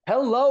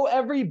Hello,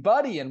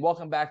 everybody, and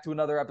welcome back to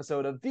another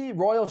episode of the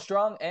Royal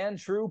Strong and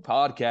True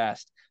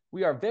podcast.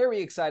 We are very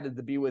excited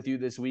to be with you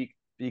this week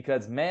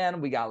because,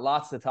 man, we got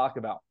lots to talk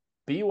about.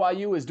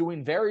 BYU is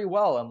doing very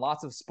well in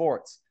lots of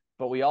sports,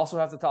 but we also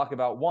have to talk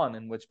about one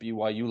in which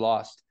BYU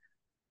lost.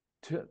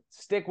 To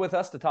stick with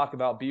us to talk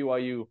about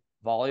BYU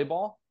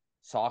volleyball,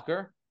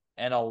 soccer,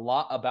 and a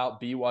lot about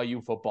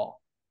BYU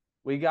football.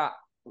 We got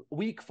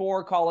week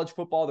 4 college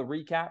football to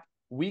recap,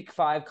 week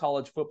 5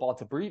 college football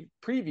to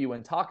preview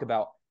and talk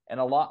about, and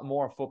a lot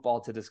more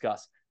football to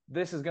discuss.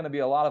 This is going to be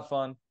a lot of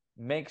fun.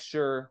 Make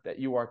sure that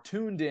you are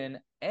tuned in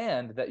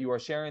and that you are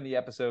sharing the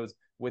episodes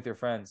with your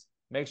friends.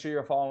 Make sure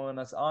you're following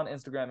us on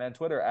Instagram and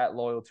Twitter at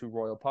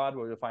Loyal2RoyalPod,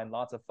 where you'll find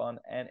lots of fun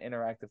and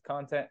interactive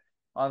content.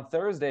 On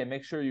Thursday,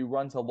 make sure you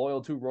run to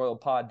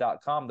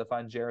Loyal2RoyalPod.com to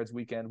find Jared's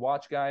weekend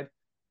watch guide.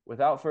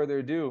 Without further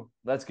ado,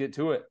 let's get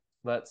to it.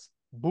 Let's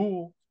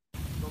boo.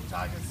 Go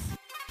Tigers.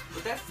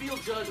 But that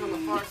field judge on the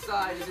far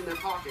side is in their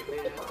pocket,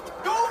 man.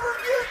 Go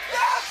review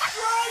that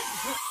strike!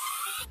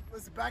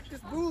 Let's back this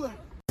booler.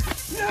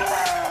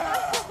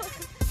 Yeah!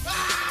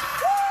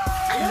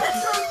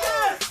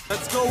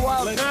 Let's go,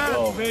 Wildcat.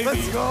 Go, baby.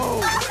 Let's go.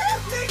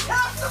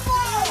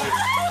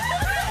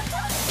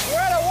 We're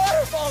at a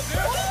waterfall,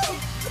 dude.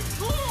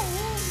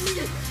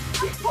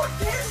 He put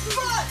his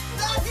butt,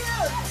 not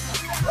his.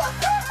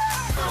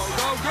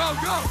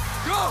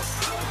 Go!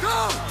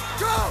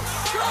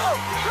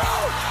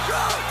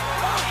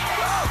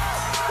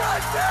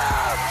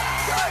 Touchdown!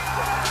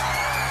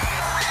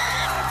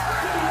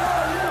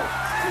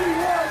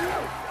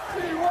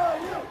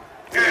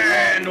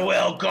 And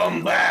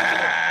welcome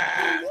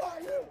back.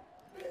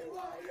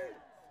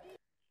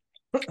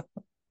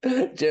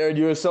 Jared,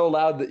 you were so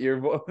loud that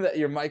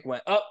your mic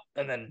went up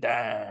and then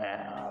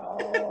down.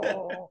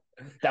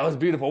 That was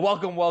beautiful.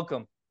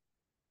 Welcome.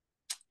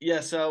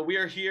 Yes, we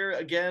are here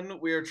again.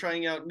 We are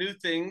trying out new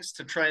things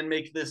to try and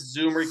make this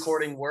Zoom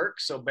recording work,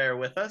 so bear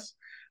with us.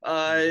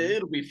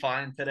 It'll be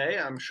fine today,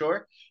 I'm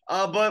sure.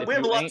 But we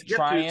have a lot to get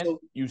to. So...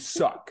 You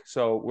suck.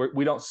 So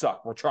we don't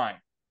suck. We're trying.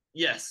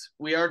 Yes,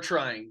 we are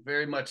trying,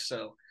 very much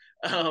so.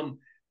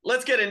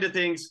 Let's get into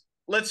things.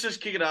 Let's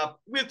just kick it off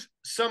with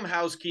some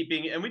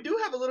housekeeping, and we do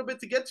have a little bit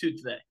to get to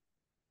today.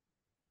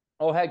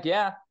 Oh, heck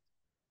yeah.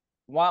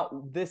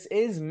 While this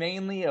is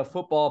mainly a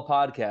football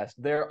podcast,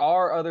 there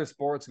are other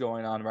sports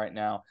going on right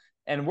now,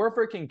 and we're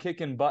freaking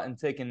kicking butt and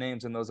taking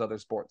names in those other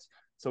sports.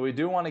 So we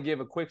do want to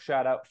give a quick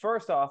shout out.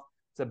 First off,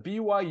 to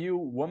BYU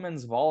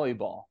women's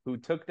volleyball, who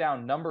took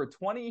down number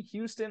 20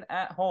 Houston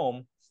at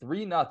home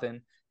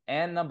 3-0,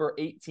 and number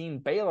 18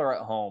 Baylor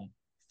at home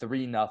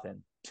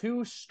 3-0.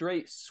 2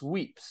 straight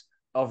sweeps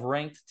of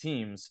ranked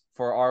teams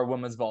for our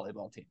women's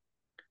volleyball team.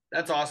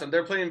 That's awesome.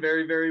 They're playing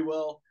very, very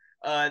well.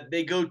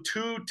 They go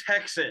to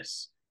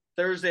Texas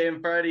Thursday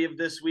and Friday of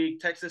this week.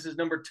 Texas is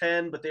number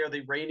 10, but they are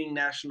the reigning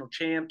national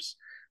champs,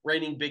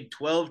 reigning Big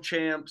 12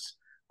 champs.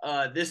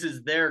 This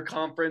is their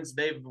conference.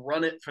 They've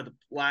run it for the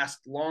last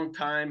long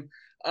time.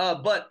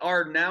 But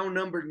our now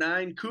number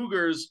 9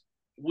 Cougars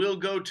will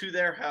go to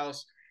their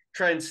house,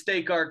 try and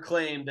stake our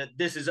claim that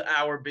this is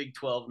our Big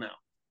 12 now.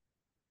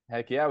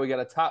 Heck yeah, we got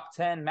a top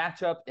 10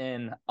 matchup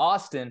in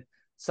Austin,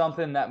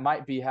 something that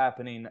might be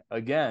happening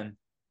again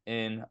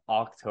in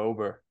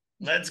October.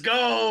 Let's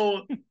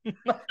go!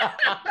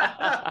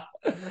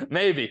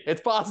 Maybe.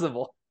 It's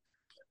possible.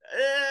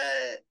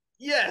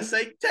 Yes,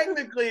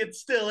 technically it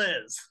still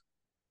is.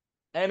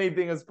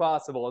 Anything is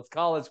possible. It's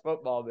college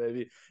football,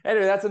 baby.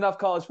 Anyway, that's enough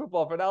college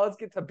football for now. Let's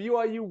get to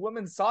BYU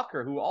women's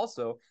soccer, who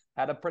also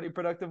had a pretty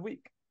productive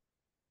week.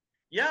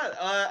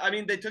 Yeah,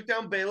 they took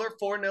down Baylor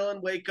 4-0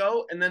 in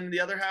Waco, and then the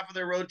other half of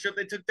their road trip,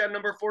 they took down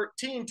number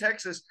 14,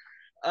 Texas,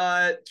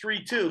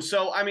 3-2.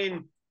 So,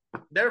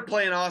 they're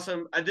playing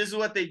awesome. This is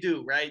what they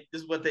do, right?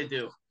 This is what they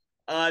do.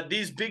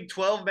 These Big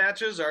 12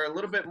 matches are a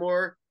little bit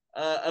more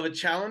of a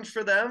challenge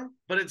for them,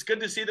 but it's good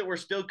to see that we're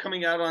still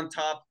coming out on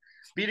top,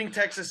 beating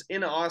Texas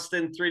in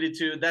Austin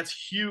 3-2.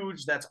 That's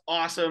huge. That's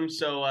awesome.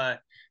 So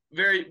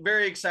very,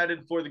 very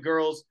excited for the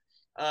girls.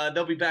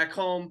 They'll be back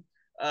home.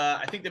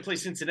 I think they play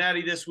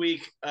Cincinnati this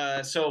week.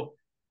 So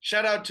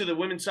shout out to the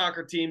women's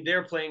soccer team.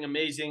 They're playing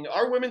amazing.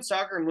 Our women's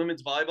soccer and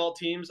women's volleyball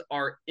teams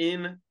are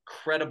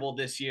incredible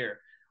this year.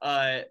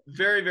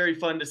 Very, very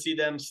fun to see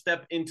them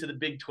step into the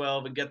Big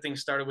 12 and get things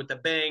started with a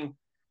bang,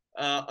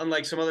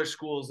 unlike some other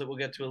schools that we'll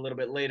get to a little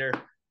bit later,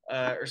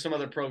 or some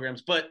other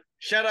programs. But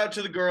shout out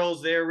to the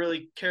girls. They're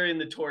really carrying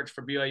the torch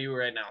for BYU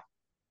right now.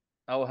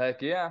 Oh,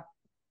 heck yeah.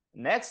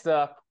 Next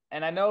up,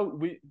 and I know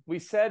we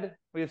have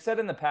said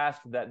in the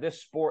past that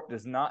this sport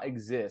does not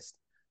exist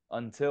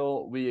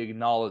until we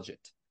acknowledge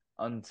it,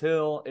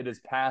 until it is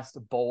past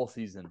bowl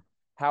season.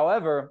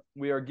 However,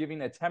 we are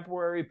giving a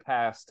temporary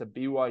pass to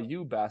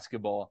BYU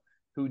basketball,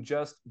 who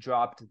just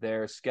dropped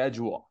their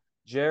schedule.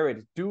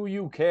 Jared, do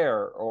you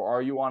care, or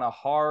are you on a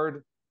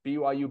hard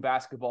BYU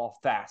basketball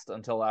fast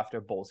until after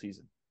bowl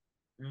season?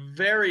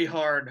 Very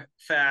hard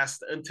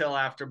fast until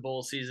after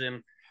bowl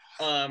season.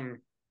 I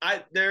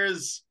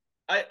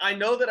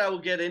know that I will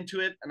get into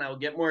it and I will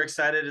get more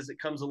excited as it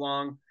comes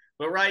along,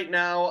 but right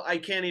now I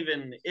can't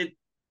even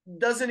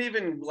doesn't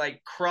even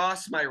like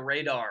cross my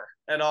radar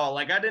at all.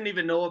 Like I didn't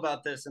even know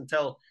about this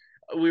until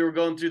we were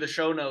going through the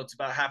show notes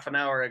about half an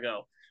hour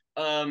ago.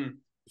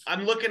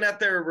 I'm looking at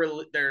their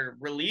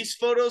release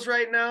photos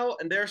right now,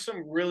 and there's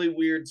some really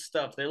weird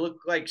stuff. They look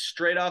like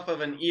straight off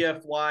of an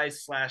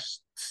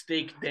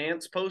EFY/Steak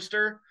Dance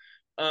poster.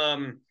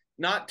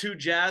 Not too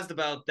jazzed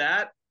about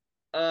that.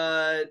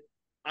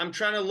 I'm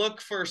trying to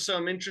look for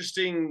some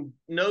interesting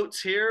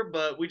notes here,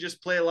 but we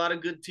just play a lot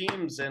of good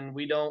teams, and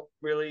we don't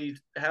really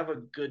have a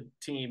good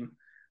team.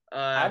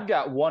 I've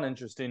got one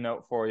interesting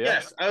note for you.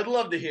 Yes, I would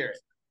love to hear it.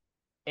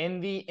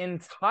 In the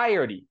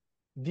entirety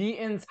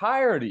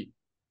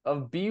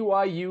of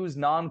BYU's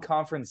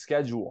non-conference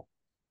schedule,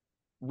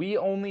 we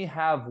only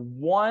have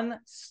one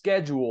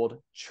scheduled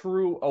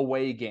true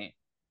away game.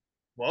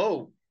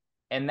 Whoa.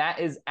 And that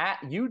is at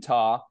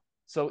Utah.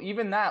 So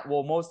even that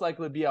will most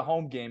likely be a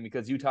home game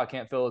because Utah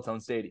can't fill its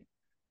own stadium.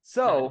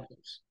 So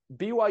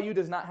BYU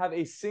does not have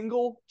a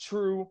single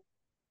true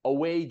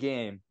away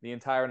game the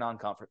entire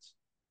non-conference.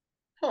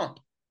 Huh.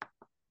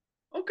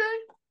 Okay.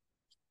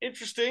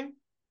 Interesting.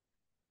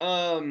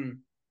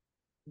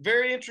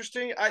 Very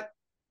interesting.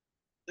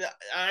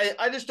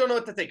 I just don't know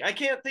what to think. I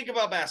can't think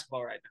about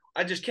basketball right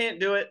now. I just can't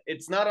do it.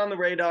 It's not on the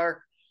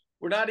radar.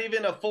 We're not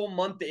even a full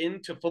month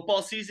into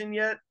football season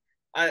yet.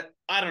 I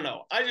don't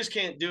know. I just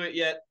can't do it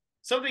yet.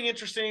 Something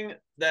interesting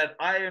that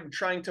I am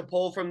trying to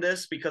pull from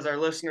this, because our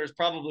listeners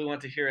probably want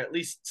to hear at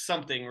least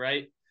something,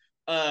 right?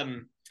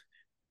 BYU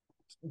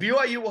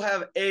will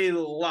have a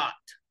lot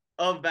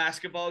of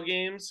basketball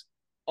games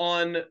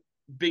on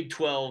Big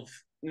 12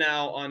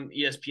 now on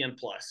ESPN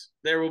Plus.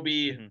 There will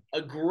be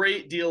a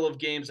great deal of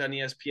games on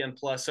ESPN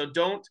Plus. So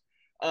don't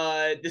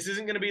this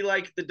isn't going to be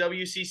like the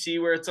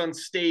WCC where it's on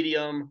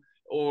Stadium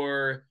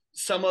or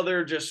some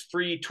other just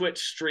free Twitch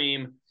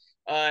stream.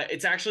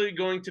 It's actually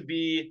going to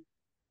be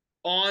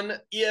on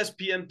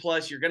ESPN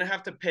Plus. You're going to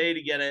have to pay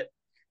to get it.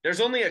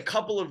 There's only a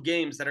couple of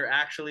games that are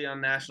actually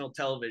on national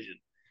television.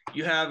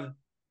 You have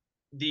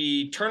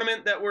the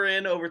tournament that we're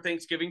in over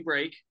Thanksgiving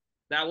break.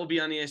 That will be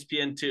on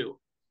ESPN2.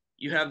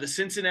 You have the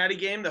Cincinnati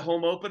game, the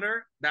home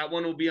opener. That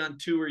one will be on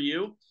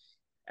 2RU.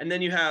 And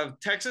then you have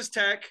Texas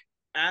Tech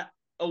at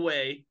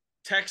away,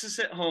 Texas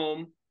at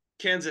home,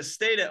 Kansas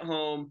State at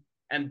home,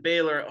 and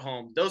Baylor at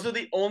home. Those are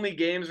the only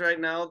games right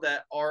now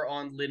that are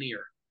on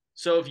linear.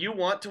 So if you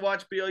want to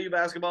watch BYU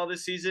basketball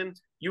this season,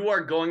 you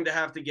are going to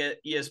have to get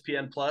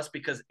ESPN Plus,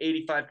 because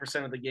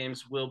 85% of the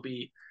games will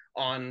be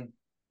on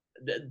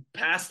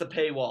past the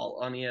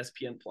paywall on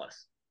ESPN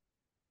Plus.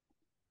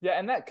 Yeah,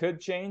 and that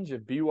could change.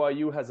 If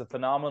BYU has a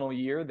phenomenal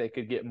year, they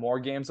could get more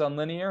games on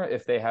linear.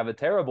 If they have a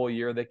terrible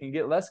year, they can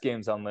get less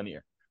games on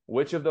linear.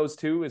 Which of those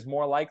two is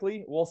more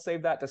likely? We'll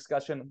save that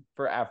discussion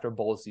for after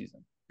bowl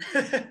season.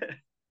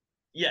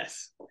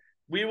 Yes.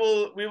 We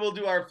will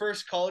do our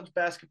first college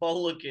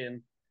basketball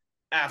look-in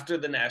after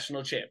the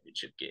national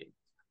championship game.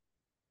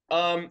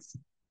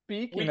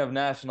 Speaking of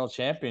national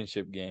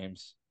championship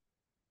games,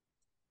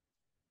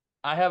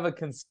 I have a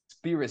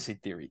conspiracy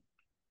theory.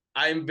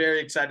 I'm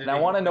very excited. And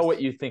I want to know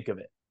what you think of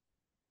it.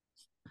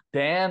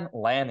 Dan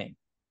Lanning.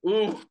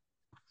 Ooh,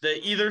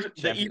 the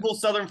evil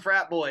Southern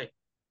frat boy.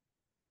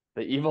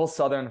 The evil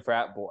Southern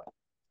frat boy.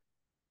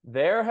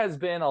 There has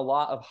been a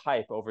lot of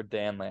hype over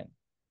Dan Lanning.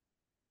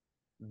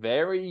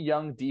 Very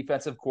young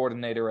defensive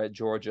coordinator at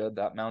Georgia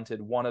that mounted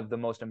one of the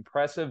most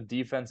impressive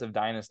defensive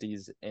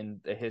dynasties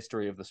in the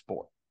history of the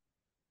sport.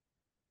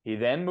 He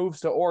then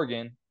moves to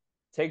Oregon,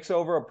 takes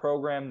over a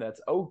program that's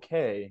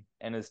okay,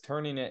 and is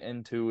turning it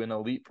into an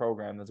elite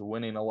program that's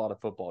winning a lot of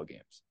football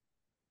games.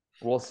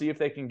 We'll see if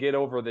they can get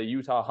over the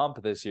Utah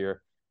hump this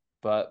year,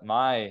 but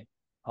my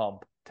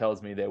hump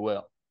tells me they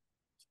will.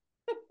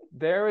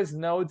 There is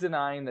no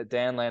denying that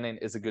Dan Lanning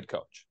is a good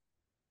coach.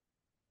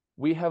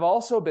 We have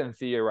also been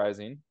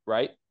theorizing,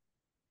 right,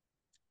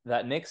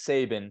 that Nick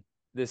Saban,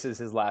 this is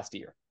his last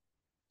year.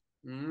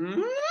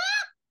 Mm-hmm.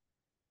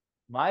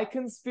 My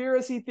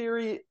conspiracy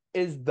theory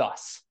is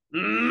thus.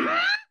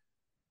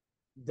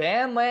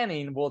 Dan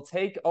Lanning will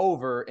take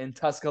over in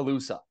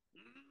Tuscaloosa,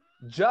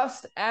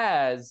 just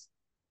as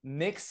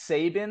Nick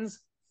Saban's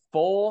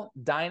full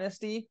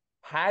dynasty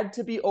had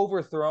to be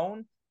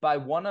overthrown by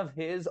one of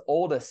his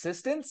old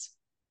assistants.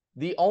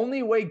 The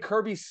only way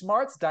Kirby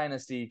Smart's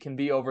dynasty can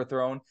be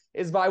overthrown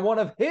is by one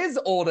of his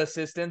old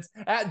assistants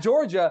at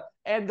Georgia,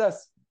 and the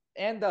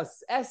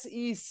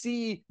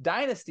SEC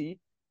dynasty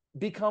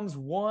becomes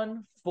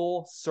one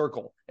full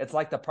circle. It's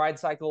like the Pride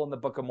Cycle in the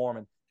Book of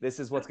Mormon. This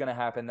is what's going to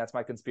happen. That's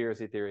my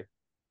conspiracy theory.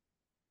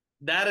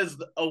 That is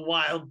a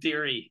wild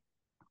theory.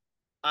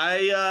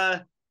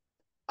 I'm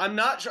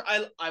not sure.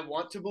 I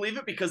want to believe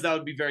it because that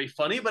would be very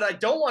funny, but I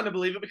don't want to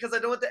believe it because I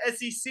don't want the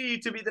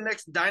SEC to be the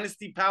next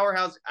dynasty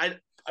powerhouse. I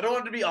don't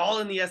want it to be all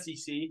in the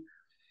SEC.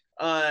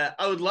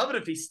 I would love it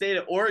if he stayed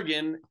at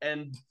Oregon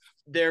and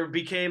there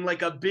became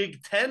like a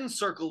Big Ten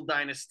circle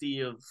dynasty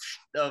of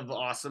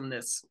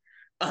awesomeness.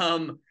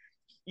 Oregon,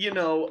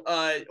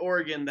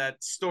 that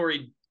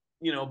storied,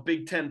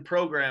 Big Ten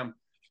program.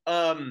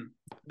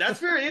 That's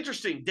very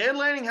interesting. Dan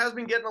Lanning has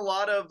been getting a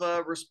lot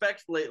of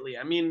respect lately.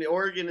 I mean,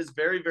 Oregon is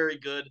very, very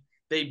good.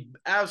 They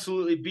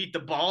absolutely beat the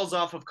balls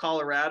off of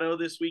Colorado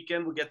this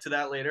weekend. We'll get to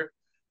that later.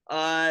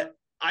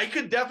 I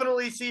could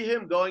definitely see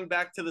him going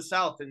back to the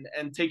South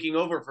and taking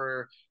over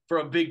for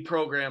a big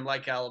program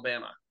like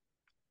Alabama.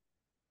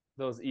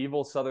 Those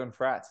evil Southern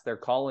frats, they're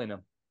calling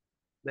him.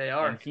 They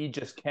are. And he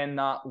just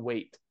cannot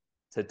wait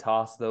to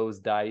toss those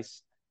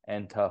dice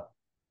and to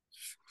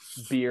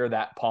beer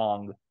that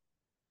pong.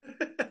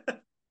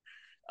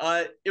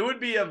 It would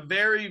be a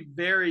very,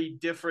 very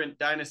different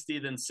dynasty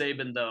than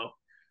Saban, though.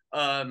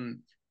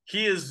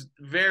 He is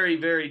very,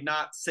 very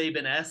not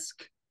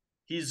Saban-esque.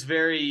 He's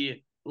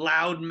very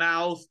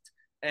loudmouthed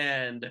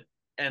and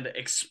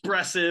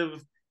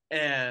expressive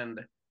and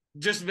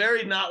just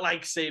very not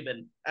like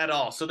Saban at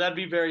all. So that'd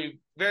be very,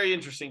 very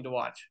interesting to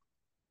watch.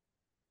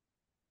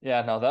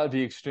 Yeah, no, that would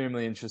be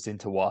extremely interesting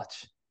to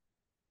watch.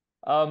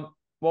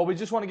 Well, we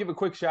just want to give a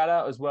quick shout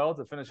out as well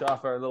to finish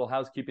off our little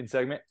housekeeping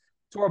segment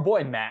to our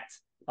boy Matt.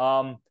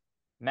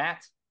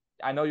 Matt,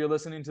 I know you're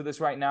listening to this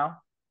right now.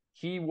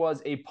 He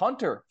was a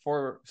punter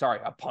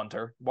a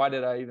punter. Why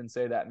did I even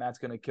say that? Matt's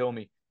going to kill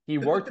me. He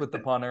worked with the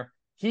punter.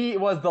 He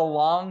was the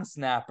long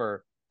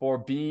snapper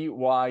for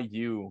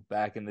BYU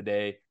back in the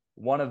day.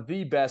 One of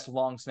the best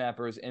long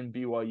snappers in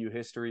BYU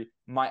history.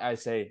 Might I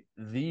say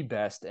the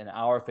best and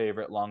our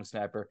favorite long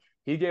snapper.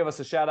 He gave us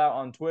a shout out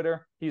on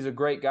Twitter. He's a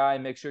great guy.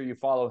 Make sure you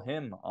follow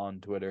him on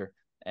Twitter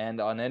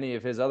and on any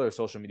of his other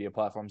social media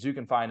platforms. You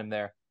can find him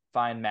there.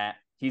 Find Matt.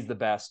 He's the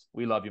best.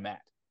 We love you, Matt.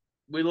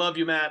 We love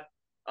you, Matt.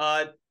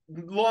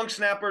 Long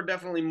snapper,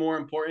 definitely more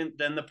important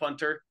than the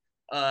punter.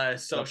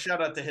 So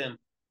shout out to him.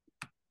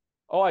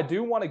 Oh, I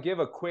do want to give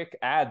a quick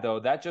ad,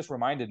 though. That just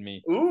reminded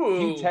me. Ooh.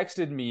 He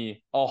texted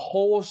me a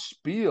whole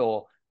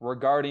spiel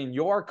regarding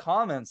your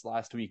comments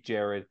last week,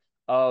 Jared,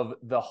 of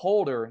the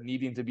holder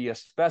needing to be a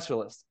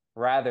specialist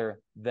rather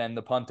than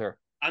the punter.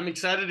 I'm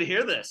excited to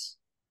hear this.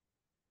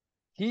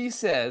 He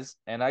says,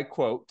 and I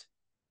quote,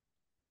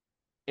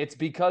 "It's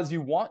because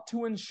you want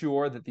to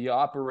ensure that the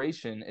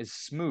operation is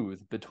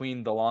smooth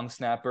between the long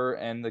snapper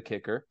and the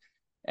kicker,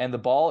 and the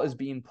ball is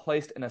being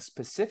placed in a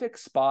specific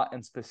spot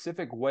and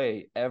specific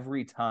way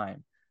every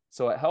time.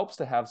 So it helps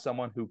to have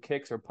someone who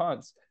kicks or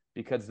punts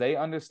because they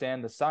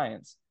understand the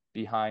science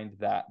behind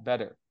that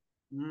better."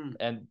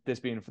 And this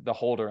being the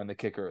holder and the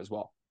kicker as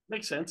well.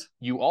 Makes sense.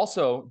 You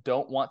also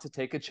don't want to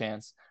take a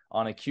chance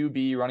on a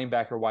QB, running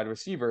back, or wide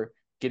receiver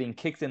getting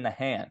kicked in the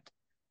hand.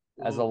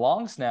 As a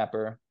long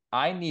snapper,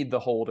 I need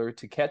the holder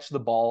to catch the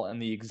ball in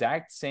the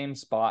exact same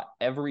spot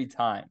every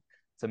time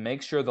to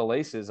make sure the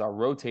laces are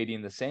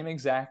rotating the same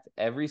exact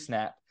every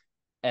snap.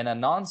 And a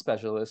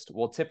non-specialist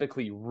will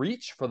typically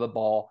reach for the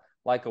ball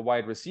like a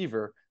wide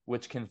receiver,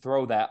 which can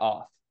throw that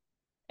off.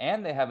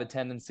 And they have a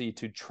tendency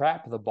to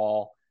trap the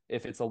ball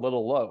if it's a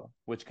little low,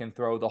 which can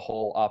throw the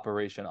whole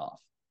operation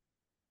off.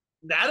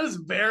 That is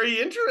very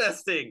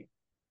interesting.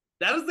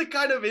 That is the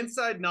kind of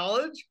inside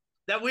knowledge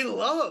that we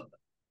love.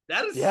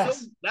 That is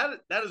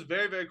that is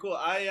very, very cool.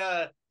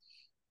 I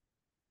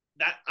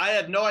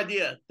had no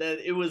idea that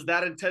it was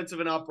that intense of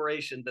an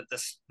operation, that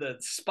the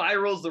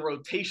spirals, the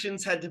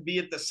rotations had to be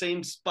at the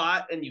same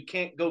spot, and you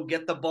can't go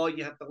get the ball.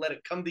 You have to let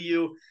it come to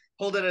you,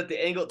 hold it at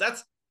the angle.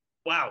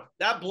 Wow.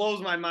 That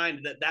blows my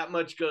mind that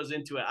much goes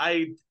into it.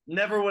 I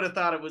never would have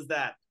thought it was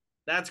that.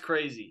 That's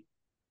crazy.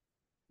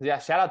 Yeah,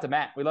 shout out to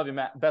Matt. We love you,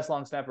 Matt. Best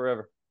long snapper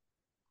ever.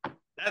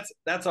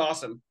 That's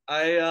awesome.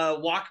 I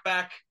walk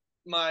back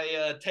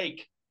my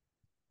take.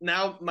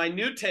 Now, my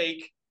new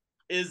take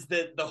is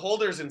that the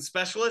holders and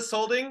specialists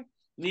holding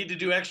need to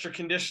do extra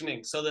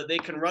conditioning so that they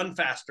can run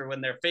faster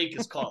when their fake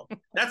is called.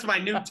 That's my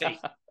new take.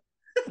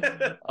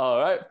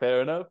 All right,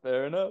 fair enough.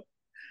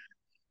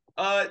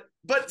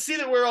 But see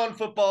that we're on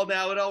football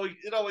now.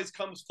 It always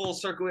comes full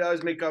circle. We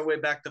always make our way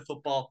back to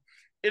football.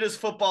 It is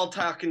football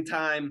talking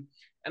time,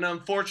 and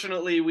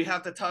unfortunately, we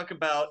have to talk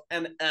about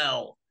an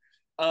L.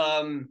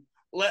 I'm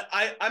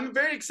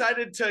very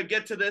excited to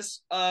get to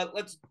this.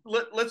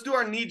 Let's do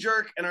our knee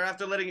jerk and our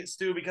after letting it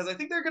stew, because I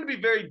think they're going to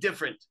be very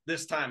different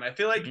this time. I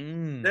feel like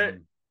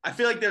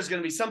there's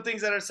going to be some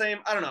things that are the same.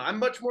 I don't know. I'm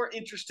much more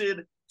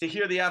interested to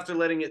hear the after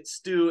letting it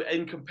stew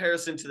in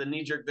comparison to the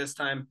knee jerk this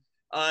time.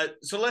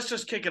 So let's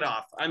just kick it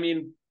off. I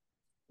mean,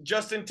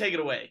 Justin, take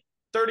it away.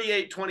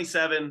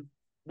 38-27.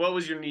 What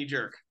was your knee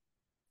jerk?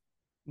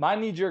 My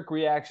knee-jerk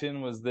reaction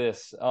was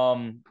this.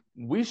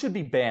 We should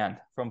be banned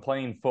from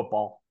playing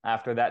football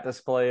after that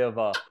display of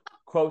a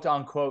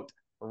quote-unquote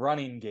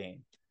running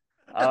game.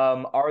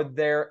 Are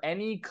there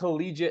any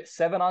collegiate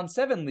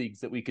 7-on-7 leagues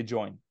that we could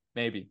join?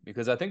 Maybe,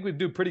 because I think we'd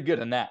do pretty good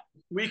in that.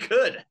 We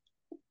could.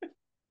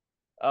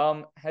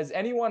 Has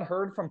anyone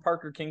heard from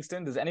Parker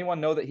Kingston? Does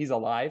anyone know that he's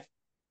alive?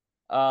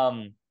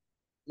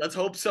 Let's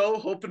hope so.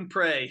 Hope and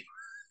pray.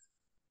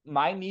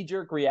 My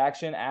knee-jerk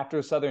reaction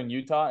after Southern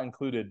Utah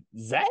included,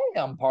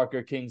 "Zam,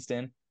 Parker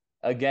Kingston."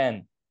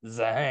 Again,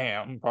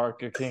 "Zam,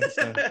 Parker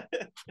Kingston."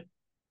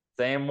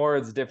 Same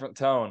words, different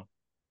tone.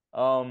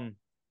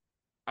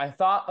 I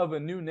thought of a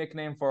new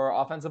nickname for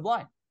our offensive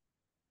line.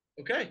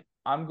 Okay.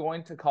 I'm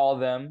going to call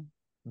them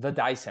The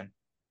Dyson.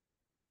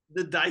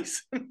 The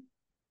Dyson.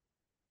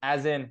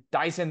 As in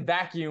Dyson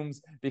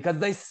vacuums because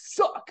they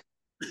suck.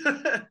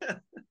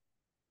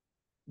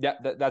 Yeah,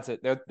 that's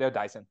it. They're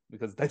Dyson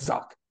because they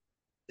suck.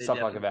 They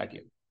Suck like a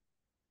vacuum.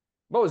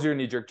 What was your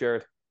knee jerk,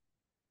 Jared?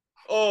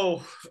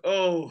 Oh,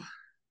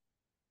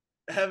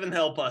 heaven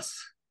help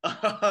us.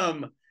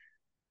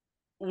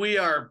 We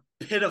are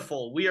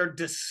pitiful. We are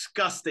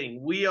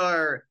disgusting. We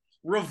are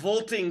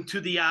revolting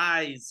to the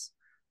eyes.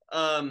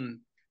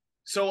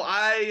 So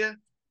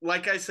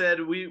like I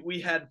said,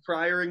 we had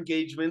prior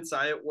engagements.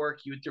 I at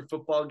work, you at your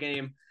football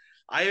game.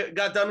 I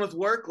got done with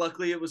work.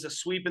 Luckily, it was a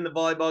sweep in the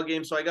volleyball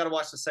game, so I got to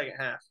watch the second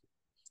half.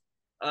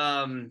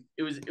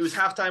 It was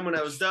halftime when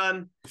I was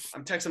done.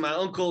 I'm texting my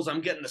uncles. I'm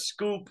getting the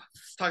scoop,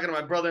 talking to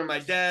my brother and my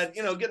dad,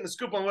 getting the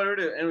scoop on what to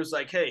do. And it was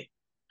like, hey,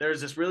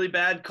 there's this really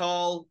bad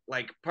call.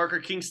 Like Parker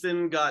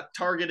Kingston got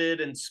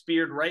targeted and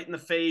speared right in the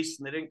face,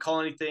 and they didn't call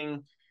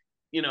anything,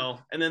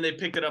 and then they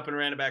picked it up and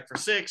ran it back for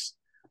 6.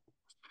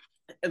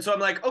 And so I'm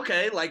like,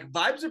 okay, like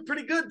vibes are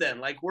pretty good then.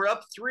 Like we're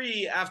up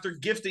 3 after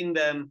gifting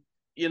them,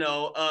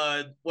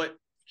 what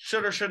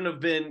should or shouldn't have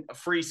been a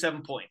free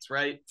 7 points,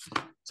 right?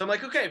 So I'm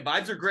like, okay,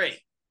 vibes are great.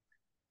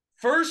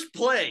 First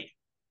play,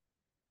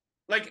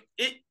 am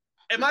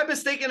I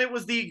mistaken? It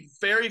was the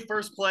very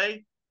first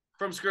play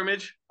from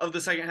scrimmage of the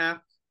second half.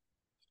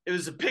 It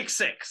was a pick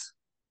 6.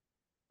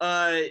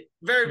 Very,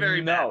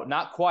 very bad. No,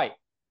 not quite.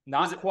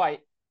 Not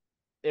quite.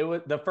 It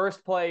was the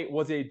first play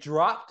was a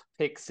dropped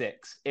pick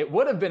 6. It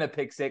would have been a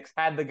pick 6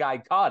 had the guy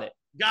caught it.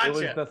 Gotcha. It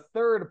was the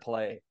third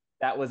play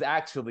that was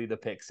actually the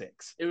pick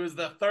 6. It was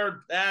the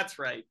third. That's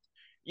right.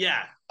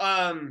 Yeah.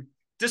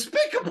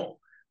 Despicable.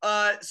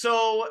 And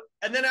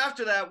then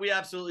after that, we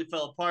absolutely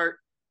fell apart.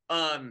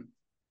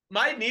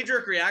 My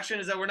knee-jerk reaction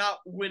is that we're not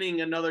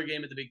winning another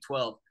game at the Big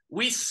 12.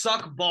 We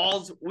suck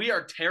balls. We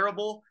are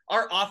terrible.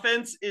 Our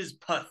offense is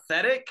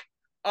pathetic.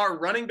 Our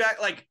running back,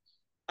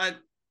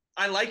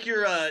 I like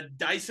your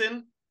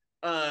Dyson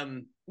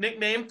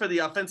nickname for the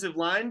offensive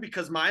line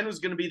because mine was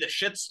going to be the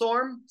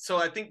shitstorm. So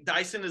I think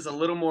Dyson is a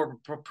little more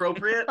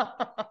appropriate.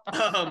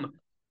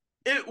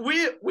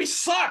 We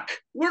suck.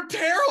 We're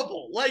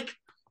terrible.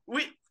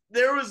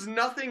 There was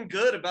nothing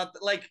good about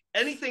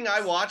anything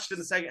I watched in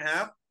the second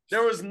half.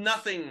 There was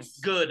nothing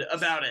good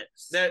about it.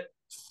 That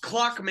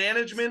clock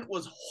management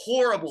was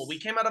horrible. We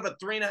came out of a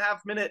 3.5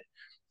 minute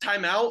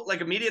timeout,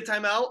 like a media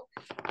timeout,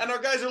 and our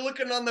guys are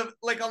looking on the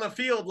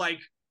field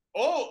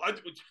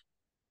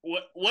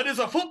what is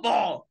a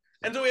football?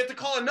 And so we have to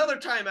call another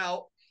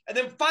timeout. And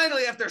then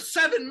finally, after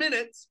 7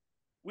 minutes,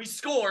 we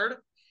scored.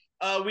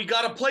 We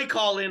got a play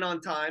call in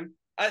on time.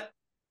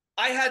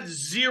 I had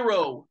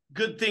 0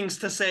 good things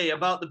to say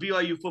about the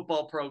BYU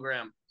football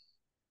program.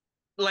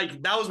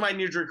 That was my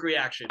knee-jerk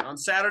reaction. On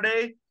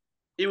Saturday,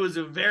 it was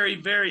a very,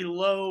 very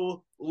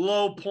low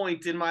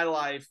point in my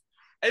life.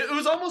 It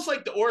was almost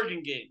like the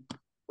Oregon game,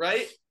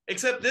 right?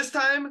 Except this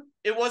time,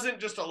 it wasn't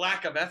just a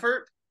lack of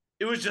effort.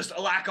 It was just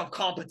a lack of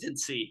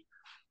competency,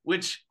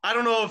 which I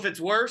don't know if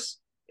it's worse.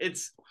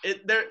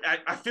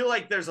 I feel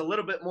like there's a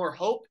little bit more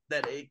hope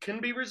that it can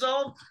be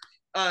resolved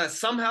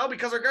somehow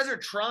because our guys are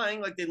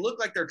trying. They look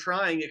like they're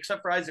trying,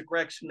 except for Isaac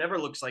Rex, who never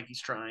looks like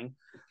he's trying.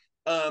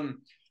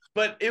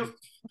 But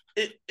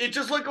it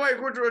just looked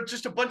like we're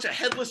just a bunch of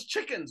headless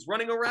chickens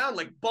running around,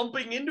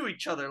 bumping into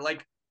each other.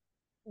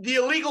 The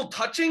illegal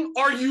touching?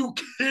 Are you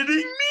kidding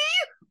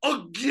me?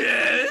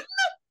 Again?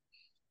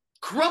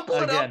 Crumple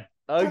it up.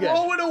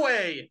 Throw it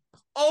away.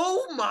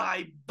 Oh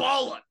my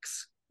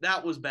bollocks.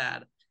 That was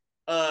bad.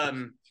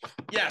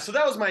 Yeah, so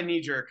that was my knee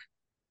jerk.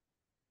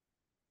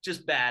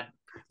 Just bad.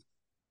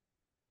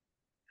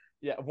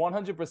 Yeah,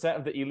 100%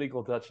 of the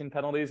illegal touching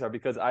penalties are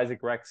because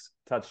Isaac Rex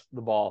touched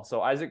the ball.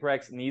 So Isaac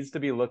Rex needs to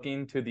be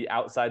looking to the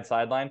outside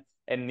sideline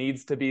and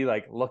needs to be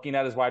looking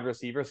at his wide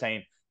receiver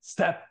saying,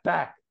 step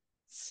back,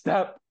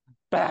 step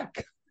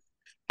back.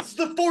 It's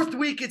the 4th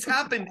week it's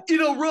happened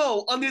in a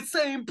row on the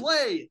same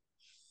play.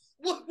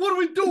 What are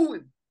we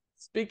doing?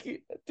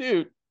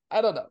 Dude,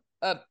 I don't know.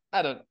 I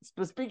don't know.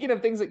 But speaking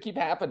of things that keep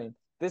happening,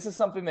 this is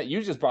something that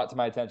you just brought to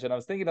my attention. I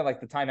was thinking of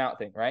the timeout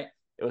thing, right?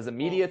 It was a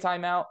media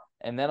timeout,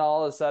 and then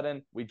all of a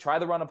sudden we try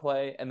to run a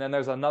play, and then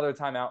there's another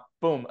timeout.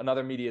 Boom,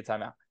 another media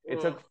timeout.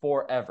 It took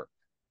forever.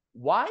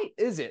 Why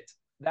is it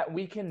that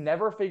we can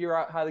never figure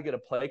out how to get a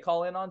play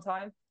call in on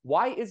time?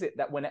 Why is it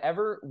that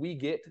whenever we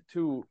get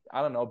to,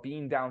 I don't know,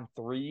 being down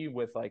 3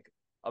 with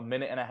a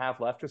minute and a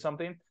half left or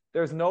something,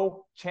 there's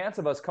no chance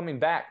of us coming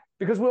back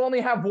because we only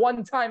have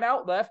 1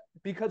 timeout left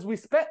because we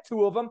spent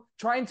 2 of them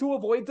trying to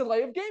avoid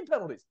delay of game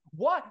penalties?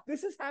 Why?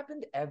 This has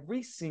happened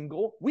every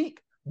single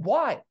week.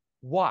 Why?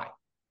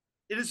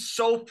 It is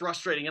so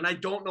frustrating, and I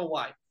don't know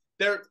why.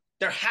 There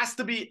has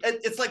to be –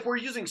 it's like we're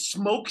using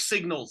smoke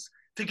signals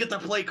to get the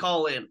play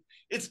call in.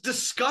 It's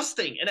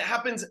disgusting, and it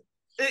happens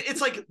 –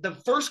 it's like the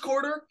first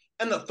quarter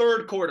and the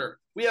third quarter.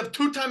 We have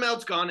 2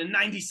 timeouts gone in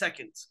 90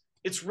 seconds.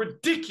 It's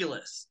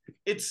ridiculous.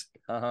 It's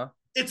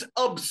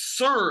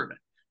absurd.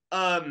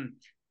 And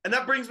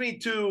that brings me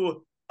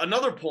to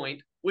another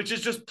point, which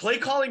is just play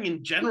calling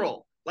in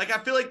general. I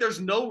feel like there's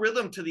no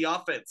rhythm to the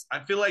offense. I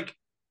feel like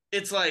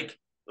it's like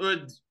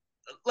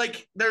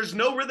there's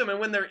no rhythm, and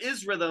when there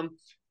is rhythm,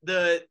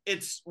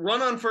 it's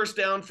run on first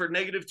down for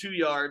 -2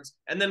 yards,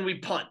 and then we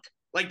punt.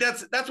 Like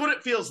that's what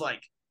it feels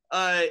like.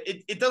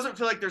 It doesn't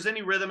feel like there's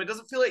any rhythm. It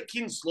doesn't feel like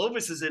Keaton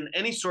Slovis is in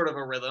any sort of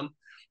a rhythm.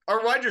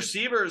 Our wide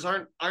receivers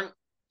aren't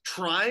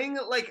trying.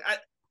 Like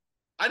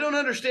I don't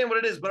understand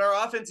what it is, but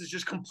our offense is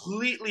just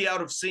completely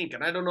out of sync,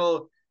 and I don't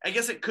know. I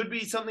guess it could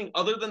be something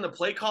other than the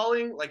play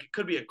calling. Like it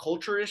could be a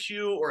culture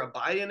issue or a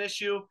buy-in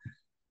issue,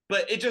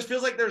 but it just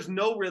feels like there's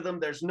no rhythm,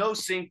 there's no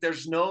sync,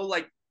 there's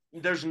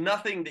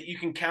nothing that you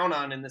can count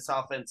on in this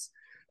offense.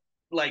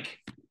 Like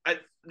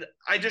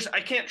I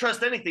can't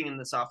trust anything in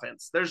this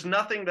offense. There's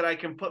nothing that I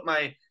can put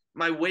my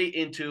weight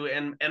into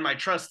and my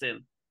trust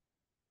in.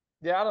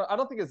 Yeah, I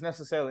don't think it's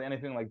necessarily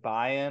anything like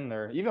buy-in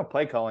or even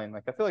play calling.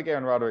 Like I feel like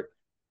Aaron Roderick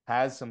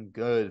has some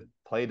good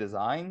play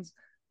designs,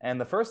 and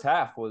the first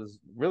half was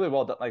really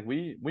well done. Like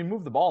we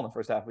moved the ball in the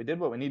first half. We did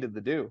what we needed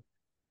to do.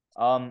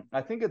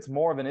 I think it's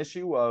more of an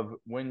issue of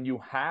when you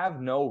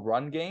have no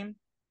run game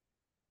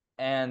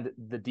and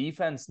the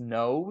defense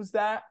knows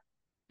that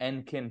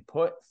and can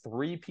put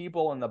 3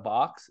 people in the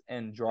box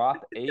and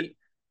drop 8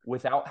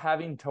 without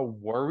having to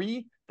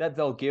worry that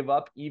they'll give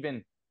up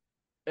even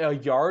a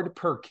yard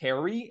per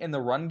carry in the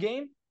run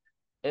game.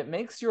 It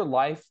makes your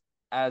life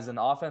as an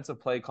offensive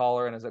play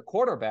caller and as a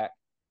quarterback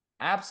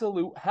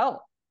absolute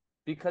hell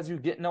because you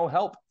get no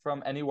help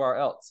from anywhere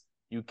else.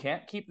 You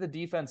can't keep the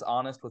defense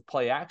honest with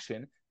play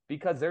action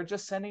because they're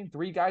just sending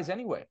 3 guys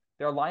anyway.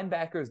 Their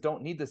linebackers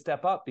don't need to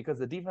step up because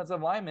the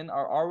defensive linemen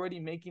are already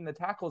making the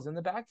tackles in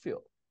the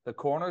backfield. The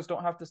corners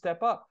don't have to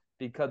step up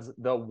because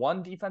the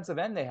one defensive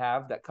end they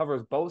have that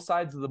covers both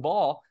sides of the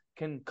ball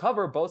can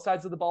cover both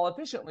sides of the ball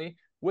efficiently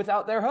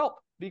without their help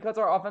because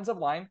our offensive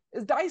line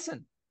is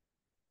Dyson.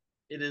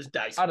 It is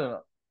Dyson. I don't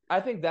know. I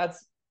think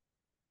that's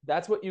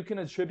what you can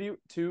attribute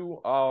to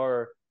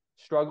our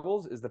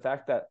struggles is the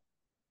fact that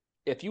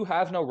if you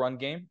have no run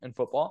game in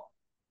football,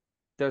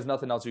 there's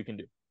nothing else you can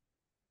do.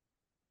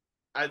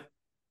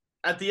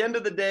 At the end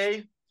of the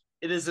day,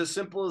 it is as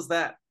simple as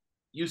that.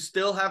 You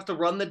still have to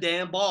run the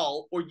damn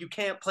ball or you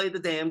can't play the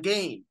damn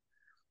game.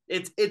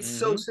 It's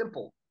so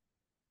simple.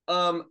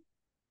 I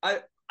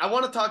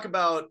want to talk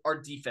about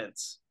our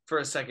defense for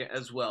a second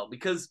as well,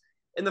 because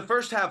in the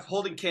first half,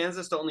 holding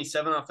Kansas to only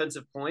 7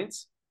 offensive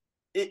points,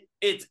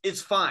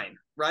 it's fine,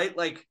 right?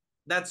 Like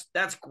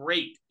that's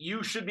great.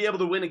 You should be able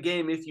to win a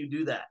game if you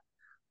do that.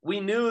 We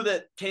knew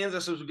that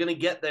Kansas was going to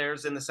get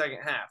theirs in the second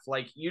half.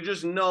 Like you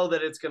just know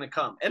that it's going to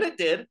come, and it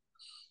did.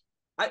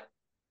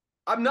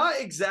 I'm not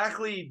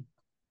exactly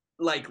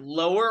like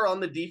lower on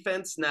the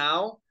defense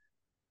now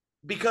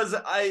because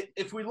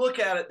if we look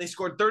at it, they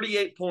scored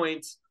 38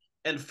 points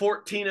and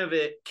 14 of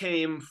it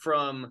came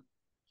from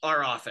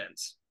our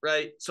offense,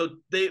 right? So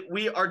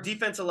our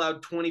defense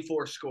allowed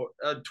 24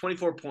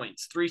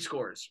 points, 3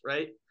 scores,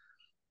 right?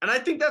 And I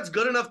think that's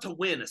good enough to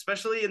win,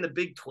 especially in the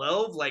Big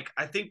 12. Like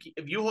I think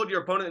if you hold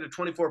your opponent to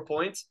 24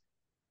 points,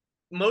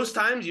 most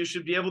times you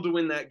should be able to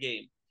win that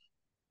game.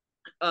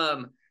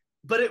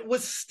 But it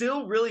was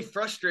still really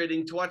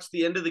frustrating to watch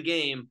the end of the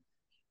game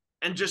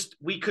and just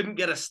we couldn't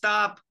get a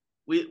stop.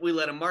 We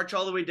let them march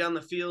all the way down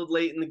the field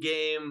late in the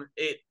game.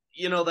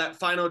 That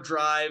final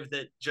drive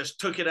that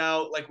just took it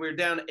out. Like we were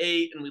down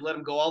 8 and we let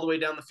them go all the way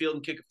down the field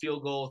and kick a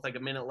field goal with like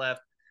a minute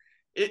left.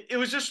 It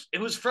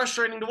was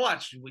frustrating to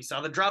watch. We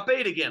saw the drop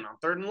 8 again on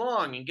 3rd and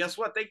long, and guess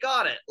what? They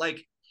got it.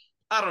 Like,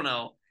 I don't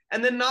know.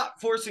 And then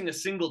not forcing a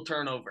single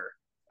turnover.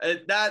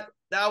 That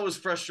was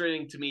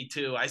frustrating to me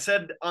too. I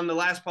said on the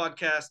last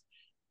podcast,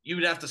 you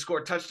would have to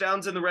score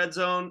touchdowns in the red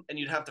zone and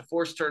you'd have to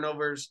force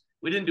turnovers.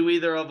 We didn't do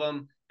either of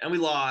them and we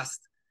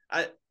lost.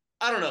 I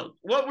don't know.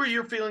 What were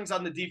your feelings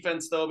on the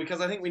defense though?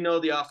 Because I think we know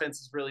the offense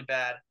is really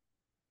bad.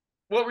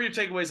 What were your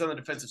takeaways on the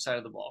defensive side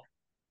of the ball?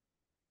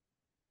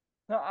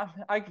 No,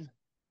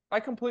 I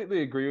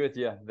completely agree with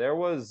you.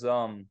 There's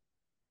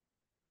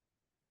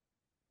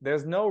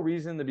no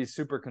reason to be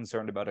super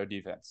concerned about our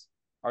defense.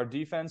 Our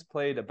defense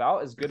played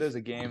about as good as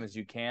a game as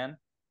you can.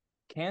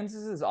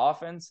 Kansas's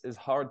offense is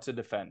hard to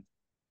defend.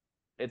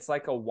 It's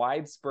like a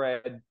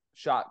widespread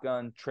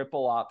shotgun,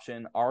 triple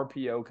option,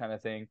 RPO kind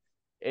of thing.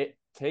 It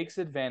takes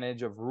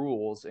advantage of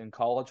rules in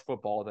college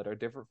football that are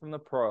different from the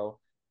pro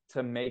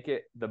to make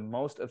it the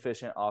most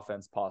efficient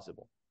offense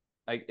possible.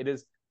 Like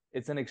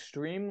it's an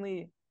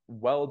extremely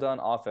well done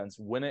offense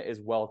when it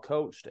is well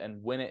coached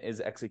and when it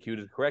is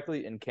executed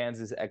correctly, and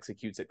Kansas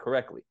executes it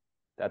correctly.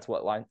 That's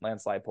what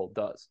Lance Leipold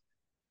does.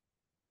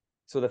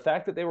 So the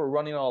fact that they were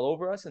running all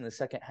over us in the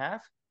second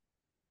half,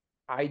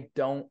 I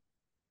don't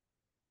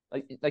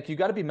like you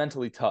got to be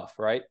mentally tough,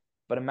 right?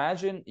 But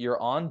imagine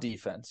you're on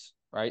defense,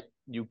 right?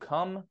 You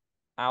come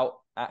out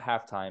at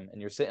halftime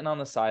and you're sitting on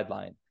the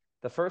sideline.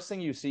 The first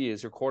thing you see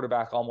is your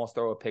quarterback almost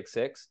throw a pick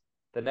 6.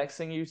 The next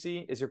thing you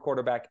see is your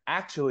quarterback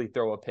actually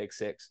throw a pick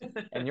 6,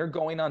 and you're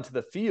going onto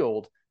the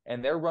field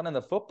and they're running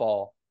the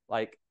football.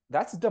 Like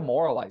that's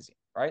demoralizing,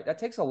 right? That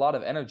takes a lot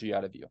of energy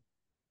out of you.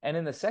 And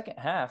in the second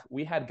half,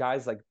 we had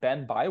guys like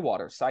Ben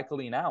Bywater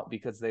cycling out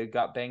because they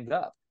got banged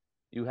up.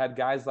 You had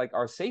guys like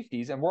our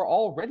safeties, and we're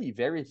already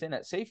very thin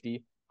at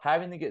safety,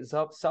 having to get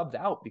subbed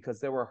out because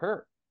they were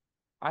hurt.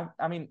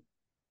 I mean,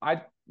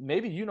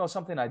 maybe you know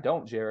something I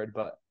don't, Jared,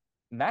 but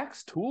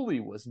Max Tooley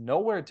was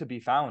nowhere to be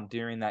found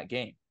during that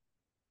game.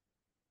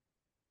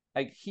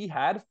 Like, he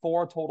had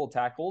 4 total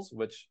tackles,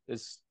 which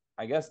is,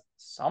 I guess,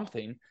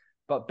 something,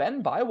 but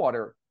Ben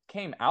Bywater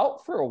came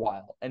out for a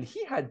while and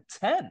he had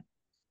 10.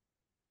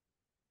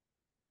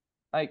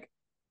 Like,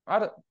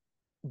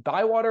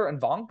 Bywater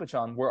and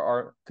Vongpachon were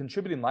our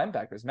contributing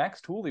linebackers.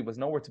 Max Tooley was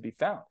nowhere to be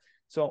found.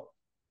 So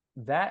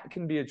that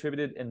can be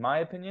attributed, in my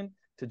opinion,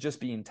 to just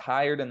being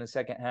tired in the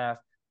second half,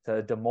 to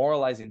a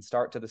demoralizing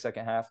start to the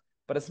second half.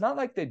 But it's not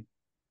like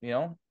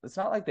it's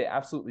not like they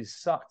absolutely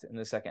sucked in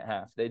the second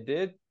half. They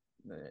did,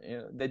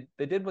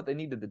 they did what they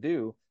needed to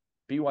do.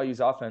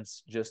 BYU's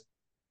offense just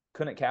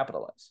couldn't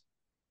capitalize.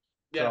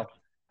 Yeah. So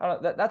I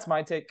don't know, that's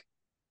my take.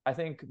 I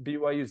think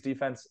BYU's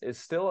defense is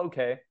still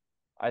okay.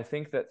 I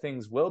think that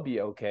things will be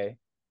okay.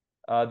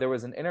 There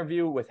was an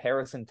interview with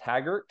Harrison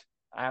Taggart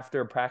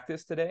after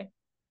practice today.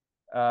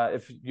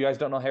 If you guys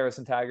don't know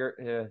Harrison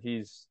Taggart,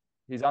 he's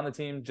on the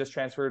team, just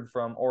transferred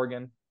from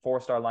Oregon,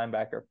 4-star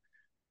linebacker.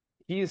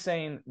 He is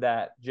saying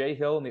that Jay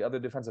Hill and the other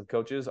defensive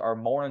coaches are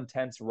more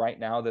intense right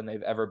now than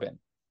they've ever been.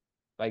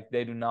 Like,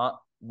 they do not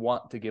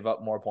want to give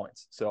up more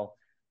points. So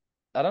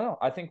I don't know.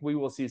 I think we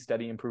will see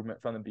steady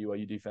improvement from the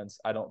BYU defense.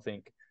 I don't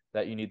think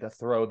that you need to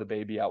throw the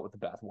baby out with the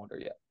bathwater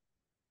yet.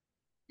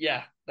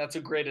 Yeah, that's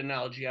a great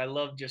analogy. I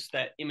love just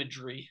that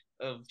imagery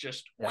of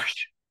just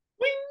whoosh,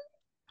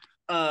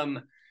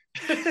 wing.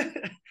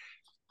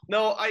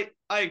 No, I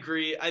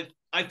agree.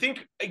 I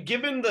think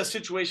given the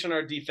situation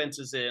our defense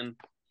is in,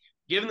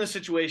 given the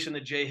situation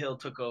that Jay Hill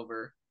took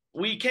over,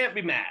 we can't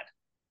be mad.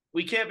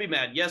 We can't be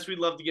mad. Yes, we'd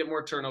love to get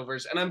more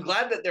turnovers, and I'm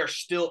glad that they're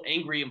still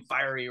angry and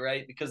fiery,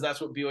 right? Because that's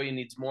what BYU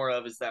needs more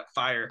of, is that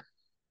fire.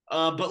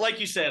 But like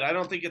you said, I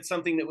don't think it's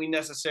something that we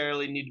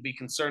necessarily need to be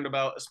concerned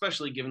about,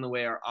 especially given the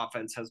way our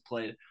offense has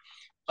played.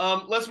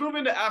 Let's move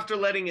into after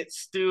letting it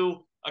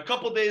stew. A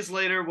couple days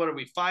later, what are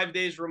we, 5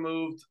 days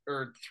removed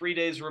or 3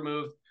 days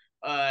removed?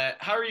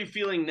 How are you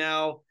feeling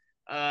now?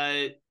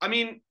 I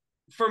mean,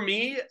 for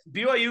me,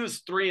 BYU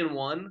is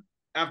 3-1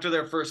 after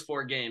their first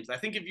 4 games. I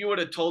think if you would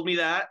have told me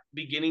that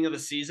beginning of the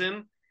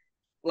season,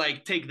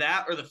 like, take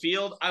that or the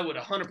field, I would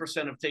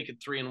 100% have taken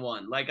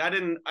 3-1. Like, I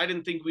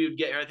didn't think we would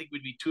get here. I think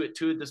we'd be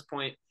 2-2 at this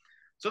point.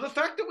 So the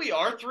fact that we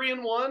are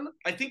 3-1,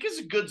 I think, is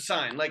a good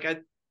sign. Like,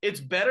 it's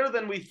better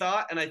than we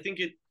thought, and I think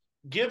it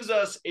gives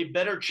us a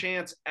better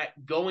chance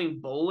at going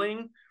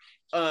bowling,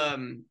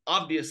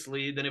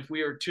 obviously, than if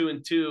we are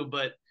 2-2.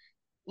 But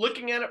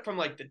looking at it from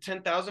like the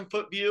 10,000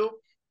 foot view,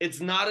 it's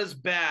not as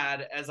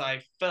bad as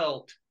I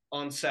felt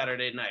on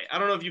Saturday night. I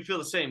don't know if you feel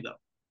the same though.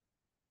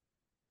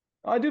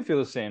 I do feel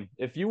the same.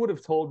 If you would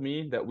have told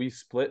me that we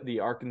split the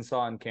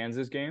Arkansas and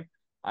Kansas game,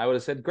 I would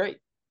have said, great.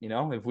 You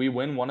know, if we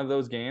win one of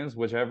those games,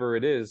 whichever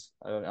it is,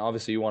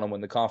 obviously you want to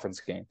win the conference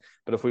game.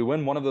 But if we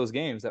win one of those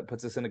games, that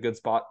puts us in a good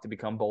spot to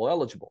become bowl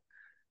eligible.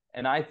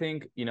 And I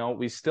think,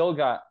 we still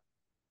got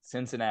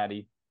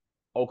Cincinnati,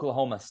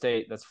 Oklahoma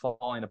State that's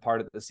falling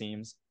apart at the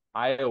seams,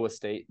 Iowa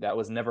State that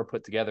was never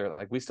put together.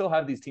 Like, we still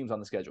have these teams on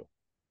the schedule.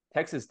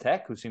 Texas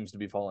Tech, who seems to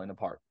be falling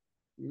apart.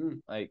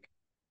 Like,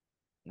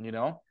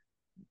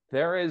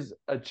 there is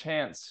a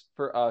chance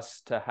for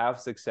us to have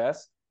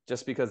success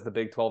just because the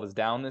Big 12 is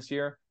down this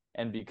year,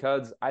 and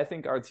because I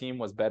think our team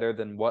was better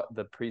than what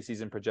the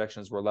preseason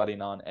projections were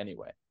letting on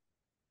anyway.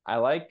 I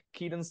like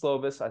Keaton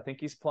Slovis. I think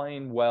he's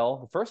playing well.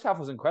 The first half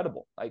was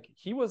incredible. Like,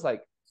 he was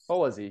like, what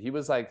was he? He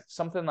was like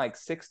something like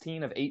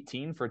 16 of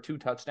 18 for 2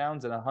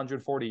 touchdowns and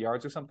 140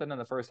 yards or something in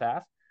the first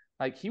half.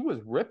 Like, he was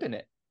ripping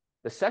it.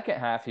 The second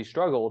half, he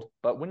struggled.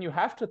 But when you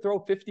have to throw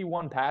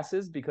 51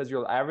 passes because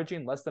you're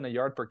averaging less than a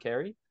yard per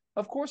carry,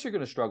 of course you're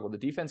going to struggle. The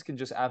defense can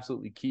just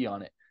absolutely key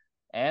on it.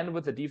 And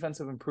with the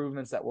defensive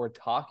improvements that we're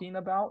talking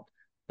about,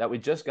 that we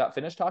just got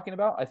finished talking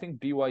about, I think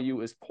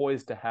BYU is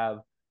poised to have,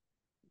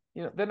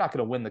 they're not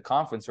going to win the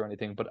conference or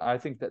anything, but I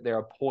think that they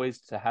are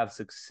poised to have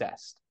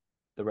success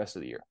the rest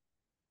of the year.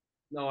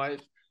 No, I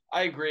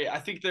agree. I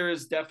think there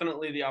is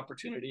definitely the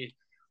opportunity.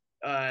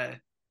 I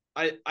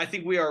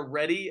think we are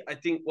ready. I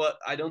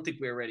don't think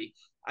we are ready.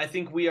 I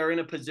think we are in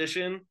a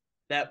position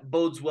that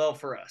bodes well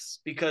for us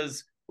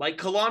because, like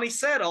Kalani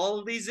said, all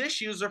of these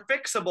issues are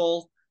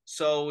fixable.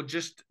 So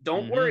just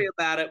don't worry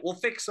about it. We'll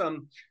fix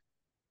them.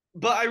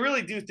 But I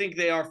really do think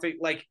they are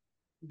like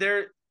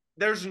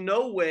there's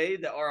no way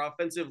that our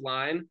offensive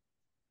line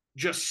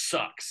just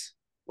sucks.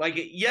 Like,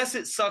 yes,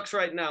 it sucks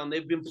right now, and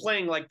they've been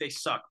playing like they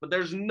suck. But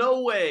there's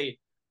no way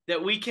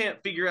that we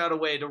can't figure out a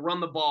way to run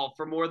the ball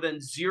for more than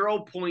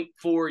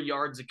 0.4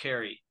 yards a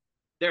carry.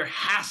 There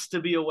has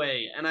to be a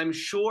way. And I'm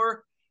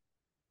sure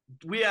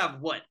we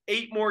have,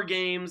 8 more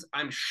games.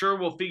 I'm sure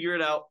we'll figure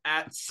it out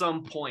at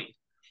some point.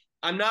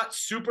 I'm not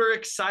super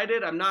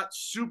excited. I'm not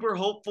super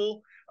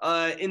hopeful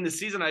in the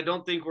season. I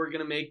don't think we're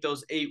going to make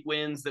those 8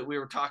 wins that we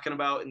were talking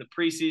about in the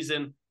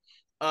preseason.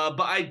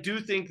 But I do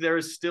think there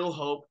is still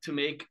hope to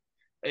make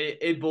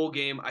a bowl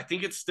game. I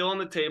think it's still on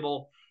the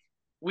table.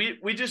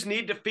 we just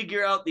need to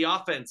figure out the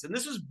offense. And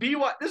this is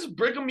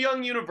Brigham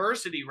Young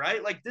University,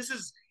 right? Like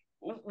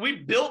we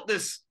built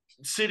this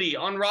city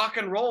on rock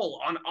and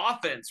roll, on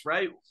offense,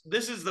 right?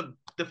 This is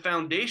the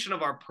foundation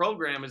of our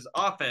program is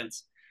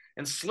offense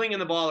and slinging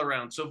the ball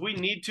around. So if we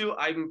need to,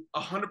 I'm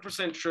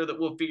 100% sure that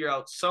we'll figure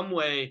out some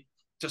way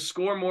to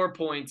score more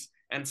points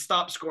and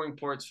stop scoring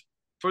points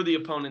for the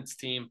opponent's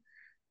team.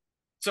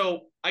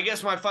 So I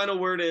guess my final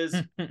word is,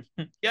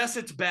 yes,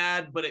 it's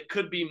bad, but it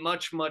could be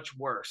much, much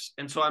worse.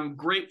 And so I'm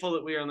grateful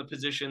that we are in the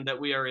position that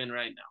we are in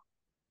right now.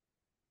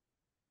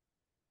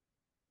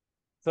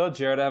 So,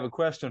 Jared, I have a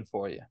question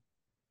for you.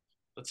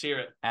 Let's hear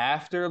it.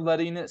 After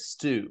letting it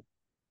stew,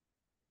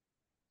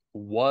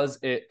 was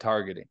it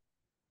targeting?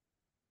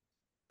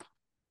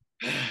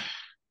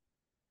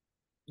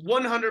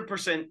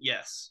 100%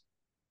 yes.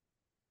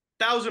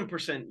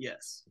 1,000%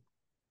 yes.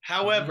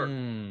 However,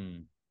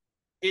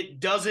 it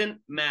doesn't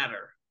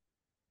matter.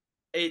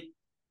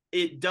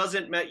 It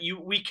doesn't matter.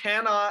 We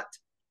cannot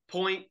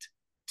point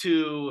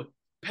to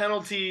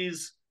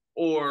penalties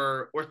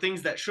or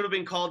things that should have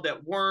been called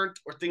that weren't,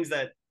 or things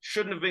that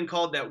shouldn't have been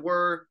called that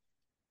were.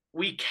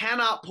 We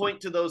cannot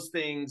point to those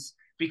things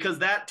because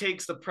that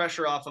takes the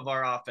pressure off of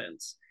our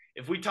offense.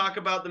 If we talk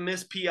about the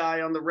missed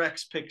PI on the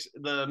Rex picks,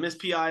 the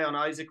missed PI on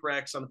Isaac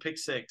Rex on the pick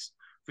six,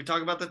 if we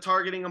talk about the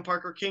targeting on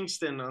Parker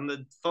Kingston on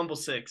the fumble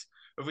six,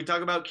 or if we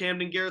talk about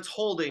Camden Garrett's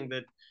holding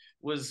that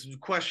was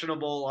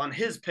questionable on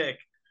his pick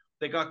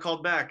that got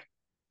called back,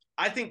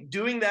 I think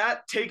doing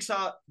that takes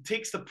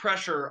the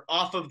pressure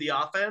off of the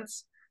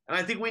offense. And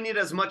I think we need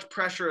as much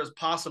pressure as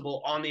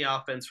possible on the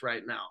offense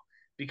right now,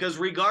 because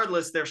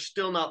regardless, they're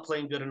still not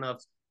playing good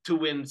enough to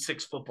win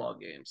 6 football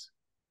games.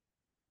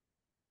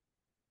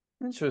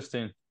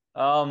 Interesting.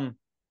 I'm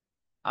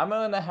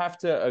going to have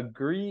to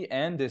agree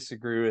and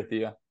disagree with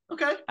you.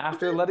 Okay.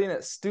 After letting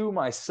it stew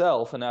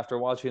myself and after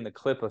watching the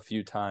clip a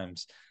few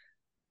times,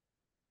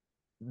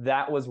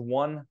 that was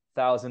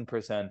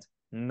 1,000%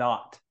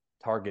 not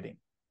targeting.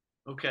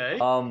 Okay.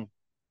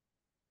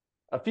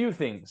 A few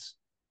things.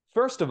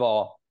 First of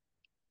all,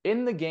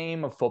 in the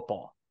game of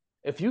football,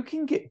 if you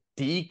can get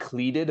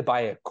decleated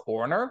by a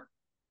corner,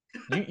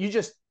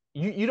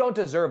 you don't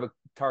deserve a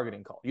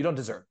targeting call. You don't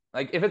deserve.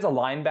 Like if it's a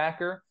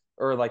linebacker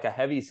or like a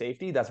heavy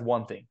safety, that's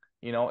one thing.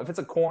 You know, if it's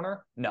a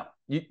corner, no.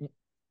 You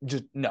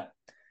just no.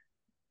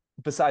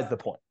 Besides the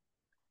point.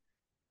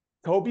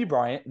 Kobe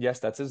Bryant, yes,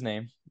 that's his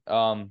name.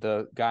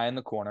 The guy in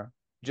the corner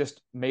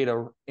just made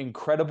an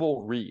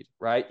incredible read,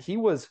 right? He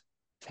was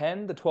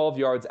 10 to 12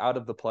 yards out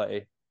of the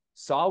play,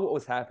 saw what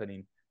was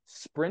happening,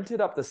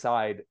 sprinted up the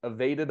side,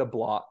 evaded a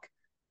block,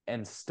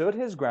 and stood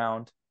his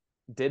ground,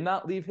 did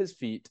not leave his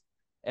feet,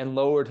 and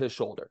lowered his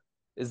shoulder.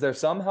 Is there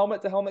some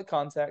helmet-to-helmet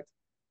contact?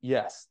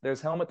 Yes,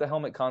 there's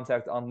helmet-to-helmet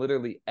contact on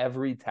literally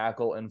every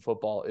tackle in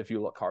football if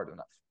you look hard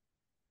enough.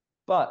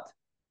 But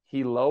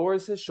he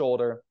lowers his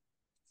shoulder,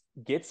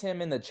 gets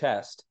him in the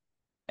chest,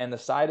 and the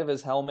side of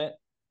his helmet,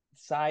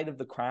 side of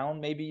the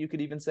crown, maybe you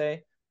could even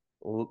say,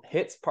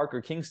 hits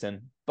Parker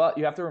Kingston. But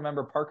you have to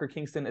remember, Parker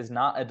Kingston is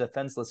not a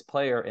defenseless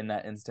player in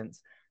that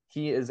instance.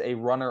 He is a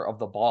runner of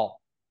the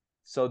ball.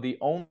 So the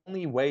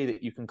only way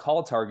that you can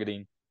call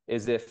targeting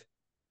is if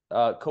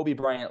Kobe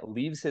Bryant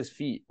leaves his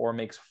feet or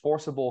makes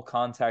forcible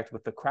contact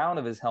with the crown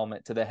of his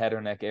helmet to the head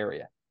or neck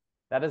area.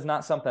 That is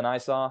not something I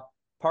saw.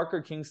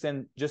 Parker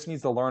Kingston just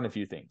needs to learn a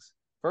few things.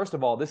 First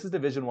of all, this is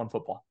Division I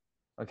football,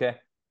 okay?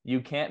 You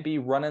can't be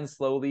running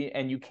slowly,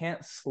 and you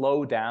can't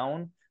slow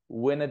down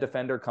when a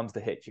defender comes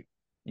to hit you.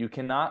 You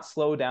cannot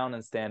slow down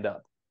and stand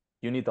up.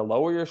 You need to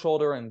lower your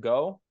shoulder and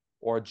go,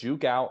 or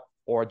juke out,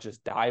 or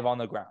just dive on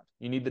the ground.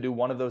 You need to do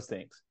one of those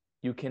things.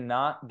 You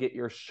cannot get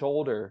your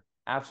shoulder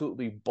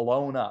absolutely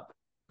blown up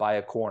by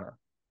a corner.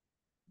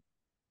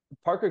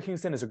 Parker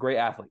Kingston is a great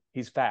athlete.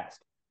 He's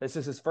fast. This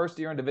is his first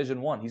year in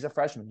Division I. He's a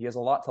freshman. He has a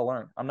lot to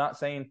learn. I'm not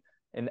saying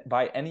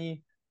I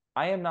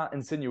am not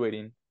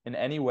insinuating in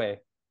any way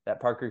that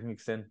Parker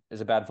Kingston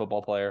is a bad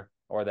football player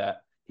or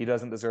that he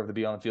doesn't deserve to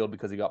be on the field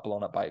because he got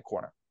blown up by a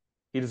corner.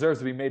 He deserves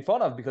to be made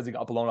fun of because he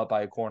got blown up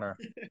by a corner.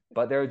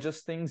 But there are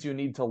just things you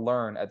need to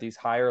learn at these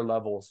higher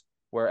levels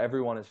where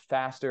everyone is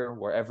faster,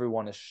 where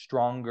everyone is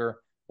stronger,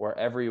 where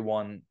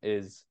everyone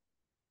is,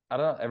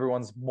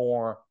 everyone's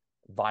more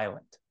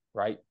violent,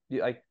 right?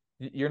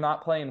 You're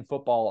not playing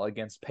football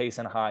against pace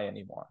and high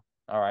anymore,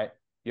 all right?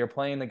 You're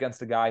playing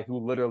against a guy who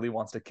literally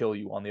wants to kill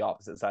you on the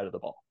opposite side of the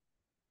ball.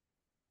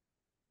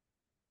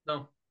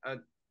 No,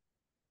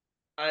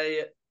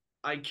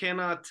 I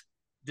cannot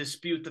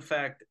dispute the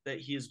fact that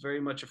he is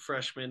very much a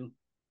freshman,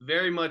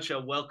 very much a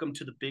welcome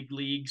to the big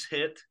leagues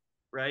hit,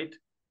 right?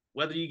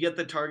 Whether you get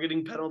the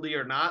targeting penalty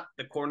or not,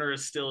 the corner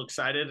is still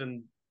excited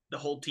and the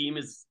whole team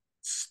is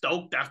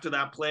stoked after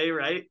that play,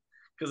 right?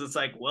 Because it's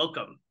like,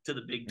 welcome to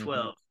the Big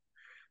 12.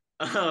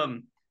 Mm-hmm.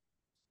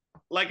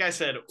 Like I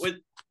said,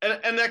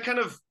 and that kind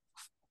of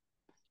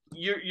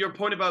your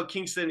point about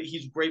Kingston,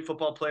 he's a great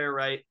football player,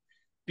 right?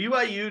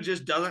 BYU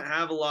just doesn't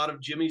have a lot of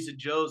Jimmies and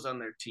Joes on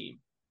their team,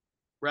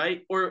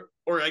 right? Or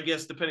I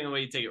guess depending on the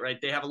way you take it, right?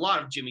 They have a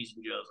lot of Jimmies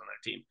and Joes on their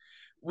team.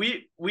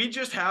 we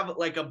just have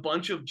like a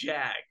bunch of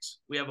Jags.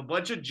 We have a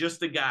bunch of just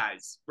the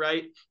guys,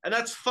 right? And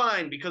that's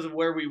fine because of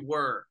where we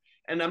were.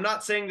 And I'm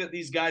not saying that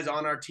these guys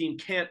on our team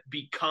can't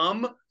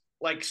become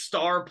like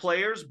star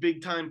players,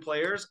 big time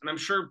players. And I'm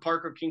sure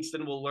Parker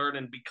Kingston will learn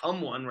and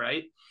become one,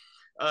 right?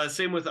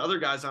 Same with other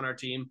guys on our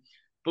team.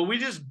 But we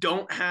just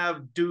don't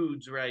have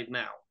dudes right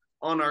now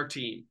on our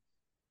team.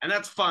 And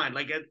that's fine.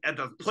 Like at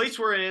the place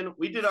we're in,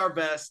 we did our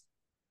best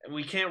and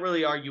we can't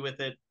really argue with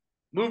it.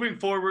 Moving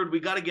forward, we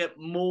got to get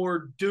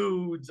more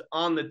dudes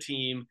on the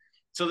team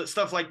so that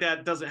stuff like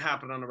that doesn't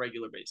happen on a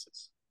regular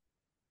basis.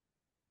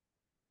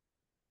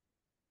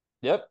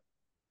 Yep.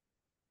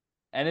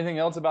 Anything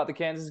else about the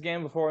Kansas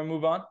game before we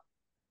move on?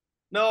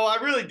 No, I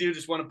really do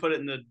just want to put it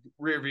in the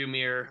rearview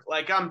mirror.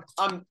 Like I'm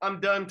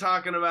done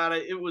talking about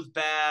it. It was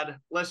bad.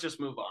 Let's just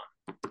move on.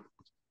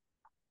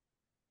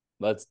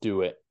 Let's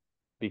do it,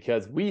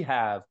 because we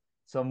have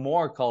some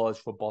more college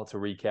football to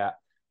recap.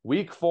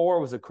 Week 4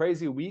 was a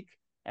crazy week,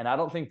 and I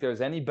don't think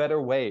there's any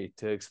better way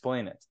to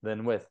explain it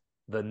than with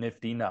the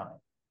Nifty 9.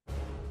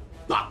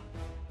 Bop,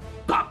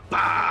 bop,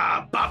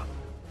 bop, bop.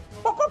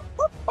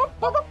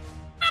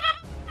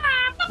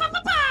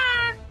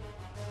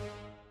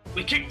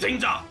 We kicked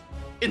things off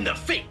in the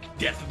fake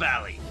Death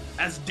Valley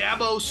as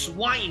Dabo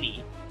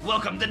Swiney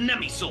welcomed the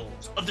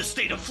Nemisouls of the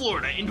state of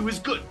Florida into his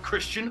good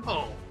Christian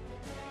home.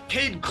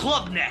 Cade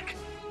Klubnik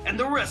and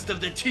the rest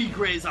of the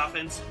Tigres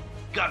offense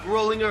got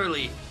rolling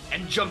early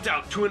and jumped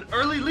out to an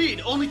early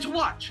lead only to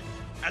watch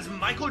as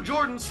Michael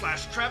Jordan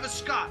 / Travis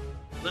Scott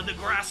led the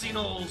grassy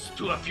knolls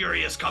to a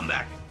furious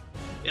comeback.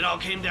 It all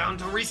came down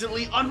to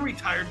recently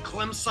unretired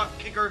Clemson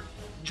kicker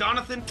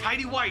Jonathan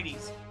Tidy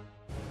Whiteys,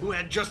 who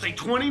had just a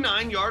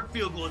 29-yard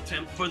field goal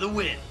attempt for the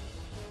win.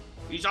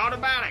 He's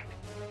automatic.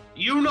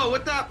 You know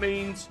what that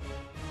means.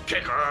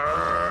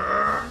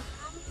 Kicker!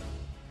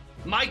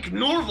 Mike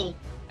Norville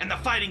and the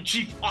Fighting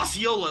Chief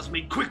Osceolas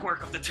made quick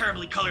work of the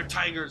terribly colored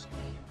Tigers,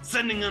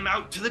 sending them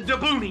out to the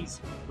Daboonies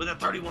with a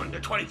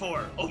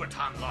 31-24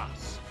 overtime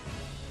loss.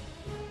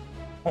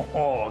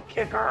 Oh,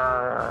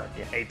 kicker!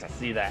 You hate to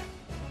see that.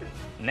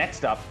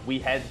 Next up, we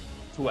head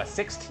to a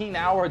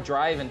 16-hour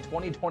drive in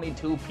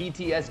 2022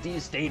 PTSD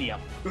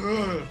Stadium,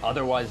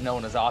 otherwise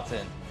known as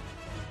Autzen,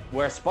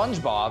 where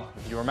SpongeBob,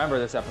 if you remember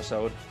this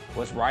episode,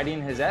 was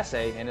writing his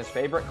essay in his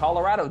favorite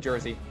Colorado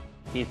jersey.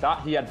 He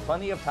thought he had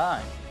plenty of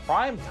time,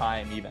 prime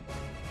time even,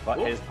 but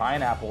his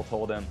pineapple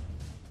told him,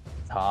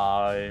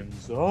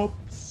 "Time's up,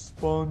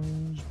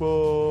 SpongeBob."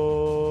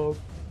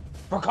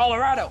 For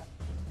Colorado,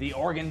 the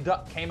Oregon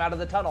Duck came out of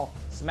the tunnel,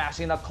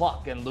 smashing a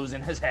clock and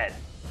losing his head.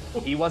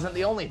 He wasn't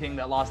the only thing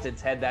that lost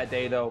its head that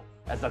day, though,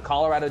 as the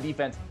Colorado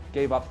defense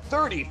gave up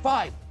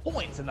 35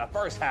 points in the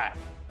first half.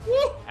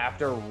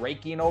 After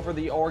raking over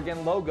the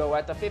Oregon logo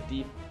at the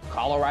 50,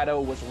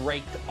 Colorado was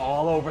raked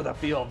all over the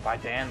field by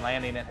Dan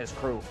Lanning and his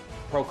crew,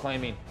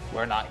 proclaiming,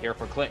 "We're not here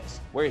for clicks,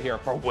 we're here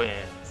for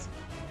wins."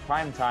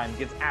 Primetime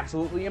gets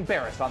absolutely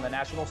embarrassed on the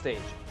national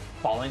stage,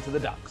 falling to the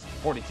Ducks,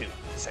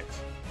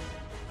 42-6.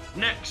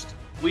 Next,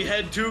 we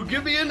head to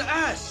Give Me an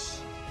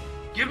S.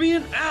 Give me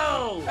an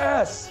L.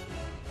 S.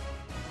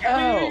 Give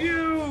L. me a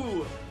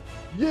U.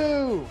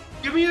 U.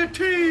 Give me a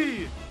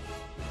T.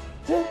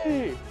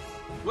 T.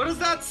 What does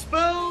that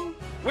spell?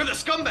 Where the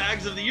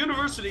scumbags of the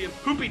University of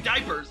Poopy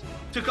Diapers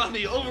took on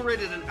the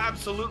overrated and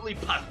absolutely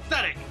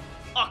pathetic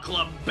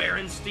Ukla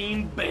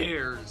Berenstein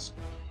Bears.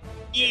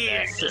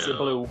 Yeah. Sissy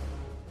Blue.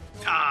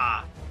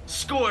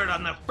 Scored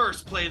on the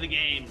first play of the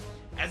game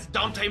as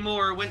Dante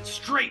Moore went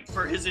straight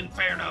for his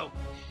inferno,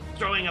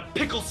 throwing a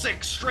pickle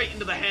six straight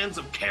into the hands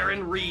of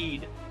Karen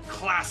Reed,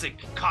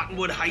 classic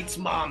Cottonwood Heights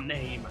mom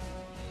name.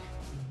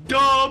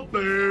 The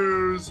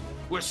Bears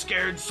were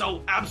scared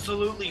so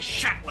absolutely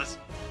shatless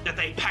that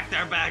they packed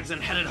their bags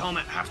and headed home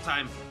at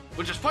halftime,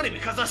 which is funny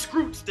because the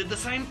Scroots did the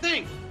same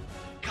thing.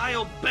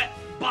 Kyle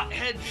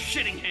Butthead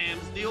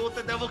Shittinghams deal with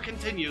the devil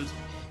continues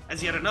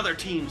as yet another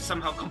team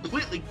somehow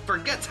completely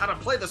forgets how to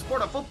play the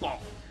sport of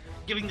football,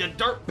 giving the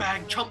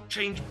dirtbag chump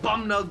change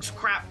bum nugs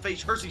crap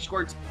face Hershey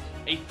Squirts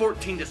a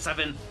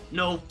 14-7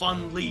 no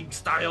fun league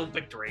style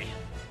victory.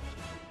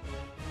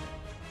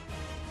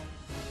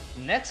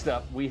 Next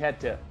up, we head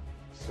to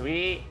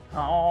Sweet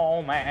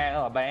Home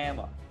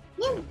Alabama,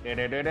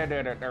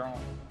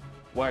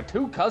 where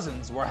two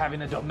cousins were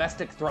having a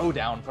domestic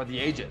throwdown for the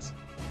ages.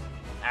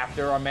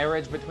 After a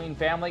marriage between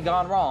family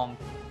gone wrong,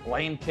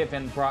 Lane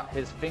Kiffin brought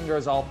his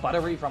fingers all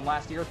buttery from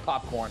last year's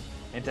popcorn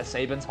into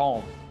Saban's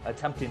home,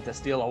 attempting to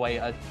steal away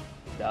a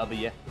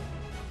W.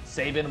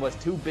 Saban was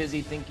too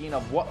busy thinking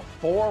of what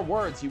 4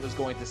 words he was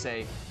going to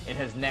say in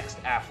his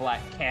next Aflac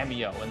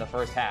cameo in the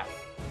first half,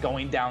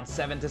 going down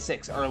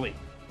 7-6 early.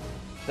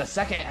 The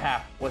second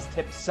half was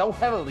tipped so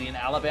heavily in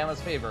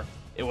Alabama's favor,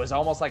 it was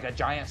almost like a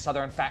giant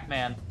southern fat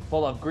man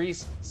full of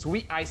grease,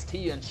 sweet iced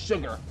tea, and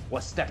sugar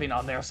was stepping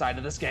on their side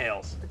of the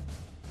scales.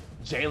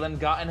 Jalen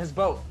got in his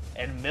boat,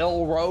 and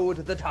Mill rode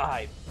the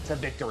tide to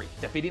victory,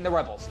 defeating the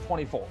Rebels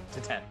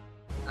 24-10.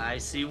 I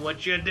see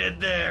what you did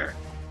there.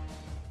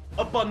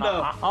 Up on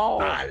the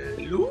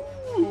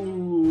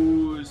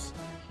lose.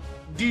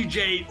 DJ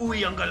DJ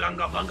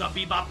Uyungalunga Bunga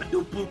Bebop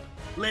Doop Boop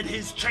led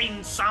his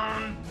chain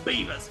sound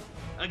beavers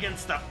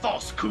against the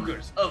false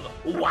Cougars of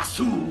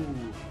Wasu.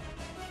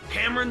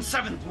 Cameron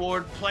 7th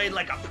Ward played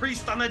like a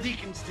priest on the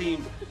Deacons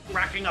team,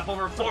 racking up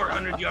over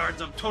 400 yards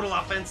of total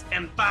offense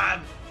and 5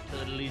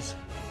 tutleys.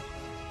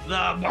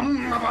 The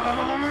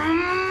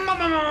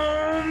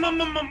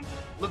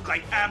looked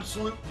like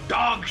absolute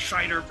dog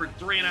shiter for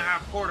 3.5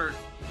 quarters,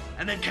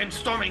 and then came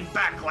storming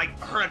back like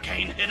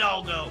Hurricane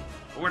Hidalgo,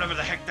 or whatever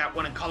the heck that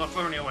one in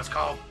California was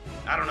called.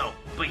 I don't know,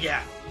 but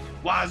yeah.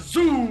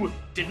 Wazoo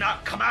did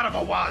not come out of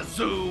a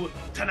wazoo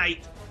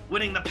tonight,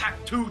 winning the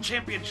Pac-2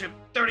 championship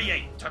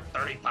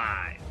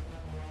 38-35.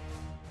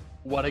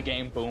 What a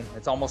game, Boom.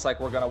 It's almost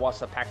like we're going to watch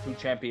the Pac-2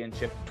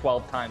 championship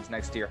 12 times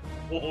next year.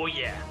 Oh,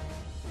 yeah.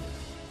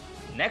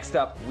 Next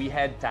up, we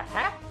head to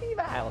Happy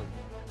Valley,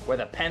 where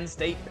the Penn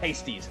State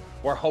Pasties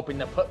were hoping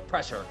to put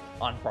pressure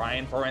on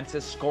Brian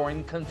Ferentz's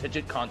scoring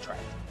contingent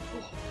contract.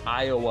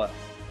 Iowa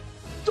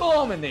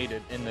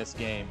dominated in this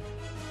game.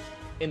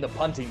 In the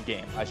punting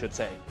game, I should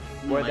say,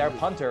 where their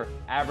punter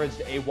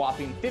averaged a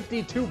whopping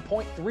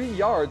 52.3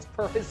 yards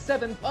per his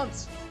 7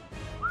 punts.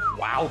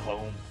 Wow,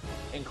 Boom.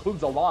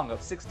 Includes a long of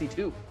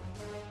 62.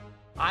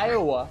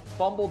 Iowa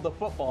fumbled the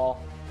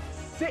football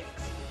 6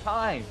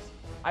 times.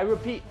 I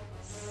repeat,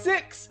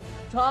 6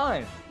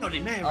 times.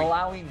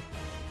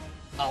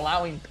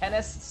 Allowing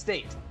Penn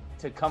State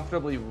to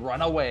comfortably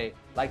run away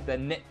like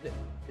the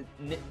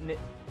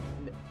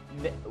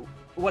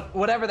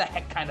whatever the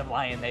heck kind of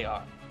lion they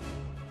are.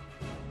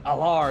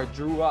 Alar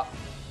drew up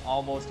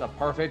almost a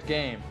perfect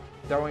game,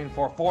 throwing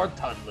for 4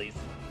 tutleys,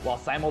 while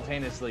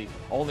simultaneously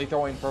only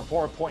throwing for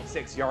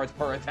 4.6 yards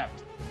per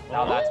attempt.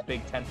 Now that's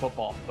Big Ten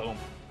football. Boom.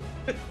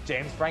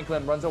 James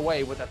Franklin runs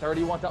away with a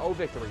 31-0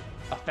 victory,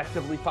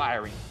 effectively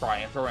firing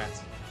Brian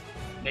Ferentz.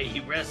 May he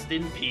rest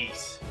in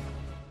peace.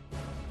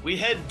 We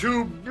head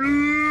to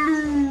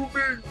Bloomington,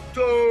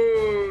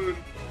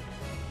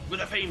 where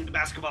the famed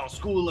basketball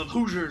school of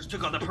Hoosiers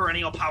took on the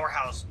perennial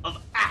powerhouse of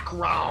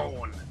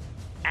Akron.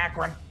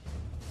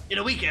 In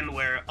a weekend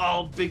where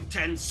all Big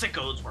Ten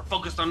sickos were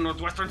focused on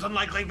Northwestern's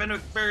unlikely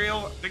victory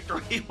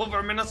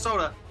over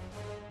Minnesota,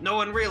 no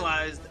one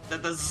realized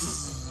that the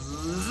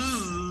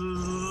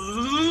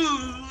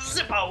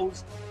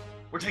Zippos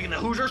were taking the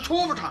Hoosiers to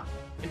overtime.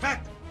 In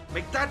fact,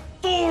 make that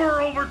 4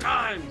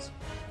 overtimes.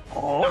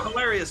 In a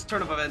hilarious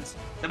turn of events,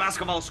 the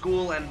basketball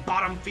school and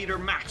bottom feeder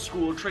Mac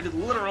school traded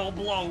literal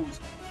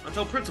blows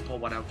until principal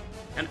went out,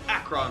 and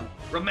Akron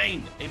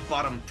remained a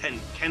bottom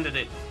 10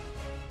 candidate.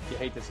 You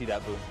hate to see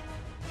that, Boom.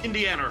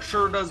 Indiana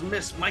sure does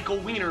miss Michael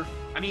Wiener.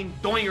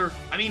 Doinger.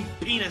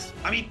 Penis.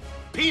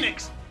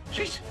 Penix.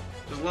 Jeez, just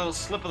a little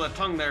slip of the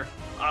tongue there.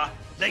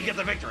 They get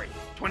the victory,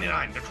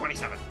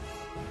 29-27.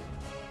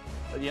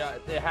 Yeah,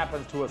 it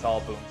happens to us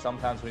all, Boom.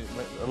 Sometimes a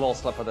little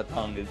slip of the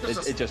tongue,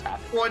 it just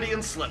happens.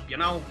 Freudian slip, you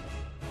know?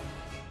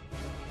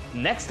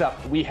 Next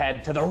up, we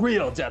head to the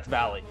real Death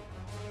Valley.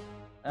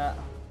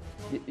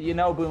 You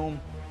know, Boom.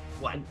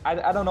 What?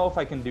 I don't know if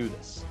I can do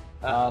this.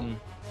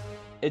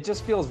 It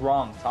just feels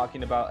wrong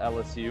talking about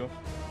LSU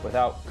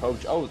without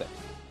Coach O there.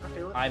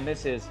 I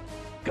miss his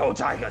Go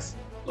Tigers.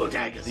 Go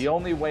Tigers. The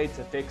only way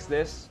to fix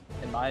this,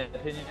 in my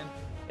opinion,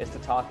 is to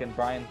talk in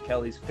Brian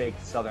Kelly's fake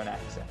Southern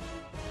accent.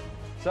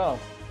 So,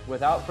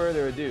 without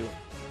further ado,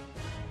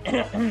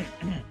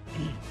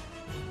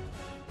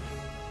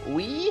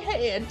 we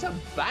head to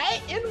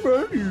Baton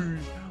Rouge,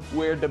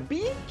 where the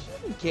big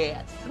kitty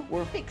cats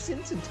were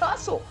fixing to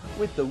tussle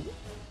with the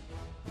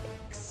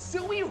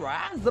Suey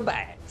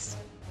Razorbacks.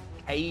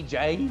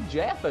 KJ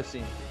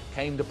Jefferson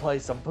came to play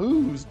some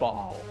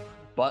foosball,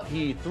 but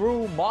he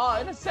threw more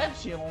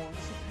interceptions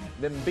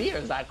than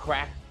beers I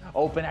cracked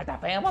open at the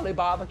family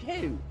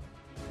barbecue.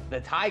 The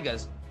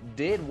Tigers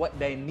did what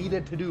they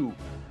needed to do,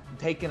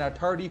 taking a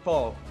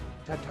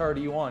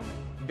 34-31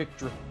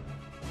 victory.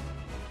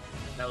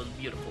 That was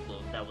beautiful,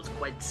 Boom. That was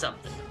quite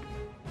something.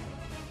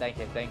 Thank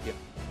you.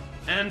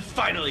 And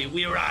finally,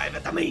 we arrive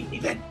at the main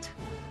event.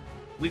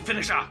 We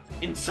finish off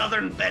in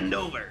Southern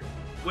Bendover,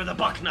 where the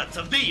Bucknuts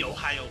of The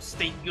Ohio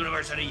State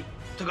University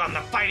took on the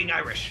Fighting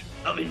Irish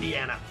of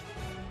Indiana,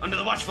 under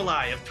the watchful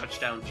eye of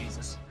Touchdown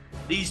Jesus.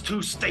 These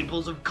two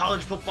staples of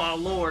college football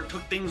lore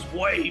took things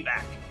way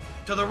back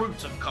to the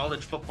roots of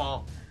college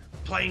football,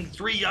 playing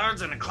 3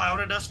 yards in a cloud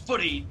of dust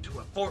footy to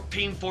a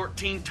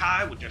 14-14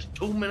 tie with just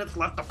 2 minutes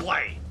left to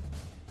play.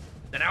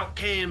 Then out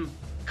came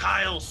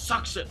Kyle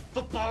Sucks at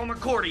Football and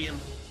Accordion,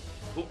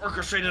 who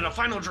orchestrated a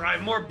final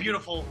drive more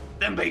beautiful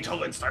than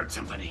Beethoven's Third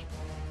Symphony.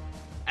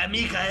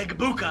 Amika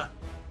Egbuka,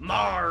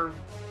 Marv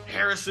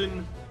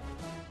Harrison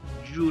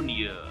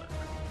Jr.,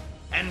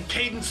 and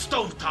Caden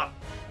Stovetop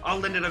all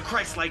lended a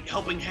Christ-like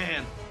helping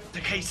hand to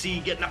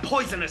KC getting a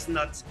poisonous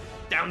nuts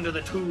down to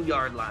the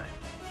 2-yard line.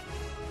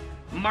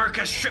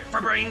 Marcus Strip for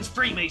Brains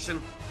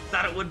Freemason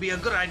thought it would be a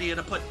good idea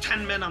to put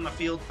 10 men on the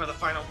field for the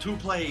final 2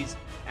 plays,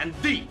 and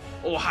the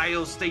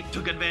Ohio State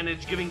took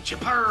advantage, giving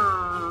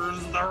Chippers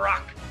the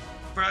rock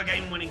for a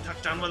game-winning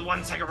touchdown with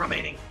 1 second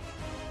remaining.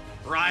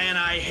 Ryan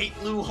I Hate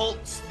Lou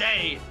Holt's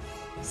Day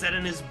said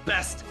it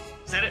best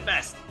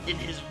in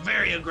his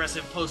very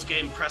aggressive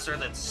post-game presser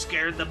that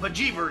scared the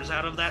bejeebers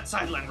out of that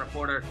sideline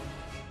reporter.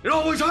 It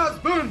always has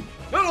been,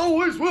 and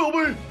always will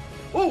be,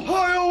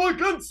 Ohio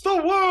against the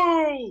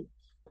world!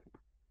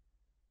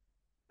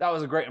 That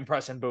was a great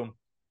impression, Boom.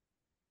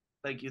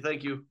 Thank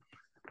you.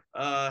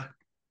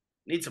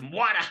 Need some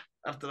water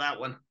after that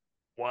one.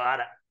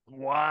 Water.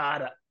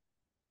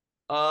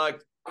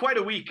 Quite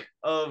a week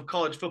of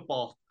college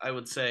football, I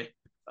would say.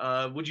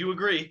 Would you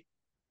agree?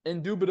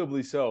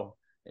 Indubitably so.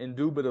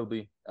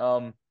 Indubitably.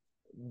 A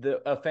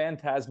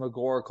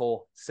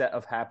phantasmagorical set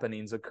of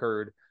happenings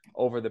occurred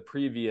over the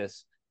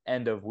previous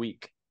end of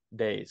week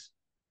days.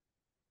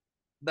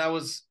 That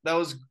was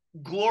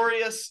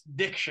glorious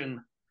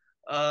diction,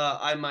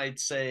 I might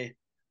say.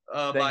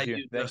 Thank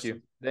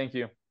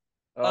you.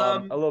 A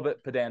little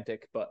bit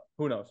pedantic, but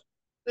who knows?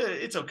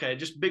 It's okay.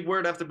 Just big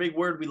word after big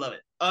word. We love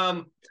it.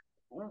 I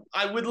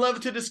would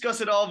love to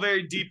discuss it all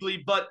very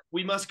deeply, but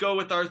we must go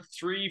with our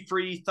 3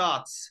 free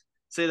thoughts.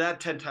 Say that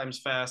 10 times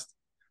fast.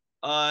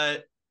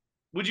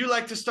 Would you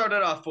like to start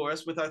it off for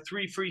us with our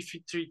three free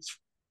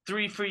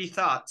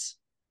thoughts?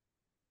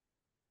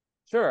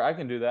 Sure, I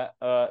can do that.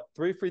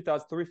 3 free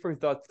thoughts.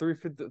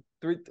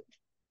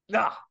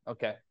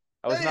 Okay.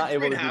 I was not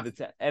able to do the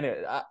 10.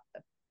 Anyway,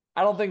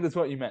 I don't think that's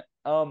what you meant.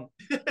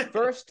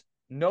 First,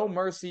 no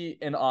mercy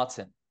in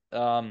Autzen.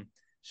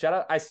 Shout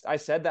out. I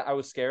said that I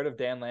was scared of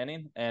Dan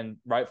Lanning, and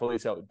rightfully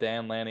so.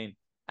 Dan Lanning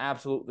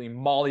absolutely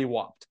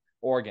mollywopped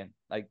Oregon.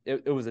 Like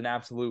it was an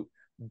absolute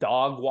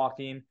dog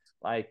walking.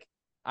 Like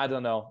I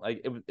don't know.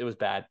 Like it was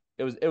bad.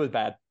 It was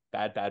bad.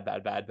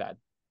 Bad.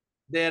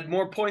 They had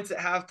more points at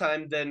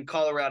halftime than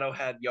Colorado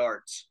had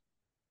yards.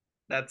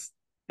 That's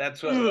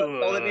all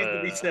that needs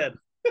to be said.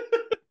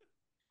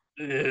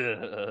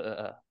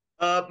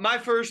 My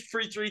first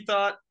free 3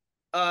 thought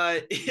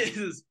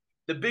is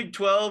the Big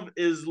 12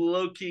 is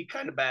low-key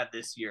kind of bad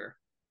this year.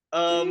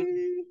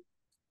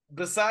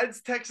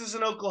 Besides Texas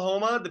and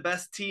Oklahoma, the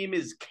best team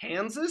is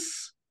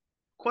Kansas? ?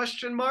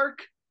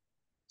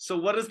 So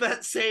what does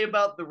that say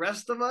about the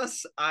rest of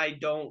us? I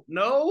don't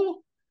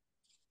know.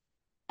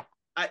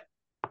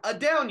 A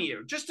down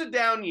year, just a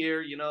down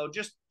year,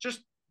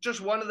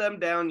 just one of them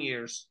down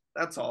years.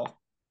 That's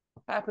all.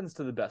 Happens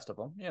to the best of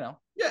them, Yeah.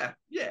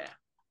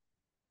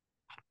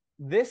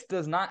 This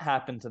does not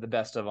happen to the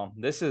best of them.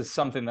 This is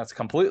something that's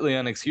completely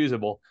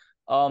inexcusable.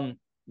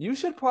 You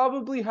should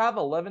probably have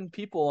 11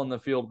 people on the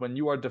field when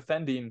you are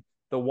defending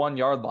the 1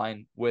 yard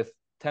line with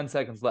 10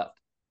 seconds left.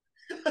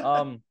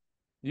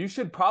 You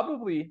should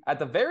probably, at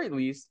the very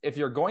least, if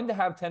you're going to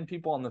have 10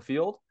 people on the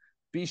field,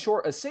 be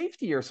short a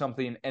safety or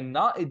something and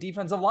not a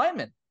defensive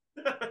lineman.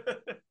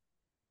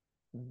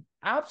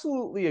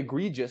 Absolutely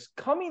egregious.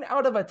 Coming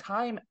out of a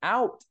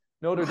timeout,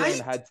 Notre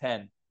Dame had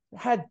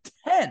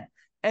 10.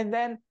 And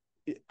then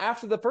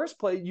after the first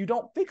play, you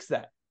don't fix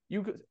that.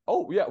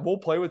 We'll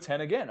play with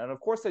 10 again. And of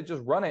course, they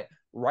just run it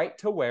right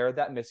to where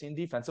that missing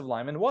defensive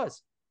lineman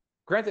was.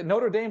 Granted,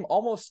 Notre Dame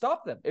almost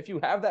stopped them. If you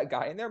have that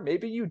guy in there,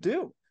 maybe you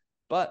do.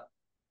 But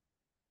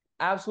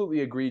absolutely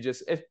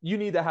egregious. If you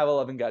need to have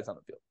 11 guys on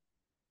the field.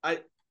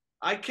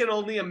 I can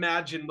only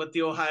imagine what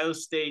the Ohio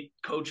State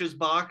coaches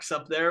box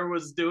up there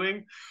was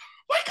doing.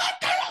 We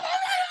got 10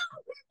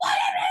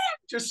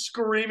 just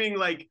screaming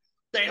like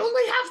they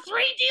only have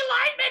 3 D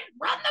linemen.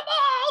 Run the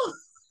ball.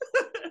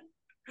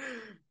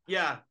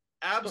 Yeah,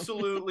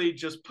 absolutely,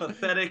 just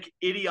pathetic,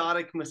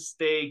 idiotic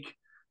mistake.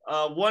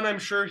 One I'm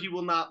sure he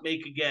will not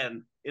make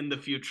again in the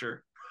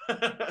future.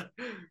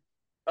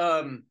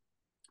 No.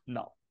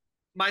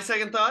 My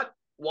second thought: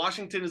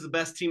 Washington is the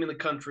best team in the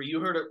country. You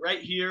heard it right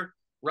here,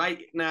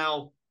 right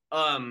now.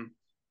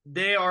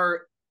 They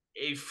are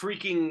a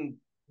freaking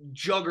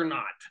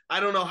juggernaut. I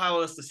don't know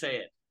how else to say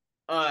it.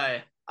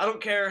 I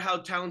don't care how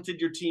talented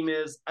your team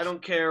is. I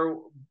don't care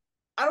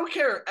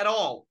at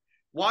all.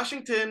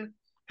 Washington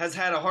has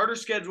had a harder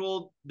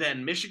schedule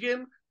than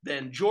Michigan,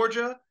 than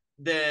Georgia,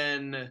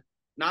 than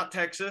not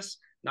Texas,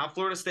 not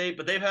Florida State,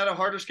 but they've had a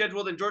harder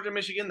schedule than Georgia and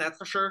Michigan, that's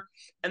for sure.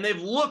 And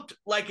they've looked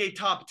like a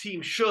top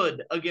team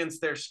should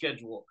against their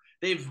schedule.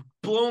 They've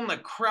blown the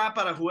crap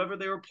out of whoever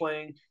they were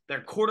playing.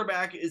 Their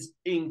quarterback is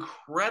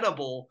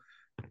incredible.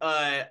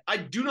 I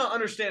do not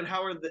understand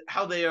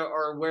how they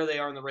are where they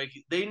are in the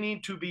ranking. They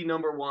need to be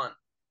number 1.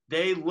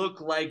 They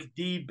look like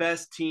the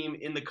best team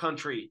in the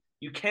country.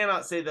 You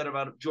cannot say that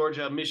about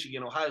Georgia,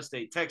 Michigan, Ohio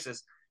State,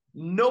 Texas.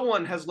 No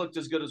one has looked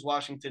as good as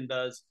Washington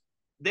does.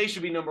 They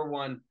should be number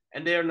 1,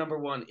 and they are number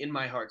 1 in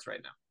my hearts right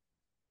now.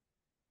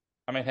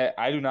 I mean, hey,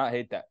 I do not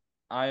hate that.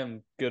 I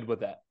am good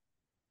with that.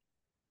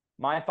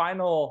 My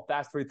final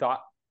fast 3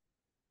 thought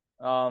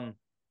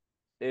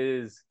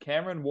is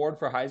Cameron Ward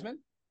for Heisman?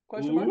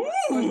 Question mark?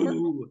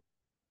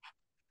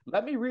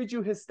 Let me read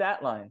you his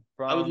stat line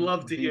from I would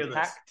love to hear the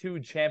this.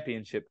 Pac-2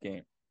 championship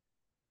game.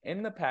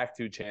 In the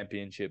Pac-2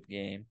 championship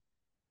game,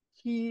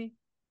 he,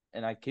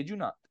 and I kid you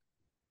not,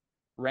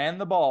 ran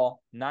the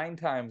ball 9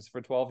 times for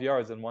 12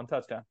 yards and 1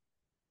 touchdown.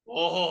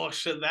 Oh,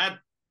 shit, that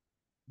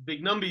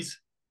big numbies.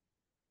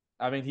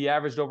 I mean, he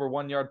averaged over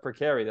 1 yard per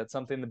carry. That's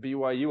something the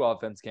BYU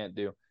offense can't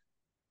do.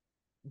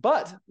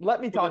 But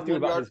let me talk to you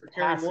about his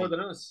carrying more passing. than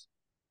us.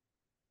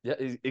 Yeah,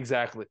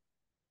 exactly.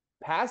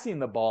 Passing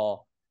the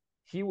ball,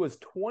 he was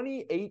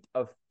 28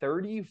 of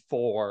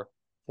 34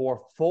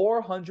 for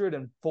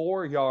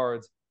 404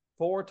 yards,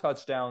 4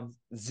 touchdowns,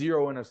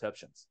 0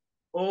 interceptions.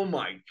 Oh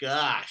my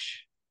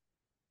gosh.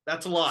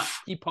 That's a lot.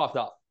 He popped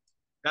off.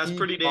 That's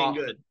pretty dang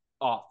good.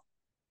 Off.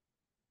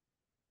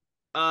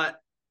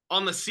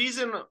 On the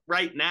season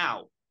right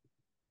now,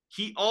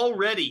 he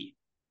already,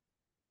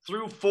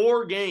 through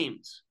 4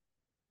 games,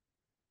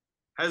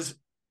 has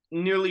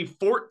nearly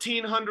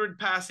 1,400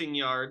 passing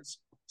yards,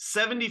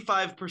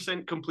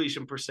 75%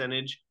 completion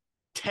percentage,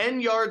 10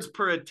 yards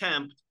per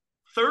attempt,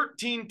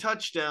 13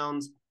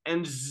 touchdowns,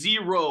 and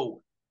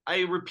 0,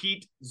 I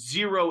repeat,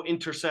 0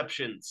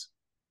 interceptions.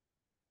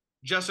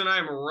 Justin, I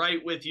am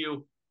right with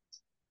you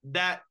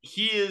that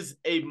he is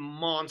a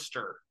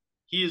monster.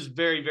 He is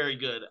very, very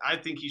good. I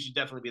think he should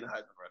definitely be in the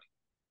Heisman running.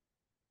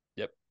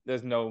 Yep.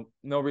 There's no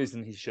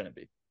reason he shouldn't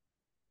be.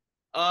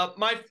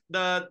 My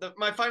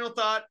final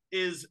thought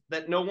is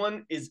that no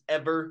one is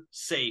ever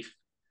safe.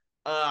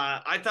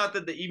 I thought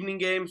that the evening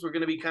games were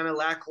going to be kind of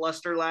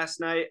lackluster last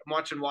night. I'm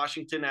watching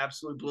Washington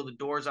absolutely blow the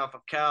doors off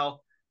of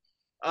Cal.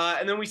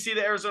 And then we see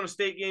the Arizona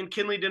State game.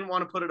 Kinley didn't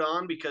want to put it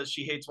on because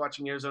she hates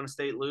watching Arizona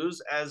State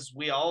lose, as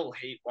we all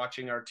hate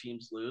watching our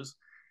teams lose.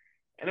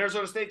 And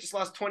Arizona State just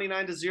lost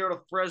 29-0 to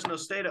Fresno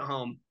State at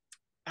home.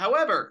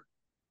 However,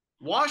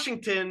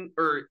 USC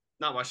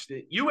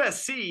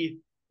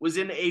was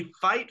in a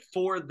fight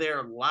for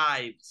their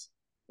lives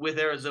with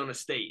Arizona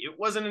State. It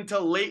wasn't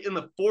until late in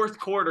the fourth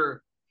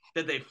quarter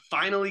that they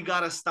finally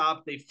got a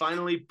stop. They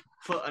finally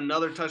put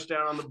another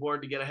touchdown on the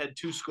board to get ahead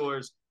 2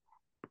 scores.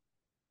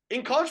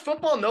 In college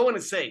football, no one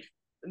is safe.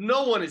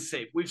 No one is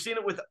safe. We've seen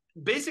it with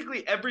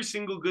basically every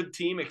single good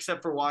team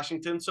except for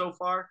Washington so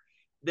far.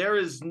 There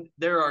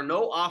are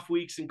no off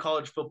weeks in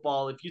college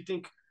football. If you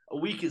think a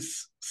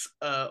week's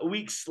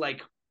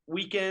like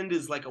weekend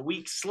is like a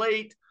week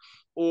slate,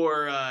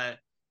 or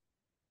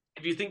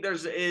if you think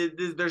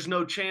there's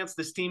no chance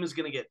this team is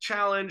going to get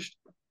challenged,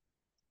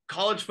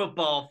 college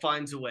football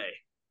finds a way.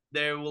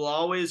 They will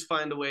always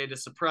find a way to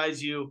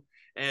surprise you,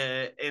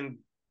 and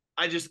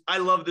I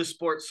love this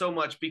sport so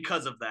much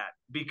because of that.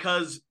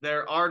 Because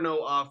there are no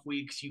off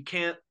weeks, you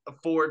can't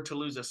afford to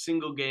lose a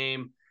single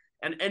game,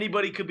 and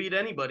anybody could beat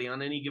anybody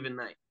on any given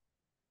night.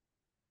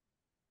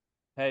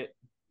 Hey,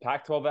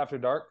 Pac-12 after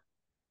dark,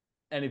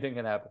 anything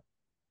can happen.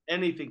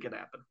 Anything can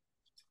happen.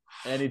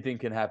 Anything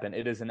can happen.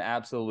 It is an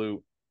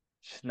absolute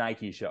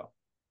schnikey show.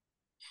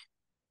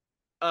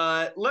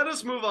 Let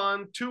us move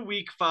on to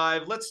week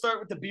 5. Let's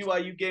start with the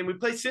BYU game. We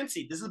play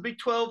Cincy. This is a Big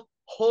 12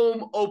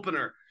 home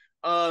opener.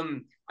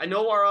 I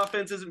know our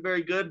offense isn't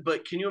very good,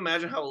 but can you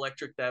imagine how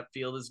electric that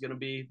field is going to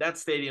be? That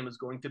stadium is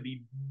going to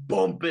be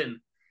bumping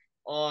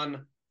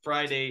on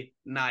Friday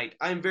night.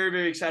 I'm very,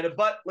 very excited,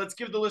 but let's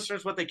give the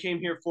listeners what they came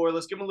here for.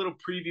 Let's give them a little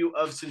preview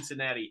of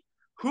Cincinnati.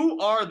 Who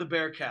are the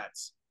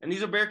Bearcats? And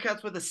these are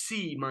Bearcats with a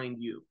C, mind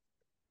you.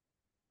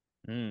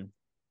 The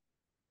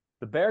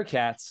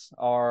Bearcats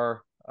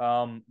are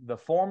the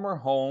former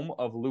home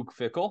of Luke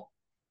Fickell,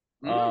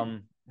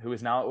 who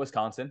is now at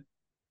Wisconsin,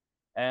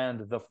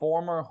 and the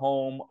former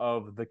home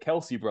of the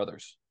Kelsey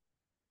brothers,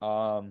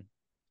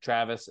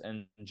 Travis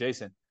and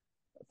Jason.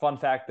 Fun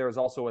fact, there was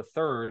also a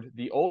third,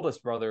 the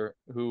oldest brother,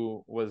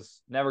 who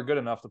was never good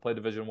enough to play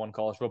Division I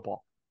college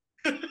football.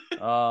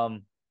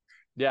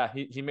 Yeah,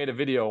 he made a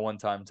video one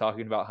time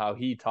talking about how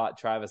he taught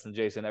Travis and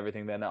Jason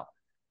everything they know.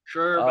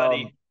 Sure,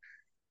 buddy.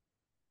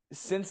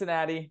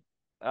 Cincinnati,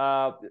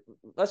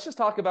 let's just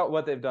talk about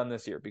what they've done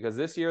this year, because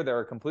this year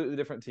they're a completely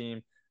different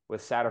team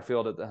with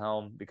Satterfield at the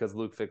helm because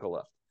Luke Fickell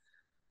left.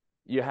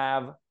 You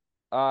have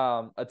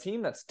a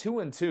team that's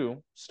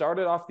 2-2,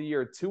 started off the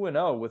year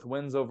 2-0 with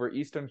wins over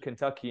Eastern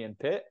Kentucky and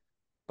Pitt,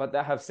 but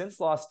that have since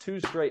lost 2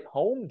 straight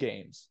home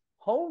games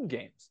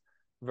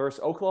versus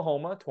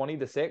Oklahoma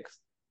 20-6,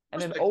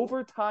 and an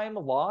overtime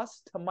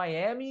loss to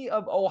Miami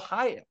of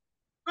Ohio.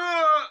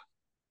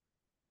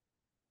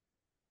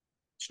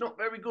 It's not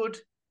very good.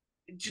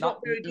 It's not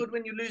very good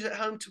when you lose at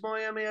home to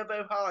Miami of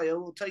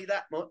Ohio, I'll tell you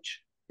that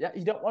much. Yeah,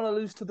 you don't want to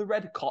lose to the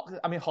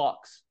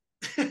Hawks.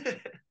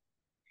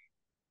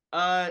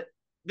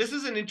 This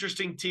is an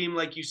interesting team,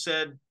 like you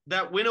said.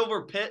 That win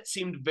over Pitt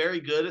seemed very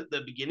good at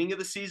the beginning of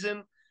the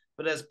season,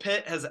 but as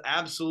Pitt has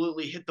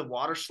absolutely hit the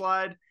water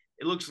slide,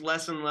 it looks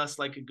less and less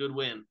like a good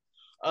win.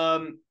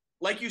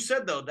 Like you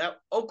said, though, that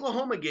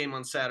Oklahoma game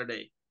on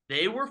Saturday,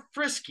 they were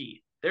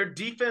frisky. Their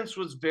defense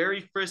was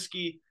very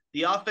frisky.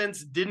 The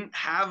offense didn't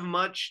have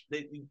much,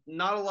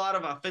 not a lot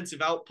of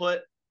offensive output.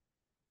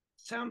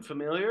 Sound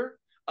familiar?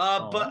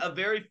 But a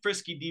very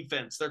frisky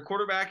defense. Their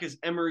quarterback is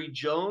Emory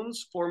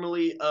Jones,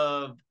 formerly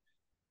of,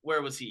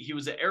 where was he? He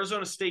was at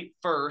Arizona State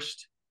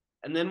first,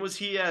 and then was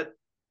he at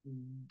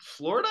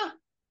Florida?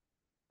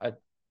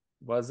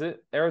 Was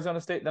it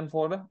Arizona State, then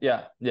Florida?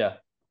 Yeah.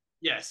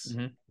 Yes.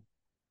 Mm-hmm.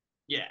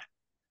 Yeah.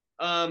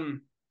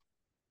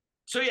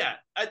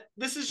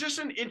 This is just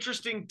an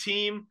interesting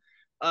team.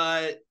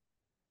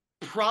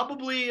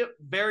 Probably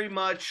very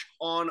much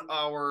on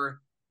our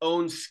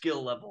own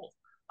skill level.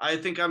 I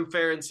think I'm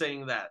fair in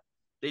saying that.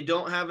 They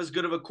don't have as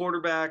good of a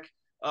quarterback,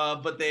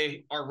 but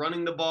they are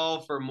running the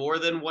ball for more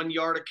than 1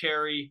 yard a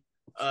carry.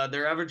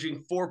 They're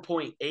averaging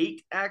 4.8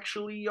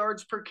 actually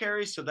yards per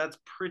carry, so that's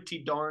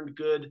pretty darn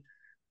good.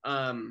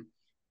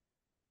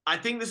 I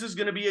think this is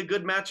going to be a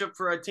good matchup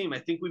for our team. I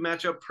think we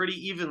match up pretty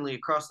evenly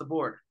across the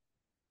board.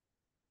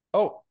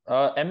 Oh,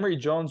 Emory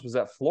Jones was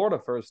at Florida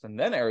first and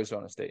then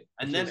Arizona State.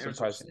 And then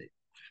Arizona State.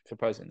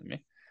 Surprising to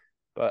me.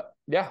 But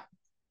yeah.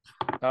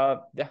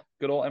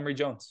 Good old Emory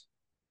Jones.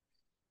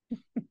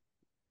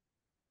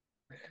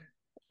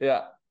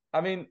 Yeah.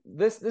 I mean,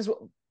 this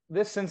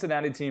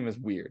Cincinnati team is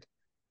weird.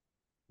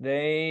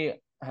 They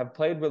have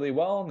played really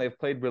well and they've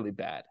played really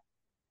bad.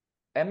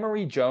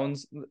 Emory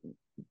Jones,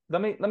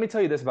 let me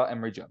tell you this about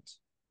Emory Jones,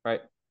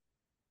 right?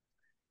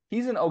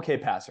 He's an okay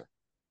passer,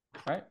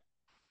 right?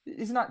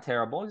 He's not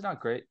terrible. He's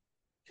not great.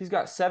 He's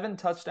got 7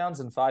 touchdowns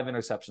and 5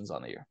 interceptions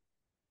on the year.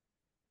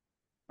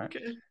 Right?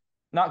 Okay.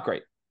 Not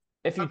great.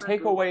 If you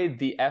take away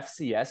the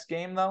FCS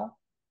game, though,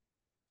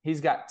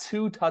 he's got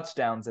 2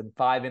 touchdowns and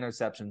 5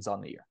 interceptions on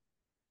the year.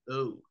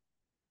 Oh.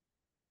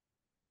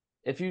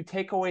 If you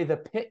take away the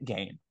Pitt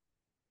game,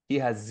 he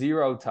has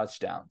 0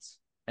 touchdowns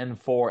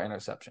and 4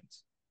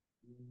 interceptions.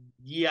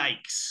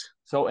 Yikes.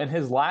 So in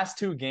his last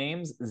 2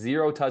 games,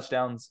 0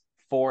 touchdowns,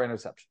 4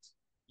 interceptions.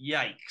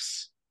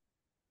 Yikes.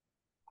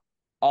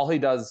 All he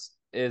does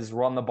is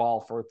run the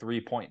ball for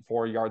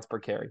 3.4 yards per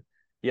carry.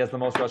 He has the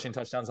most rushing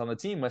touchdowns on the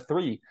team with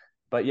 3.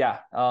 But yeah,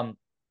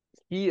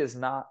 he is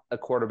not a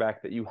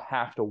quarterback that you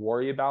have to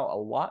worry about a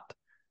lot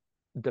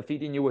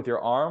defeating you with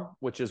your arm,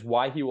 which is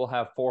why he will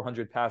have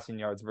 400 passing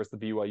yards versus the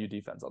BYU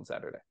defense on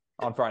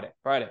Friday.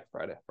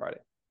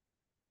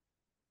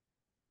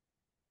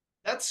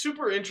 That's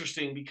super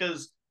interesting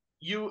because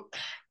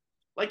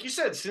like you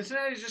said,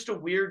 Cincinnati is just a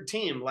weird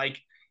team. Like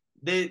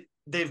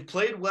they've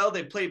played well,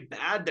 they played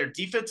bad. Their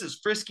defense is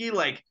frisky.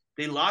 Like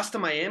they lost to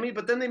Miami,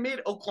 but then they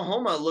made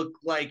Oklahoma look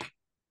like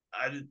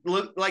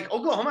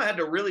Oklahoma had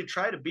to really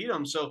try to beat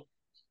them. So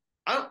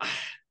I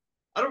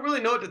don't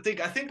really know what to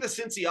think. I think the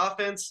Cincy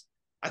offense,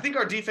 I think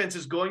our defense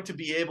is going to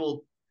be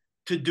able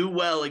to do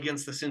well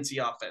against the Cincy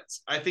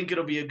offense. I think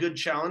it'll be a good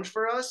challenge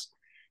for us.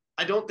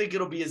 I don't think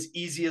it'll be as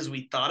easy as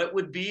we thought it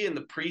would be in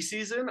the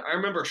preseason. I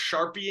remember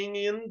sharpieing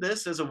in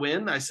this as a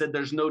win. I said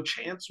there's no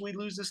chance we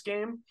lose this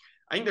game.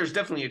 I think there's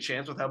definitely a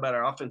chance with how bad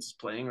our offense is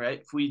playing, right?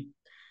 If we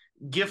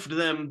gift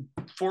them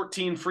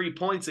 14 free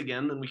points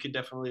again, then we could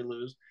definitely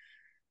lose.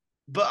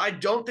 But I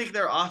don't think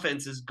their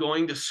offense is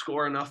going to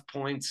score enough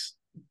points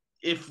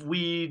if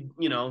we,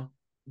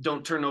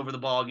 don't turn over the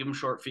ball, give them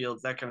short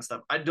fields, that kind of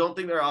stuff. I don't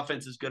think their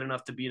offense is good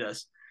enough to beat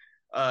us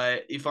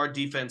if our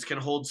defense can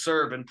hold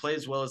serve and play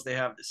as well as they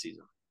have this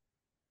season.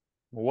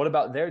 Well, what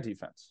about their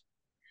defense?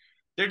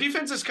 Their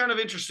defense is kind of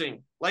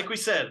interesting. Like we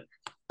said,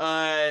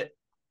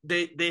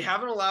 they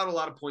haven't allowed a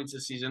lot of points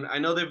this season. I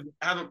know they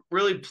haven't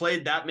really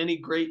played that many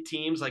great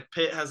teams. Like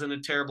Pitt hasn't a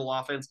terrible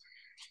offense.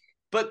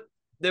 But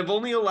they've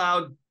only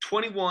allowed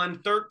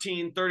 21,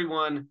 13,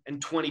 31,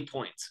 and 20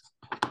 points.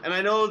 And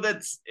I know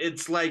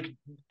it's like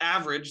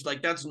average,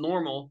 like that's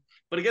normal.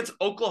 But against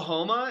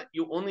Oklahoma,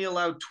 you only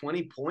allowed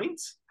 20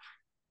 points.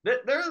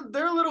 They're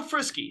a little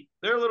frisky.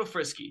 They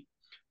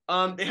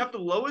have the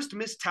lowest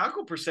missed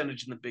tackle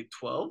percentage in the Big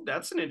 12.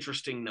 That's an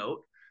interesting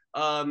note.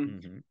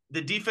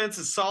 The defense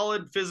is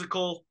solid,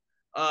 physical.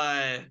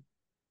 I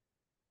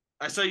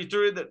saw you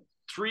threw it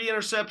 3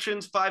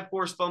 interceptions, 5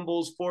 forced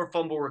fumbles, 4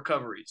 fumble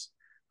recoveries.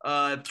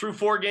 Through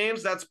 4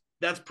 games,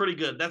 that's pretty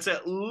good. That's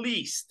at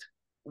least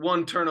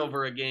 1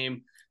 turnover a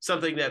game,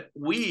 something that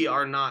we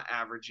are not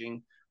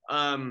averaging.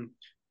 Our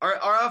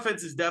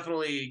offense is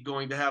definitely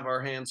going to have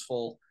our hands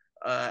full,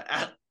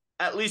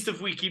 at least if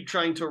we keep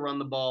trying to run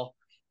the ball.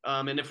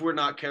 And if we're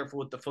not careful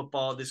with the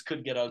football, this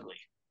could get ugly.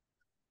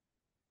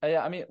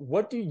 Yeah, I mean,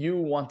 what do you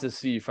want to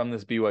see from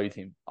this BYU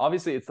team?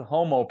 Obviously, it's the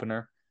home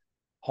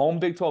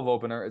Big 12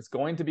 opener. It's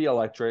going to be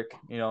electric.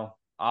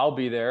 I'll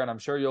be there, and I'm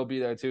sure you'll be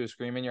there too,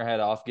 screaming your head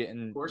off,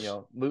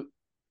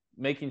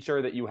 making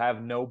sure that you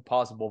have no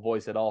possible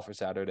voice at all for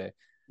Saturday.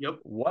 Yep.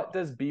 What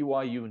does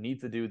BYU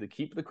need to do to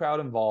keep the crowd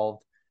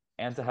involved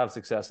and to have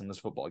success in this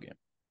football game?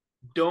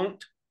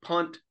 Don't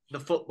punt the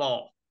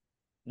football.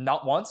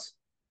 Not once?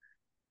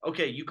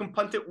 Okay, you can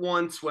punt it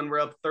once when we're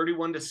up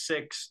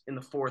 31-6 in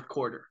the 4th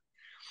quarter.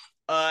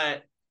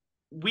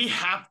 We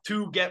have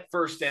to get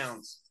first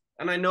downs.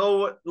 And I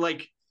know,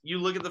 you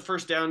look at the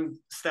first down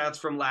stats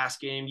from last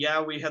game.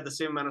 Yeah, we had the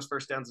same amount of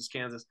first downs as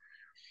Kansas.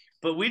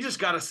 But we just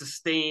got to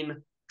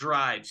sustain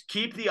drives.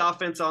 Keep the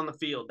offense on the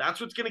field.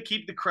 That's what's going to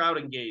keep the crowd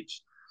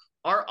engaged.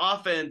 Our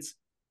offense,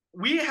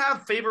 we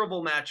have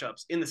favorable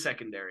matchups in the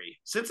secondary.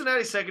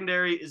 Cincinnati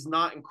secondary is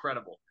not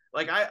incredible.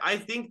 I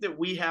think that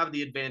we have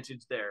the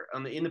advantage there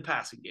in the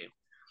passing game.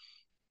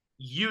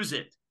 Use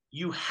it.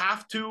 You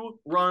have to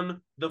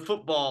run the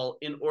football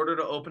in order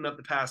to open up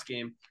the pass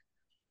game.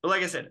 But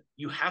like I said,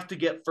 you have to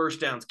get first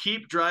downs.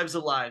 Keep drives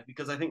alive,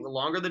 because I think the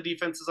longer the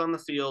defense is on the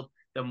field,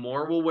 the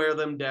more we'll wear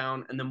them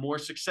down and the more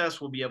success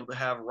we'll be able to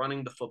have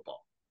running the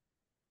football.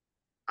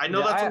 I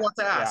know that's a lot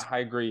to ask. Yeah, I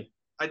agree.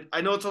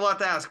 I know it's a lot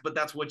to ask, but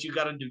that's what you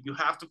got to do. You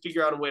have to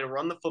figure out a way to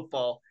run the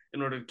football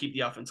in order to keep the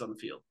offense on the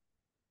field.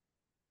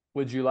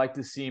 Would you like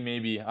to see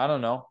maybe, I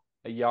don't know,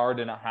 1.5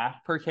 yards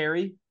per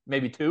carry?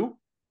 Maybe 2?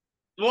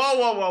 Whoa,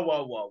 whoa, whoa,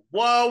 whoa, whoa,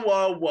 whoa,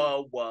 whoa,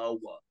 whoa, whoa,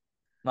 whoa.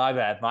 My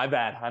bad. My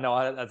bad. I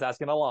know that's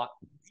asking a lot.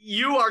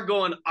 You are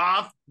going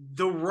off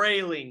the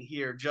railing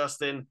here,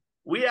 Justin.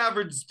 We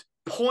averaged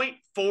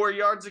 0.4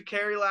 yards a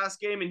carry last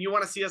game, and you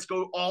want to see us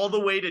go all the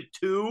way to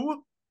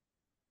 2?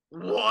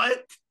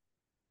 What?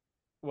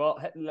 Well,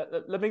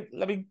 let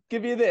me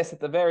give you this at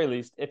the very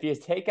least. If you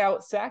take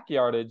out sack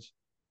yardage,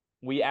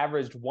 we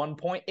averaged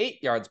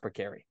 1.8 yards per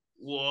carry.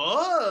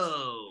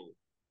 Whoa.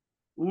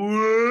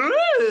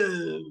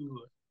 Whoa.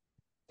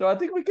 So I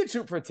think we could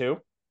shoot for 2.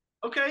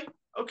 Okay.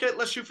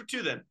 Let's shoot for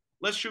 2 then.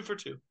 Let's shoot for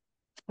 2.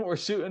 We're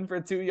shooting for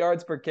 2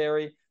 yards per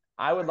carry.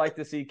 I would like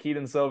to see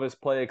Keaton Silvis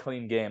play a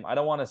clean game. I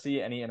don't want to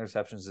see any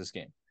interceptions this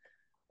game.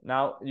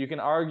 Now, you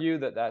can argue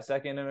that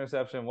second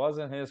interception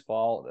wasn't his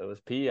fault. It was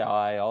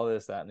PI, all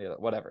this, that, and the other,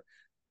 whatever.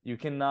 You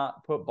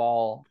cannot put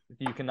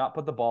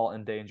the ball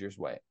in danger's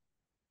way.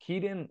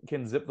 Keaton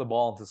can zip the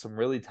ball into some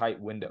really tight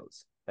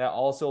windows. That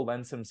also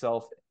lends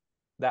itself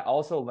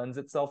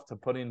to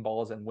putting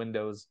balls in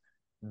windows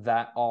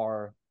that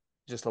are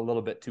just a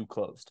little bit too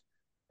closed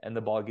and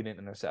the ball getting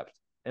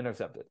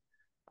intercepted.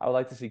 I would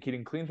like to see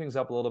Keaton clean things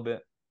up a little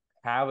bit,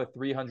 have a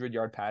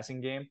 300-yard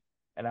passing game,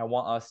 and I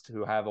want us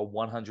to have a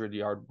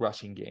 100-yard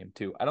rushing game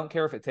too. I don't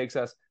care if it takes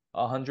us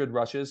 100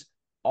 rushes,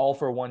 all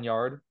for 1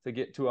 yard to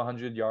get to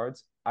 100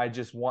 yards. I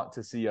just want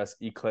to see us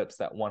eclipse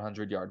that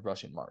 100-yard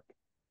rushing mark.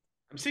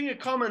 I'm seeing a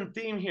common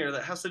theme here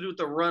that has to do with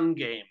the run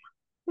game.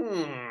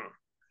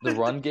 The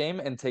run game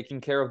and taking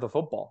care of the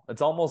football.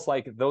 It's almost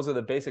like those are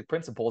the basic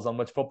principles on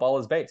which football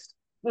is based.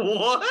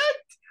 What?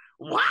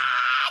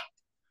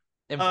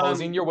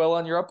 Imposing your will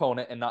on your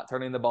opponent and not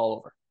turning the ball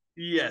over.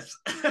 Yes.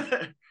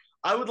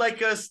 I would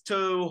like us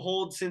to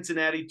hold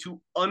Cincinnati to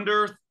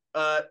under,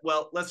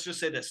 let's just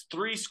say this,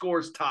 3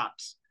 scores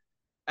tops.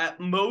 At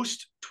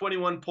most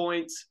 21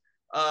 points.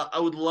 I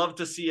would love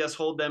to see us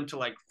hold them to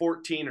like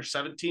 14 or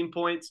 17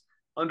 points.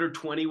 Under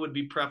 20 would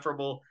be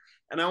preferable.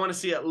 And I want to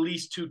see at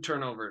least 2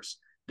 turnovers.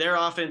 Their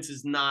offense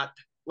is not,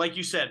 like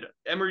you said,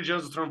 Emory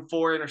Jones has thrown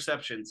 4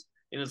 interceptions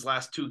in his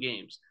last 2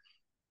 games.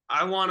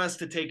 I want us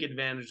to take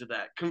advantage of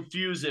that.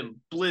 Confuse him,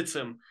 blitz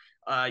him.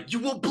 You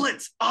will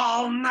blitz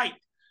all night.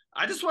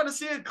 I just want to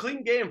see a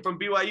clean game from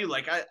BYU.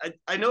 Like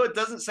I know it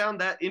doesn't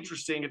sound that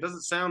interesting. It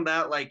doesn't sound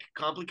that like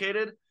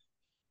complicated,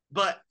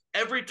 but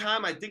every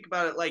time I think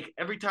about it, like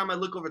every time I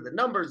look over the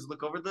numbers,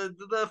 look over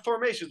the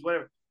formations,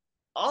 whatever,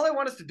 all I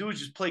want us to do is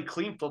just play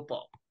clean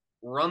football,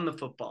 run the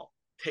football,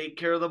 take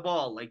care of the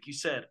ball, like you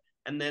said.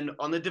 And then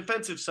on the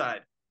defensive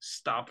side,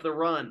 stop the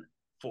run,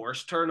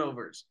 force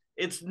turnovers.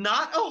 It's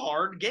not a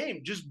hard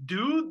game. Just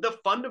do the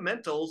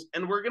fundamentals,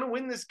 and we're going to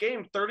win this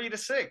game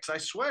 30-6, I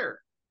swear.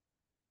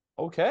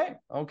 Okay,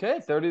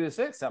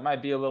 30-6. That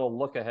might be a little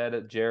look ahead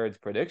at Jared's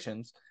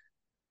predictions.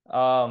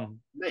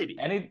 Maybe.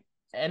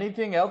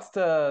 Anything else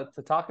to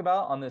talk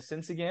about on this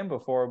Cincy game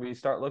before we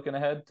start looking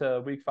ahead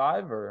to week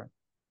 5? Or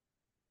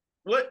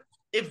what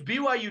if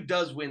BYU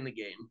does win the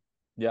game?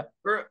 Yeah.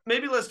 Or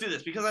maybe let's do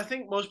this, because I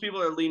think most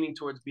people are leaning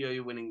towards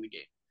BYU winning the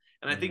game.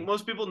 And I think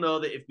most people know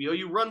that if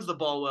BYU runs the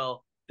ball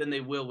well, then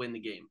they will win the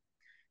game.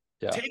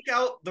 Yeah. Take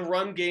out the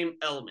run game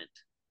element.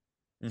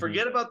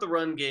 Forget about the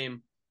run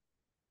game.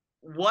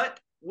 What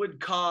would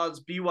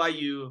cause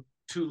BYU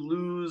to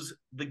lose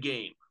the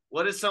game?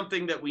 What is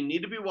something that we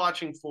need to be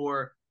watching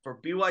for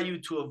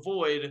BYU to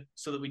avoid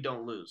so that we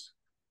don't lose?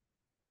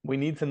 We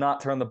need to not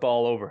turn the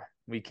ball over.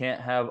 We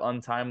can't have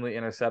untimely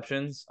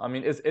interceptions. I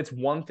mean, it's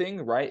one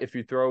thing, right? If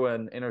you throw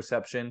an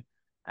interception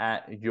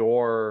at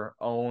your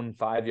own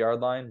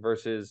 5-yard line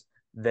versus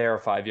their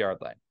 5-yard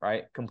line,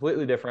 right?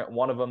 Completely different.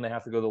 One of them, they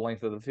have to go the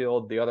length of the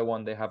field. The other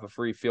one, they have a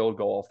free field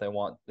goal if they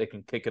want. They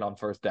can kick it on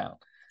first down.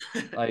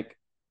 Like,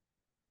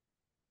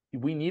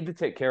 we need to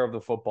take care of the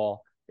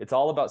football. It's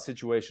all about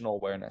situational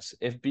awareness.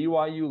 If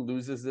BYU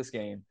loses this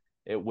game,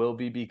 it will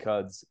be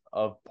because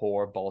of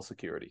poor ball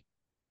security.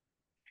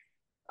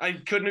 I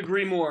couldn't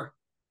agree more.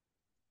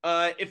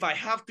 If I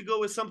have to go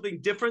with something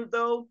different,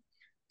 though,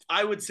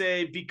 I would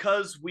say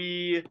because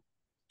we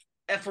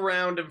F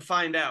around and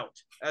find out,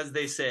 as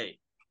they say,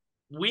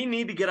 we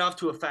need to get off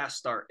to a fast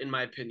start, in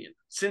my opinion.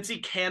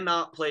 Cincy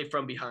cannot play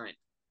from behind.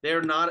 They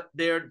do not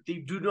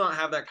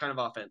have that kind of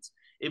offense.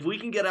 If we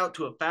can get out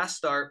to a fast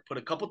start, put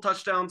a couple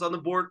touchdowns on the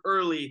board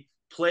early,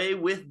 play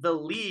with the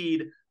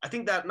lead, I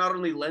think that not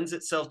only lends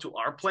itself to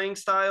our playing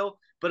style,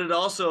 but it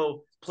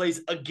also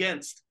plays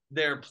against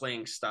their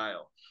playing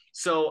style.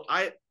 So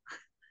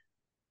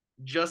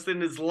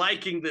Justin is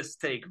liking this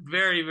take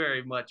very,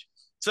 very much.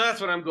 So that's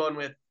what I'm going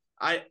with.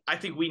 I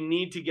think we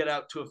need to get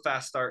out to a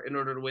fast start in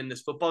order to win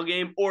this football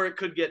game, or it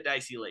could get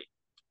dicey late.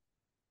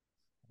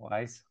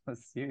 Why so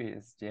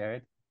serious,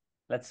 Jared?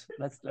 Let's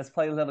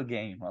play a little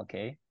game,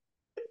 okay?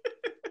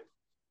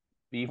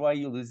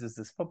 BYU loses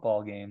this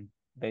football game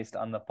based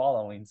on the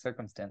following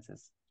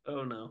circumstances.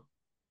 Oh, no.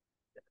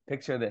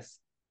 Picture this.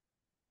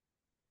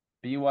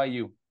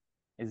 BYU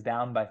is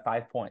down by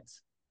 5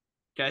 points.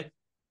 Okay.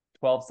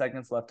 12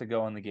 seconds left to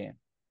go in the game.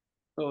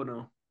 Oh,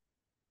 no.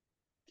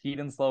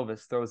 Keaton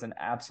Slovis throws an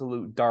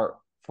absolute dart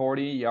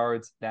 40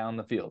 yards down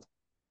the field.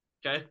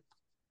 Okay.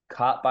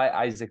 Caught by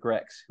Isaac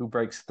Rex, who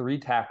breaks 3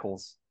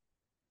 tackles,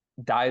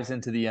 dives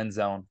into the end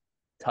zone,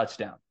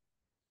 touchdown.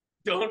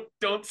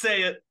 Don't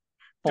say it.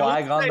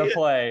 Flag Don't on the say it.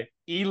 play.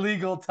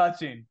 Illegal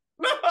touching.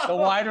 The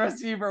wide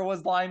receiver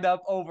was lined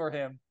up over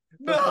him.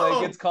 The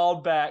play gets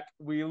called back.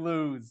 We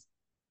lose.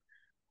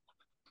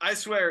 I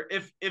swear,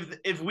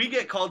 if we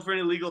get called for an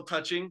illegal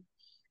touching,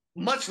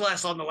 much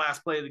less on the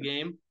last play of the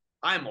game,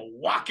 I'm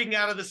walking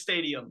out of the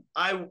stadium.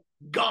 I'm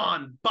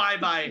gone.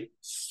 Bye-bye.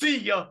 See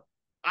ya.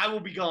 I will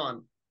be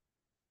gone.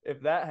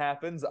 If that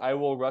happens, I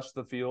will rush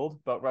the field,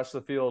 but rush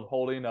the field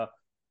holding a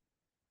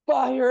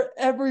 "Fire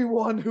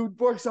everyone who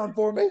works on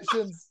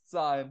formations"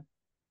 sign.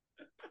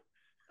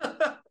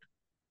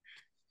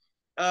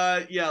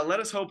 Yeah, let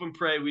us hope and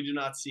pray we do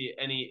not see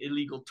any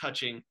illegal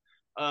touching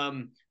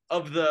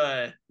of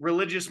the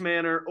religious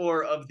manner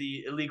or of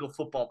the illegal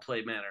football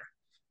play manner.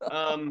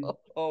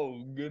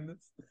 Oh,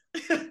 goodness.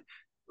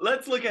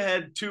 Let's look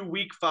ahead to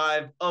week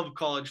 5 of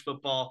college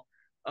football.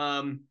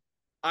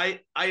 I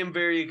am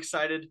very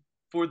excited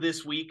for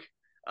this week.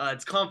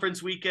 It's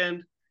conference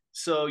weekend,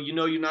 so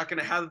you're not going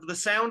to have the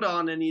sound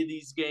on any of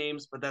these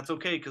games, but that's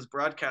okay because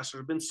broadcasters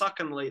have been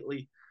sucking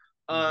lately.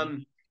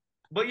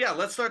 But yeah,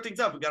 let's start things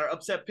up. We got our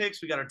upset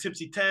picks. We got our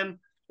tipsy 10.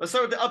 Let's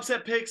start with the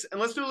upset picks,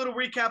 and let's do a little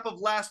recap of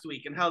last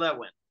week and how that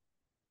went.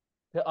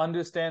 To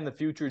understand the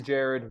future,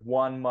 Jared,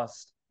 one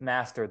must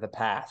master the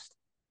past.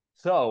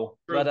 So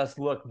let us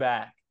look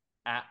back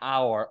at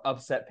our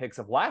upset picks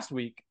of last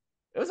week.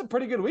 It was a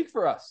pretty good week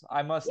for us,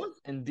 I must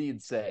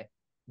indeed say.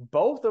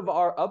 Both of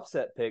our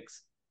upset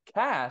picks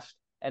cashed,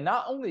 and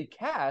not only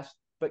cashed,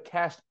 but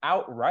cashed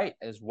outright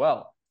as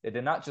well. They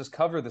did not just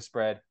cover the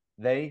spread,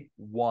 they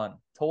won.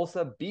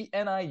 Tulsa beat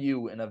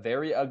NIU in a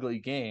very ugly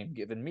game,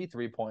 giving me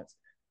 3 points,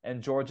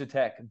 and Georgia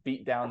Tech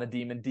beat down the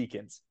Demon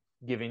Deacons,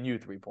 giving you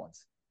 3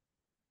 points.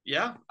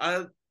 Yeah,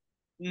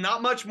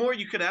 not much more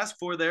you could ask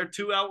for there.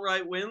 2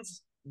 outright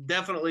wins.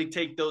 Definitely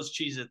take those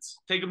Cheez-Its.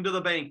 Take them to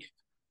the bank.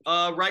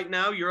 Right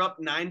now, you're up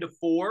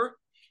 9-4,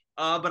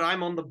 but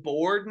I'm on the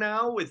board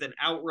now with an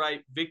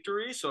outright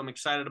victory, so I'm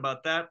excited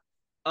about that.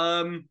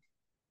 So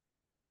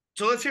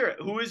let's hear it.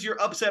 Who is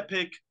your upset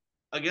pick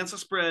against the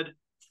spread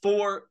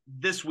for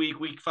this week,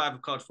 week 5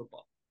 of college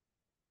football?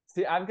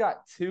 See, I've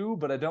got 2,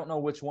 but I don't know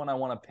which one I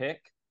want to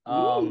pick.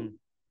 I'm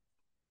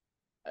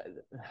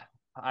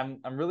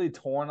really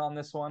torn on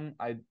this one.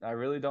 I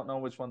really don't know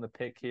which one to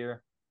pick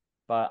here,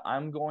 but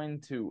I'm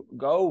going to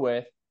go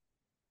with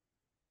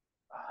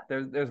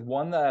there's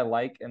one that I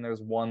like and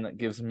there's one that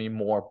gives me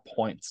more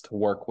points to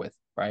work with,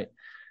 right?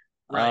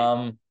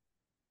 Right.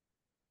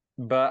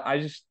 But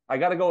I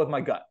got to go with my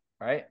gut,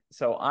 right?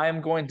 So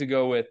I'm going to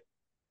go with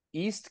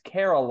East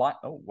Carolina.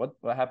 Oh, what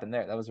happened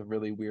there? That was a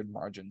really weird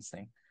margins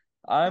thing.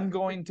 I'm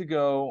going to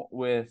go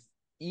with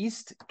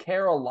East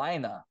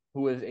Carolina,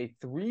 who is a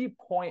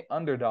 3-point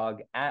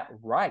underdog at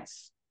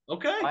Rice.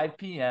 Okay. 5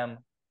 p.m.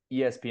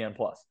 ESPN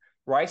Plus.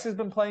 Rice has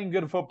been playing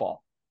good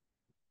football.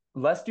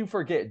 Lest you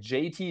forget,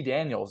 JT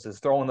Daniels is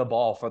throwing the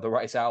ball for the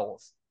Rice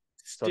Owls.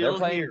 So they're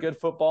playing good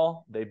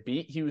football. They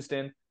beat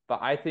Houston, but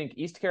I think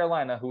East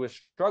Carolina, who has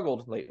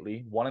struggled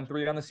lately,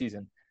 1-3 on the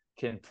season,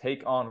 can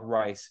take on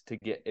Rice to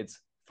get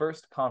its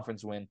first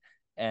conference win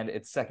and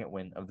its second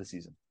win of the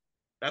season.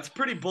 That's a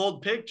pretty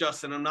bold pick,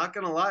 Justin. I'm not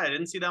going to lie. I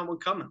didn't see that one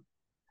coming.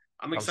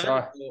 I'm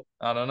excited.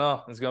 I don't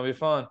know. It's going to be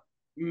fun.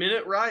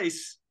 Minute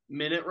Rice.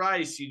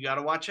 You got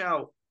to watch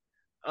out.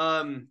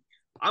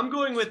 I'm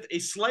going with a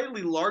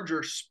slightly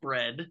larger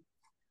spread.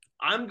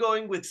 I'm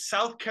going with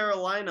South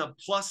Carolina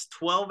plus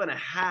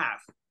 12.5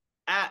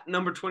 at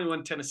number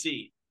 21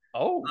 Tennessee.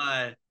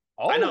 I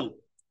know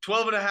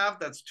 12.5.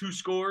 That's 2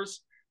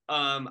 scores.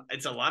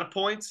 It's a lot of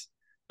points,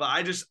 but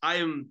I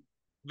am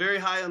very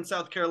high on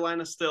South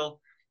Carolina still.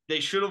 They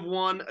should have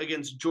won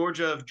against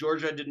Georgia if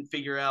Georgia didn't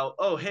figure out,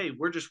 oh, hey,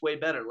 we're just way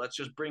better. Let's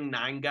just bring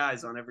 9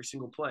 guys on every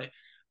single play.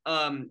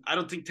 I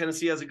don't think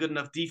Tennessee has a good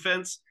enough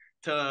defense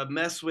to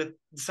mess with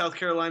South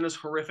Carolina's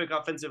horrific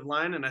offensive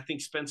line, and I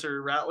think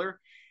Spencer Rattler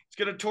is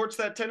going to torch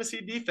that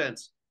Tennessee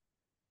defense.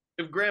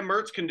 If Graham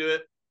Mertz can do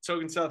it, so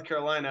can South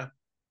Carolina.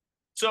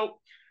 So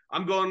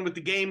I'm going with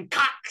the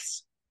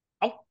Gamecocks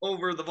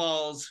over the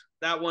Vols.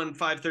 That one,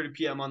 5:30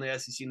 p.m. on the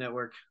SEC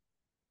Network.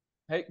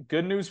 Hey,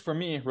 good news for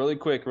me, really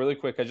quick.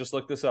 I just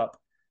looked this up.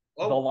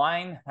 The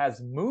line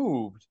has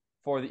moved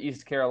for the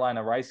East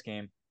Carolina Rice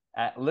game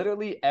at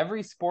literally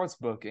every sports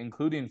book,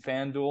 including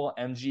FanDuel,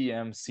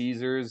 MGM,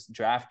 Caesars,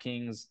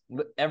 DraftKings,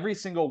 every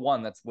single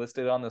one that's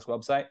listed on this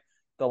website.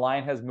 The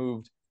line has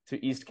moved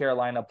to East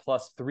Carolina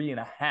plus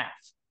 3.5.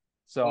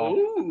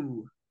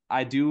 So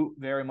I do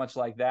very much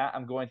like that.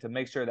 I'm going to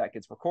make sure that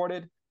gets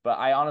recorded, but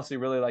I honestly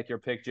really like your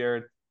pick,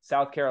 Jared.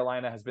 South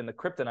Carolina has been the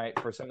kryptonite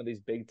for some of these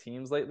big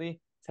teams lately.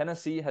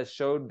 Tennessee has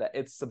showed that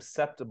it's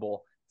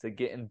susceptible to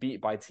getting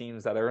beat by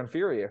teams that are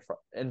inferior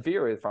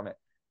from it.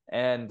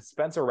 And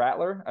Spencer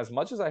Rattler, as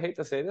much as I hate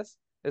to say this,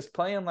 is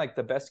playing like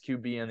the best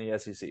QB in the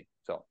SEC.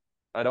 So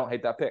I don't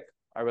hate that pick.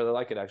 I really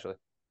like it, actually.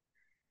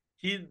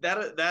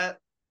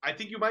 I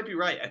think you might be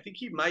right. I think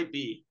he might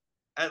be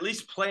at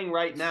least playing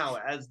right now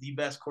as the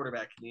best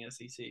quarterback in the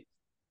SEC.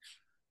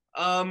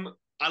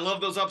 I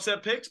love those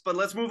upset picks, but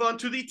let's move on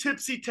to the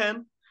Tipsy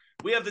 10.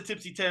 We have the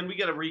Tipsy 10. We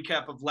got a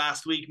recap of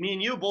last week. Me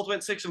and you both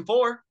went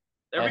 6-4.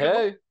 There we go.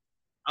 Hey.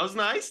 That was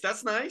nice.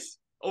 That's nice.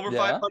 Over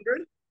Yeah.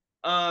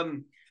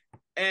 500.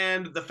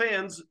 And the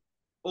fans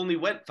only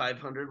went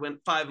 500,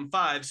 went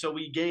 5-5. So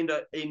we gained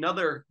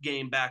another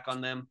game back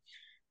on them.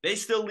 They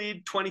still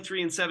lead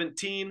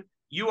 23-17.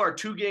 You are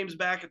 2 games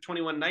back at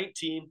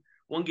 21-19.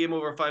 1 game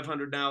over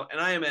 500 now. And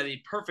I am at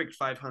a perfect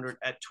 500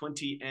 at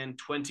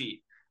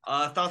 20-20.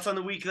 Thoughts on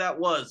the week that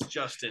was,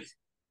 Justin?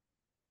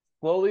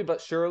 Slowly but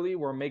surely,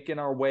 we're making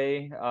our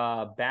way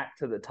back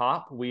to the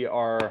top. We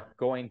are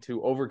going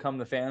to overcome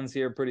the fans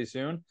here pretty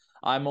soon.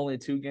 I'm only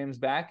 2 games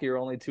back. You're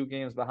only 2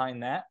 games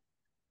behind that.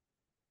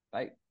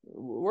 Like,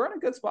 we're in a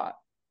good spot.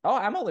 Oh,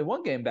 I'm only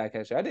 1 game back,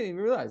 actually. I didn't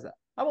even realize that.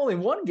 I'm only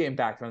 1 game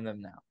back from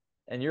them now.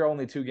 And you're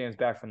only 2 games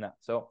back from that.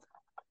 So,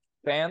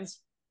 fans,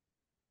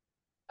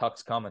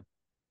 Huck's coming.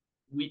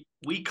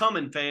 We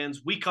coming,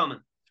 fans. We coming.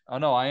 Oh,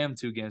 no, I am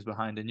 2 games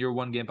behind, and you're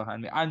 1 game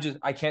behind me.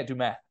 I can't do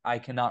math. I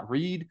cannot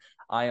read.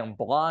 I am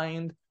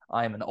blind.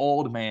 I am an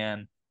old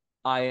man.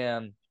 I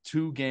am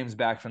 2 games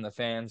back from the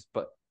fans,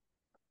 but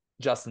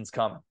Justin's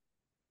coming.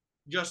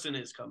 Justin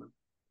is coming.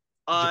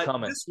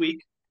 Coming. This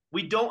week,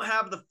 we don't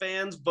have the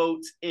fans'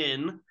 votes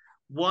in.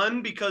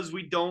 1, because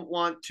we don't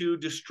want to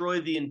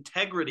destroy the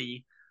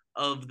integrity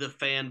of the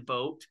fan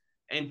vote.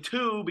 And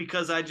 2,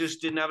 because I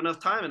just didn't have enough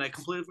time and I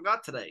completely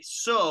forgot today.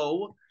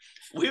 So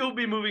we will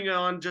be moving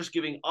on, just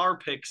giving our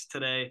picks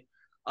today.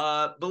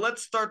 But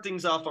let's start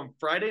things off on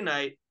Friday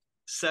night,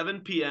 7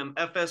 p.m.,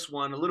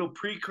 FS1, a little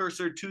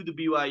precursor to the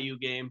BYU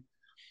game.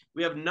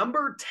 We have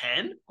number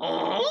 10,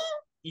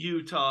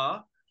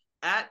 Utah,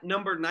 at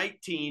number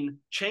 19,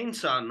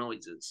 Chainsaw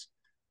Noises.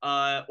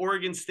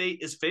 Oregon State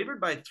is favored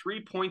by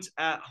 3 points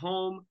at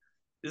home.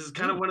 This is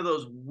kind of one of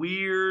those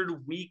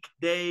weird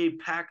weekday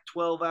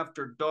Pac-12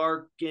 after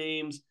dark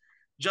games.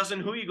 Justin,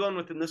 who are you going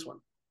with in this one?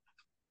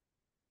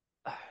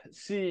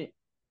 See,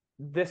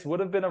 this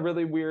would have been a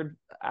really weird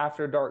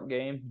after dark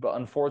game, but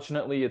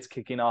unfortunately it's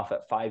kicking off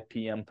at 5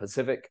 p.m.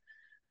 Pacific.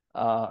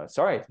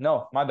 Sorry,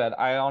 no, my bad.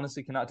 I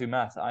honestly cannot do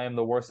math. I am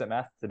the worst at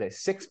math today.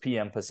 6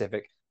 p.m.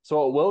 Pacific.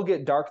 So it will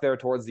get dark there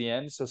towards the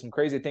end. So some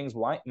crazy things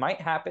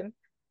might happen.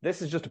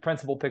 This is just a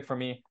principal pick for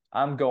me.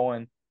 I'm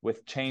going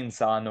with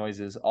Chainsaw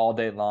Noises all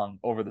day long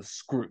over the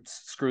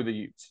Scroots. Screw the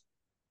Utes.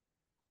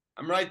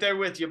 I'm right there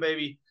with you,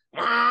 baby.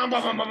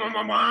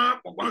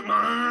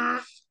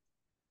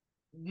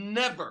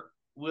 Never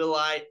will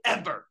I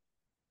ever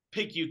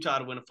pick Utah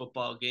to win a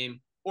football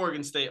game.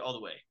 Oregon State all the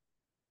way.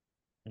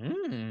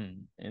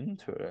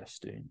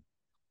 Interesting.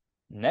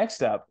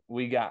 Next up,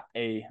 we got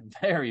a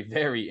very,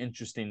 very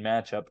interesting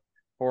matchup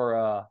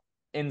for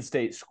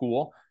in-state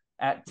school.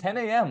 At 10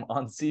 a.m.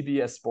 on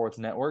CBS Sports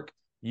Network,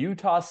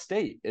 Utah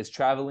State is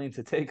traveling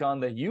to take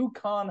on the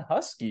UConn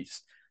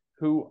Huskies,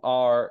 who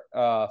are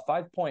a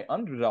 5-point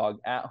underdog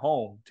at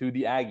home to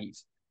the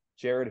Aggies.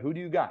 Jared, who do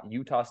you got,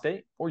 Utah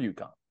State or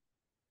UConn?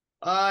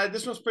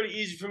 This one's pretty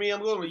easy for me.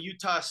 I'm going with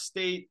Utah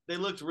State. They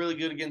looked really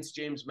good against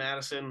James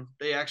Madison.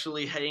 They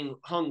actually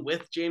hung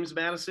with James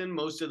Madison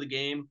most of the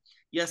game.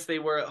 Yes, they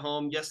were at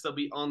home. Yes, they'll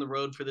be on the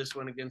road for this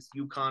one against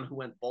UConn, who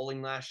went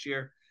bowling last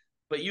year.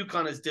 But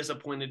UConn has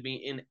disappointed me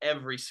in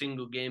every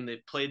single game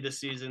they've played this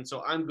season.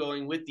 So I'm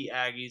going with the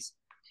Aggies.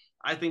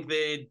 I think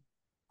they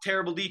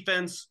terrible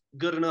defense,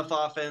 good enough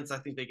offense. I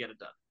think they get it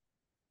done.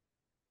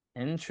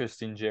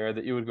 Interesting, Jared,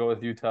 that you would go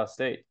with Utah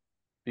State.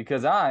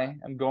 Because I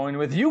am going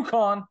with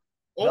UConn.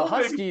 The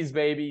Huskies,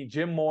 baby.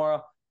 Jim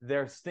Mora.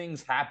 There's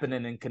things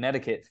happening in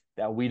Connecticut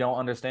that we don't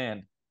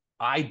understand.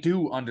 I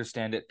do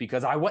understand it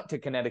because I went to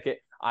Connecticut.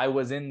 I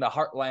was in the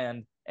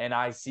heartland. And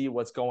I see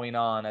what's going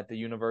on at the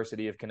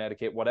University of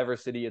Connecticut, whatever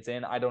city it's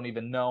in. I don't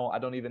even know. I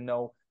don't even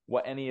know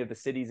what any of the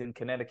cities in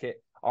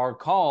Connecticut are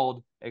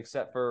called,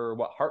 except for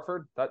what,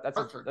 Hartford?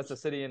 That's a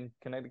city in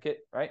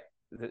Connecticut, right?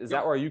 Is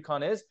that where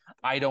UConn is?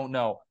 I don't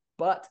know.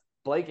 But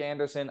Blake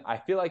Anderson, I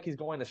feel like he's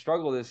going to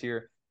struggle this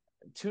year.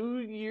 2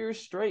 years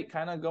straight,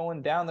 kind of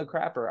going down the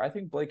crapper. I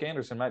think Blake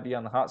Anderson might be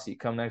on the hot seat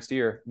come next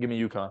year. Give me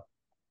UConn.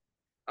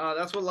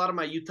 That's what a lot of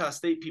my Utah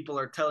State people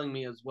are telling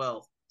me as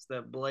well.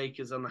 That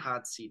Blake is on the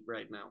hot seat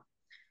right now.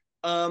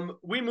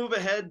 We move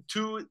ahead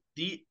to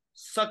the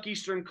Suck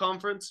Eastern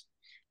Conference.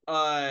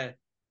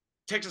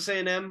 Texas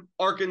A&M,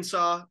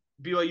 Arkansas,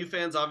 BYU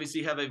fans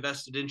obviously have a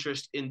vested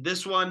interest in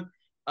this one,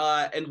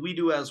 and we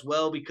do as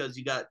well because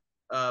you got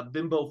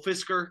Bimbo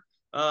Fisker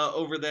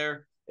over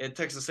there at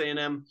Texas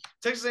A&M.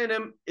 Texas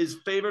A&M is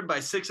favored by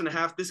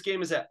 6.5. This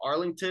game is at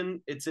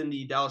Arlington. It's in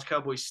the Dallas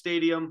Cowboys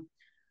Stadium.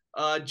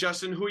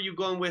 Justin, who are you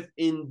going with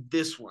in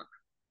this one?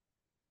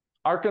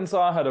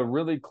 Arkansas had a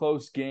really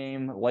close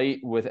game late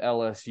with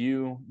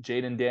LSU.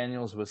 Jaden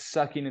Daniels was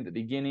sucking at the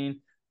beginning,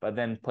 but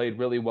then played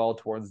really well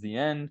towards the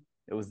end.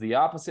 It was the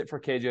opposite for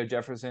KJ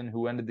Jefferson,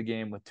 who ended the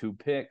game with 2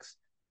 picks.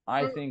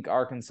 I think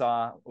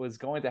Arkansas was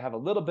going to have a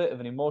little bit of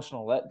an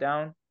emotional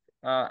letdown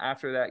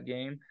after that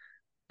game.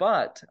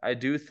 But I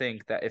do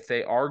think that if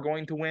they are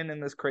going to win in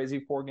this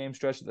crazy 4-game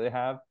stretch that they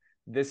have,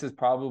 this is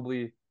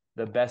probably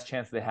the best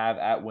chance they have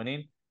at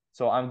winning.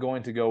 So I'm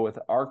going to go with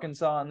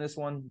Arkansas on this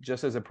one,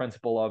 just as a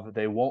principle of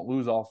they won't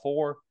lose all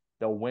 4.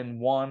 They'll win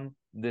 1.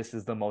 This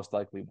is the most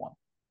likely one.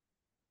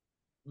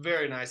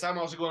 Very nice. I'm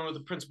also going with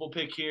the principal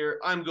pick here.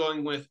 I'm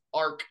going with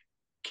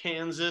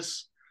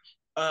Kansas.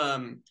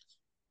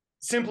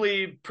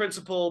 Simply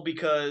principle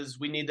because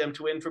we need them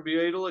to win for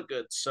BYU to look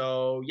good.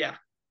 So, yeah,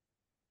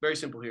 very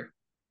simple here.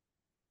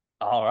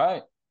 All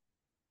right.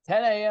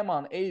 10 a.m.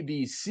 on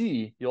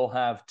ABC, you'll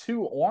have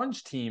 2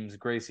 orange teams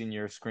gracing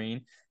your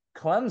screen.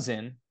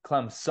 Clemson,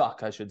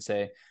 Clemsuck, I should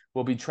say,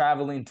 will be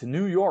traveling to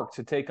New York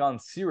to take on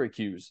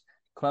Syracuse.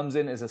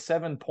 Clemson is a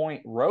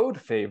 7-point road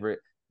favorite.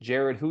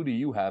 Jared, who do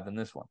you have in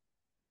this one?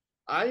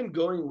 I am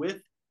going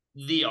with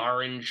the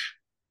orange,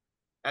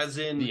 as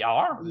in the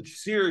orange.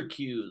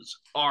 Syracuse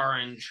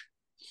orange.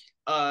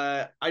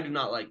 I do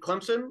not like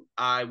Clemson.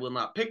 I will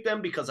not pick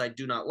them because I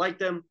do not like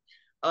them.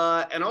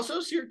 And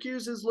also,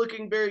 Syracuse is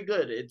looking very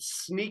good.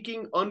 It's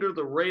sneaking under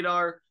the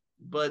radar,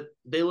 but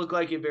they look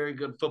like a very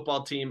good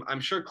football team. I'm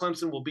sure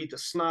Clemson will beat the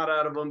snot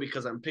out of them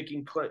because I'm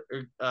picking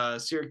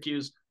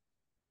Syracuse.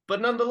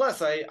 But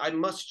nonetheless, I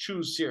must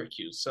choose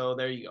Syracuse. So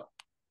there you go.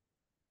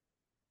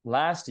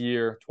 Last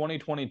year,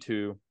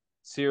 2022,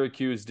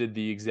 Syracuse did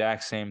the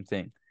exact same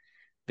thing.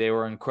 They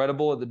were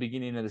incredible at the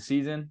beginning of the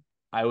season.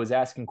 I was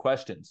asking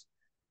questions.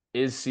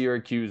 Is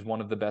Syracuse one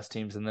of the best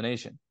teams in the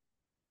nation?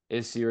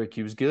 Is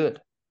Syracuse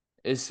good?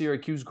 Is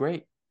Syracuse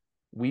great?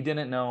 We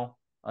didn't know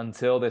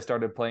until they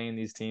started playing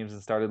these teams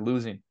and started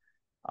losing.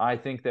 I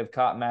think they've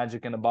caught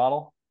magic in a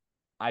bottle.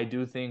 I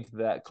do think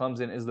that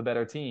Clemson is the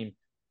better team.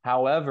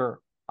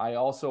 However, I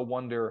also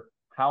wonder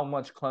how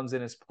much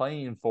Clemson is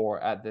playing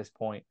for at this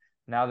point,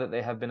 now that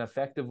they have been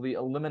effectively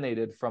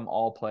eliminated from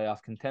all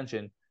playoff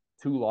contention,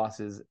 2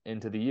 losses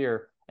into the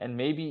year, and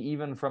maybe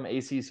even from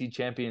ACC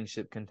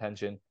championship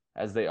contention,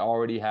 as they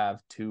already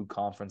have 2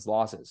 conference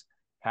losses.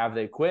 Have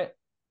they quit?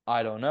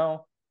 I don't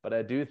know, but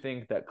I do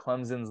think that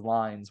Clemson's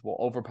lines will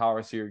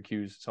overpower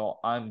Syracuse, so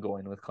I'm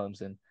going with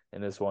Clemson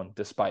in this one,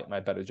 despite my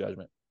better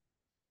judgment.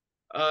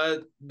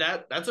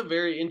 That's a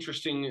very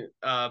interesting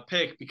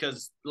pick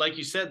because, like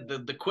you said,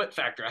 the quit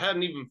factor. I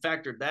hadn't even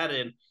factored that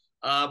in,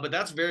 but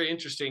that's very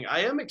interesting. I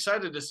am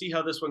excited to see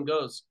how this one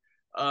goes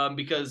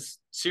because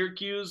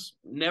Syracuse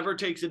never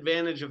takes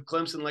advantage of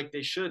Clemson like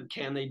they should.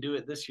 Can they do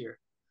it this year?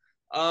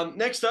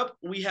 Next up,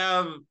 we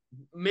have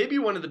maybe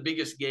one of the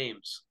biggest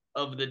games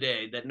of the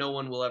day that no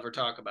one will ever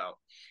talk about.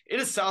 It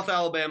is South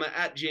Alabama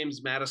at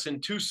James Madison,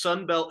 2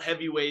 Sun Belt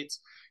heavyweights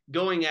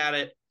going at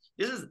it.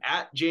 This is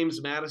at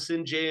James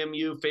Madison,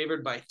 JMU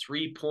favored by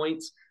 3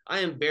 points. I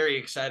am very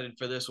excited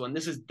for this one.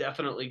 This is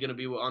definitely going to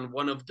be on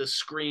one of the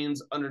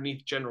screens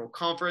underneath General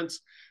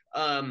Conference.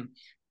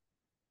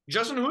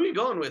 Justin, who are you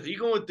going with? Are you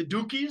going with the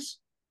Dukies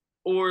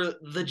or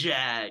the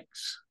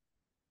Jags?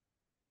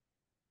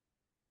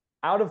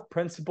 Out of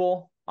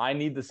principle, I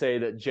need to say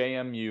that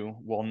JMU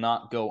will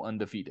not go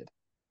undefeated.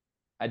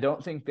 I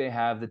don't think they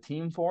have the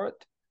team for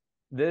it.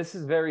 This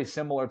is very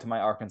similar to my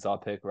Arkansas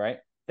pick, right?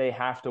 They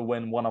have to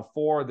win 1 of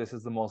 4. This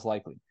is the most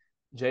likely.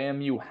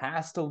 JMU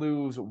has to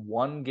lose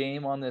 1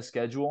 game on this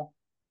schedule.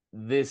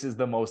 This is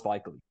the most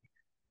likely.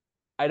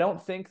 I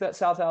don't think that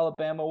South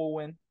Alabama will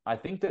win. I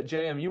think that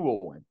JMU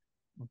will win.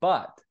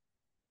 But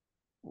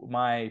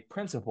my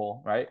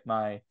principle, right,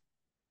 my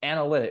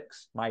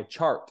analytics, my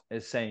chart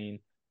is saying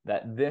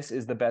that this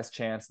is the best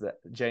chance that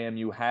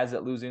JMU has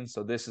at losing.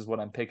 So this is what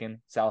I'm picking,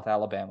 South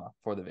Alabama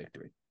for the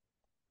victory.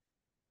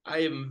 I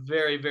am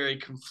very, very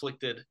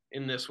conflicted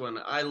in this one.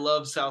 I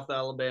love South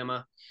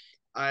Alabama.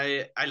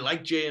 I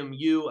like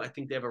JMU. I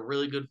think they have a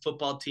really good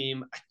football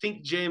team. I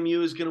think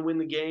JMU is going to win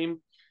the game.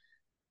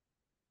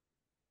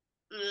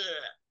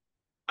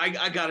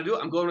 I got to do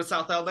it. I'm going with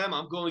South Alabama.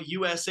 I'm going with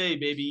USA,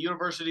 baby.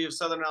 University of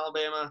Southern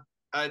Alabama.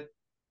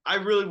 I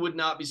really would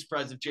not be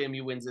surprised if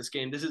JMU wins this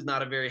game. This is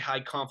not a very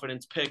high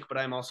confidence pick, but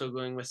I'm also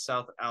going with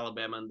South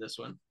Alabama in this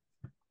one.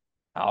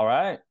 All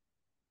right.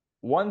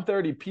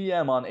 1:30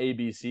 p.m. on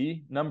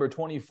ABC, number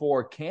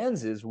 24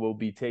 Kansas will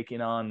be taking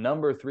on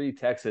number 3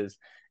 Texas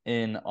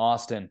in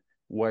Austin,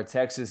 where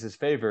Texas is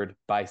favored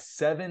by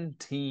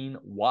 17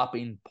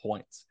 whopping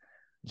points.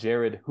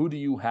 Jared, who do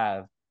you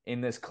have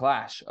in this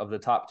clash of the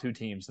top 2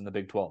 teams in the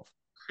Big 12?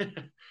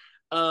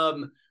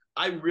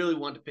 I really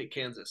want to pick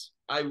Kansas.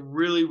 I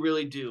really,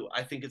 really do.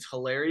 I think it's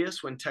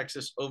hilarious when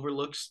Texas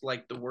overlooks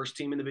like the worst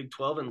team in the Big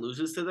 12 and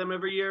loses to them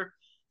every year.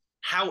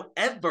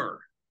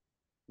 However,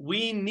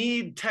 we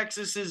need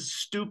Texas's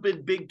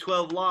stupid Big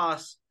 12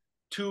 loss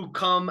to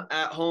come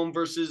at home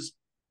versus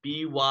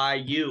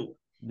BYU.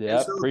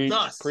 Yeah, so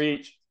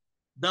preach.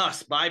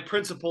 Thus, by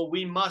principle,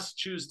 we must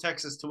choose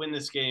Texas to win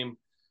this game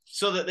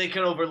so that they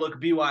can overlook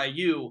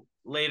BYU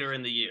later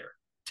in the year.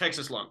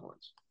 Texas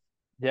Longhorns.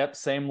 Yep,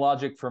 same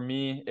logic for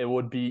me. It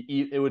would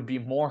be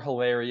more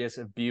hilarious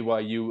if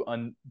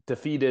BYU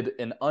defeated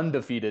an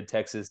undefeated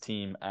Texas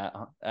team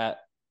at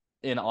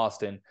in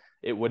Austin.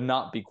 It would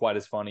not be quite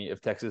as funny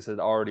if Texas had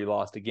already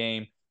lost a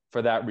game.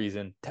 For that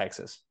reason,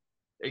 Texas.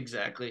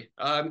 Exactly.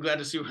 I'm glad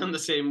to see we're on the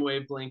same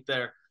wavelength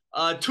there.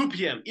 2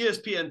 p.m.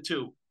 ESPN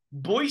 2.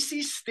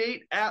 Boise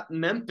State at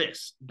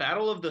Memphis.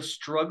 Battle of the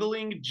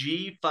struggling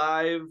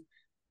G5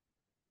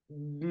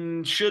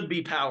 should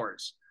be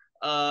powers.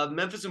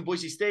 Memphis and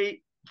Boise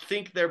State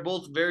think they're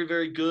both very,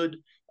 very good.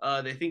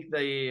 They think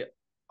they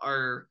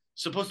are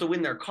supposed to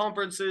win their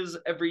conferences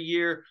every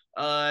year.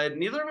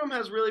 Neither of them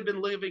has really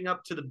been living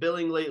up to the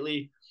billing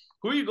lately.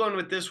 Who are you going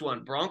with this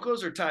one,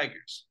 Broncos or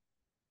Tigers?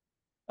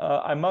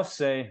 I must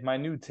say, my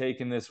new take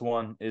in this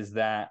one is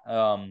that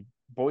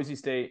Boise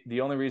State,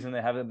 the only reason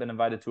they haven't been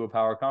invited to a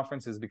power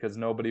conference is because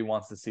nobody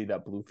wants to see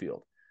that blue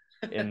field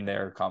in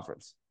their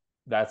conference.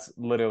 That's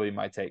literally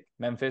my take.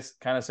 Memphis,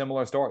 kind of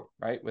similar story,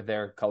 right? With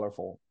their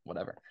colorful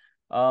whatever.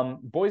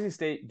 Boise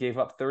State gave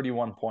up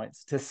 31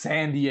 points to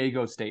San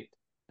Diego State,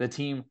 the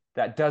team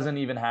that doesn't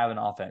even have an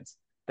offense.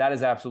 That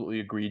is absolutely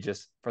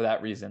egregious. For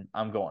that reason,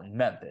 I'm going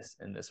Memphis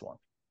in this one.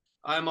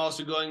 I'm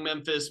also going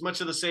Memphis.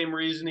 Much of the same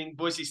reasoning.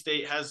 Boise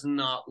State has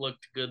not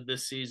looked good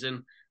this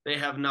season. They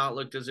have not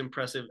looked as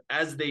impressive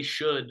as they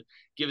should,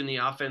 given the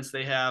offense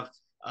they have.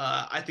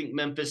 I think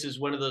Memphis is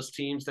one of those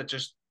teams that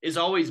just is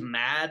always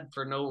mad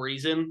for no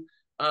reason.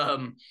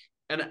 And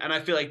I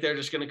feel like they're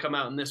just going to come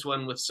out in this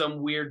one with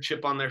some weird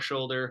chip on their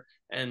shoulder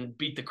and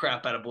beat the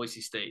crap out of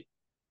Boise State.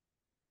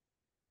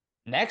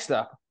 Next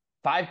up,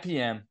 5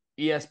 p.m.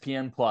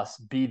 ESPN Plus.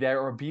 Be there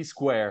or be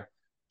square.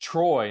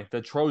 Troy,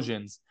 the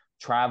Trojans,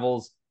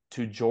 travels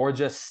to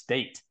Georgia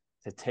State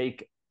to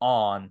take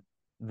on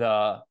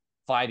the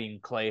Fighting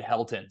Clay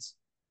Heltons.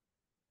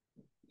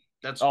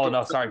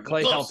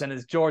 Clay Helton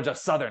is Georgia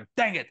Southern.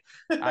 Dang it.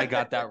 I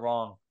got that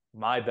wrong.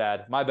 My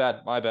bad.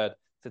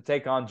 To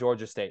take on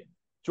Georgia State.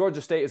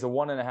 Georgia State is a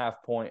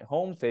 1.5-point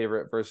home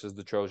favorite versus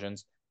the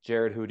Trojans.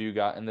 Jared, who do you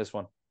got in this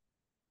one?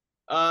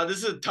 This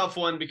is a tough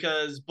one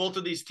because both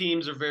of these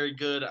teams are very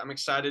good. I'm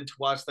excited to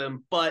watch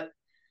them, but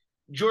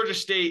Georgia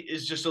State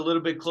is just a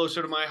little bit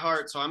closer to my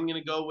heart, so I'm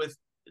going to go with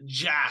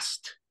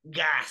gassed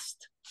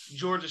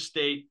Georgia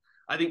State.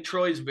 I think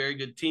Troy is a very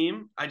good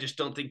team. I just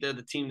don't think they're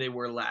the team they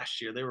were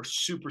last year. They were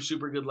super,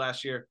 super good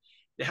last year.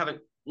 They haven't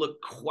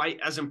looked quite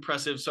as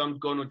impressive, so I'm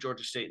going with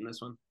Georgia State in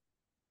this one.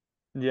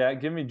 Yeah,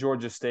 give me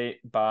Georgia State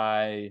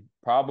by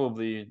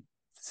probably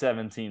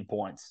 17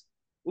 points.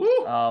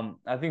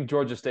 I think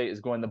Georgia State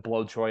is going to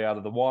blow Troy out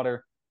of the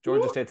water.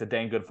 Georgia State's a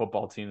dang good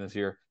football team this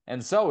year,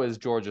 and so is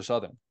Georgia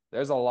Southern.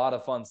 There's a lot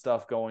of fun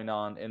stuff going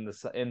on in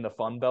the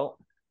Fun Belt.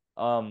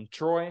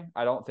 Troy,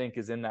 I don't think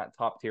is in that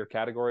top tier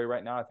category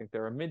right now. I think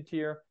they're a mid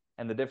tier,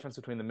 and the difference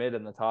between the mid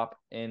and the top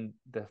in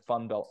the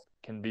Fun Belt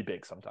can be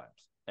big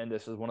sometimes. And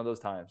this is one of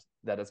those times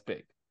that it's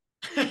big.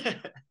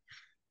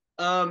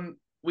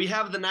 We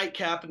have the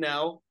nightcap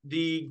now,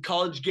 the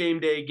college game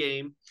day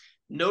game.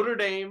 Notre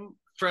Dame,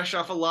 fresh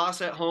off a loss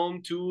at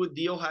home to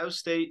the Ohio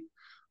State,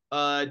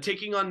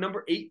 taking on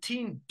number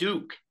 18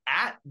 Duke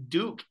at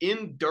Duke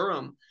in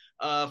Durham.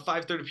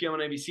 5:30 p.m. on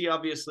ABC,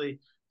 obviously.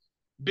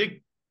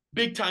 Big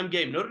time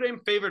game. Notre Dame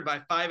favored by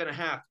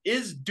 5.5.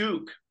 Is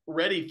Duke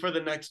ready for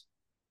the next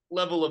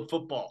level of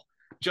football?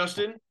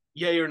 Justin,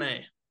 yay or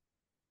nay?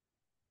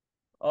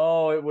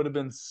 Oh, it would have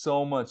been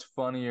so much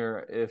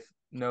funnier if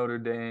Notre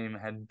Dame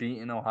had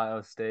beaten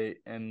Ohio State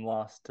and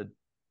lost to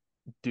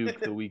Duke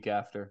the week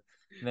after.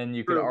 Then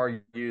you could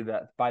argue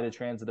that by the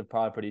transitive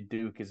property,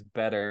 Duke is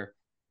better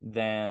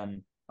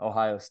than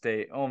Ohio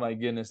State. Oh my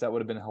goodness, that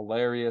would have been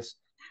hilarious.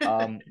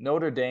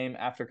 Notre Dame,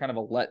 after kind of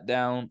a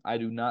letdown, I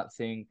do not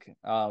think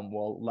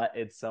will let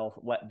itself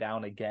let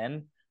down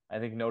again. I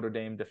think Notre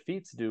Dame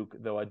defeats Duke,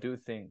 though I do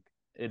think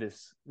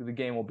the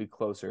game will be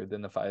closer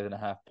than the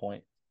 5.5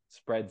 point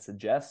spread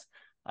suggests.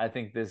 I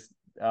think this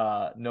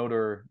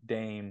Notre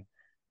Dame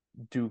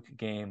Duke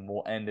game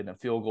will end in a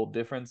field goal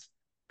difference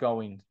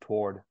going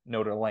toward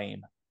Notre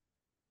Dame.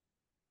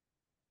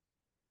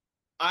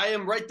 I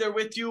am right there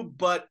with you,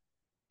 but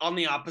on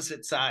the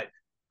opposite side.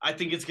 I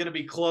think it's going to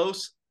be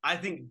close. I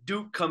think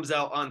Duke comes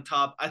out on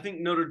top. I think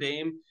Notre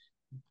Dame,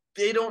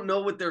 they don't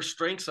know what their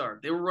strengths are.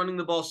 They were running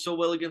the ball so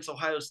well against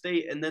Ohio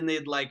State, and then they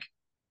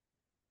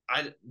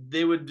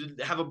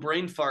would have a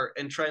brain fart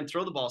and try and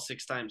throw the ball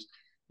 6 times.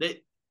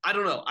 I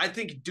don't know. I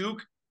think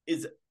Duke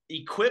is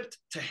equipped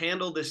to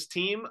handle this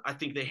team. I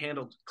think they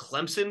handled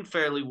Clemson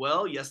fairly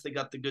well. Yes, they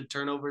got the good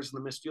turnovers and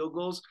the missed field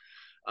goals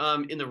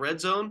in the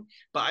red zone,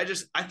 but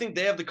I think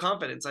they have the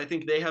confidence. I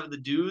think they have the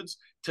dudes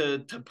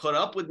to put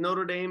up with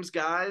Notre Dame's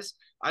guys.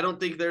 I don't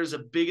think there's a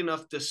big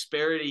enough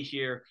disparity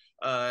here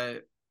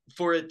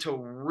for it to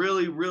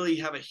really, really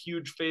have a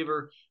huge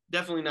favor.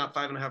 Definitely not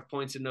 5.5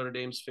 points in Notre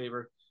Dame's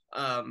favor.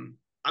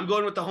 I'm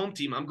going with the home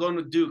team. I'm going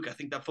with Duke. I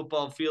think that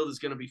football field is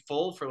going to be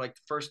full for like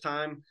the first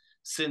time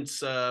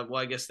since,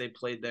 I guess they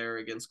played there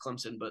against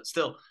Clemson, but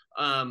still,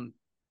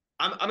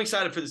 I'm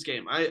excited for this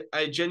game.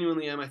 I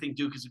genuinely am. I think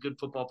Duke is a good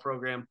football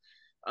program,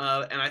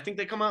 and I think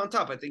they come out on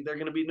top. I think they're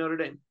going to beat Notre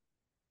Dame.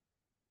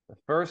 The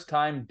first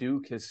time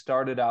Duke has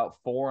started out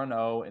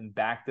 4-0 in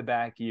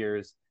back-to-back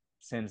years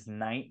since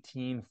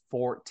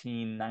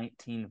 1914,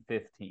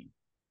 1915.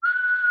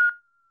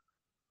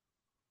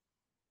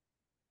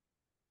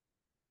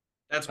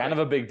 That's kind of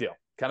a big deal.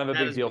 Kind of a That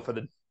big is deal big. for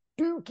the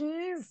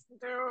Dukies.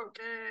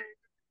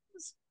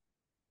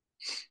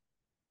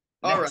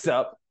 All Next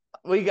up,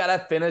 we got to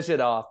finish it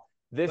off.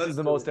 This Let's is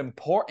the do most it.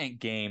 important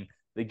game,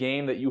 the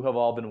game that you have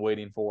all been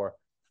waiting for.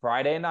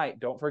 Friday night,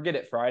 don't forget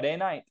it, Friday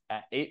night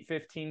at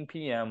 8:15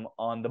 p.m.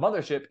 on the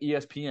mothership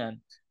ESPN.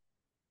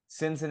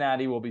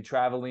 Cincinnati will be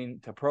traveling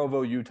to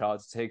Provo, Utah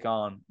to take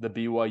on the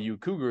BYU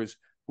Cougars,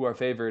 who are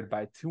favored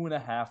by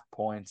 2.5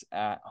 points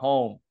at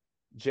home.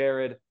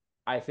 Jared,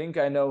 I think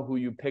I know who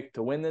you picked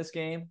to win this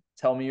game.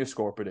 Tell me your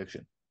score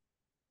prediction.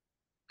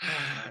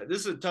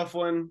 This is a tough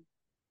one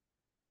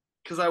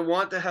because I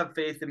want to have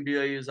faith in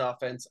BYU's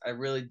offense. I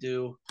really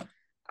do.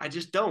 I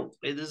just don't.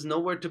 It is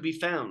nowhere to be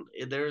found.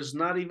 There's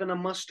not even a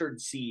mustard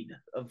seed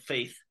of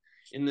faith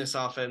in this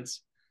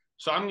offense.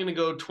 So I'm going to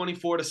go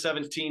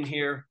 24-17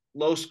 here.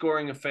 Low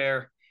scoring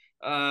affair.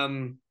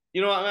 I'm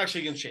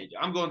actually going to change it.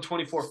 I'm going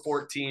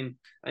 24-14.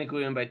 I think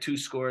we win by 2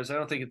 scores. I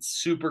don't think it's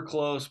super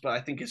close, but I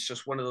think it's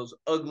just one of those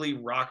ugly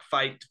rock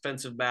fight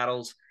defensive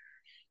battles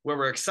where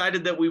we're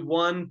excited that we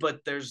won, but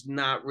there's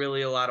not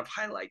really a lot of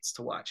highlights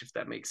to watch, if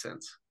that makes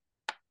sense.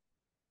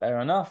 Fair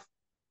enough.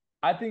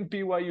 I think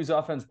BYU's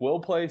offense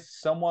will play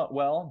somewhat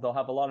well. They'll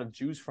have a lot of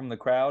juice from the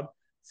crowd.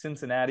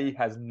 Cincinnati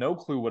has no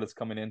clue what it's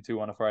coming into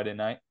on a Friday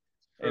night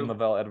in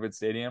Lavelle Edwards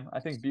Stadium.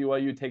 I think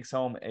BYU takes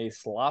home a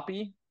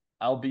sloppy,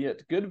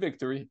 albeit good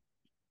victory,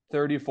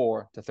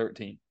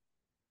 34-13.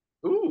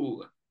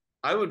 Ooh,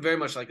 I would very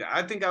much like that.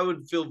 I think I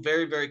would feel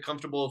very, very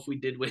comfortable if we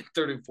did win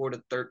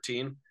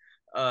 34-13.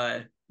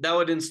 That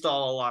would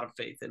install a lot of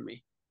faith in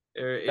me,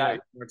 in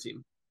our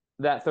team.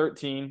 That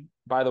 13,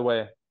 by the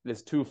way,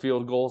 is 2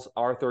 field goals.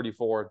 Our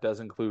 34 does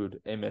include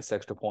a missed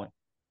extra point.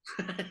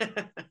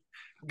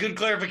 Good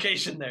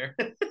clarification there.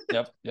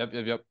 Yep.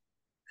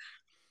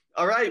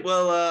 All right.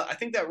 Well, I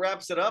think that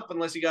wraps it up.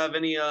 Unless you have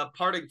any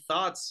parting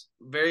thoughts.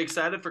 Very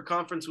excited for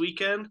conference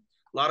weekend.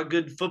 A lot of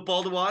good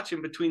football to watch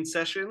in between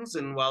sessions,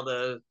 and while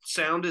the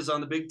sound is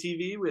on the big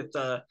TV with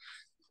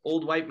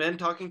old white men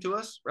talking to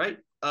us, right?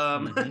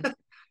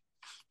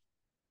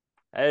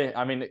 Hey,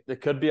 I mean,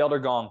 it could be Elder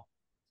Gong.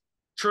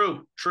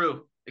 True.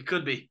 It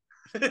could be.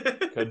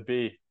 Could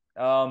be.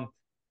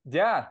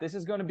 Yeah, this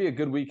is going to be a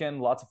good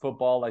weekend. Lots of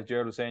football, like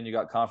Jared was saying. You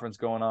got conference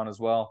going on as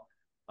well.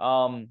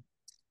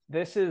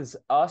 This is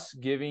us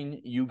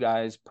giving you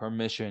guys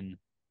permission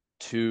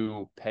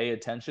to pay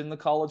attention to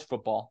college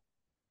football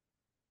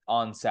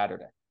on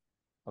Saturday.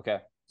 Okay,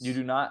 you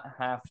do not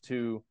have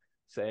to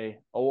say,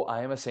 "Oh,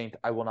 I am a saint.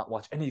 I will not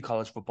watch any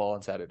college football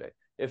on Saturday."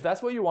 If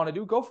that's what you want to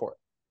do, go for it.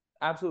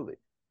 Absolutely.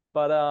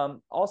 But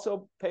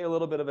also pay a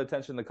little bit of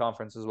attention to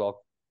conference as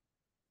well.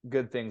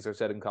 Good things are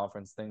said in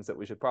conference, things that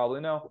we should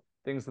probably know,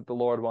 things that the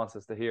Lord wants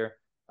us to hear.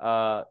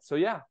 So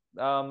yeah,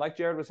 like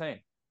Jared was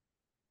saying,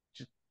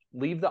 just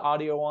leave the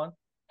audio on.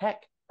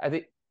 Heck, I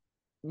think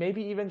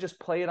maybe even just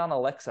play it on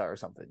Alexa or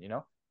something,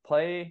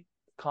 play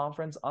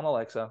conference on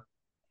Alexa,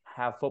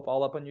 have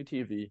football up on your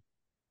TV,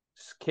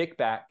 just kick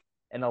back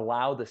and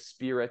allow the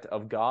spirit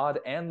of God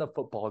and the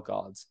football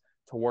gods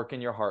to work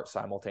in your heart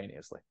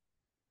simultaneously.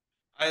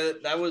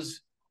 That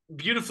was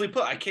beautifully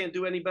put. I can't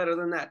do any better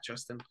than that,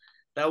 Justin.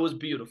 That was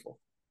beautiful.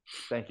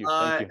 Thank you.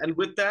 And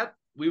with that,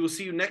 we will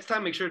see you next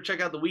time. Make sure to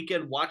check out the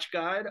weekend watch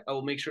guide. I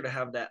will make sure to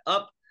have that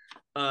up.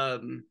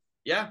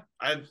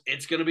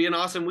 It's going to be an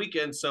awesome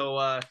weekend.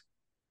 So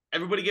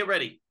everybody get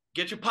ready.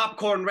 Get your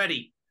popcorn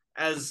ready,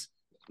 as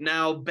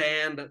now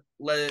banned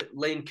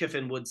Lane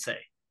Kiffin would say.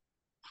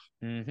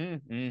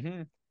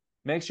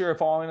 Make sure you're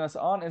following us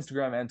on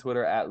Instagram and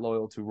Twitter at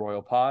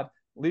Loyal2RoyalPod.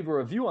 Leave a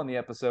review on the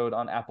episode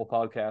on Apple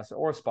Podcasts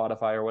or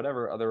Spotify or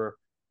whatever other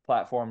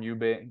platform you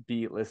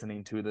be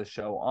listening to this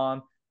show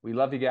on. We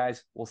love you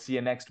guys. We'll see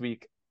you next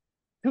week.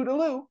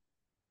 Toodaloo.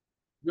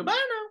 Goodbye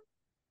now.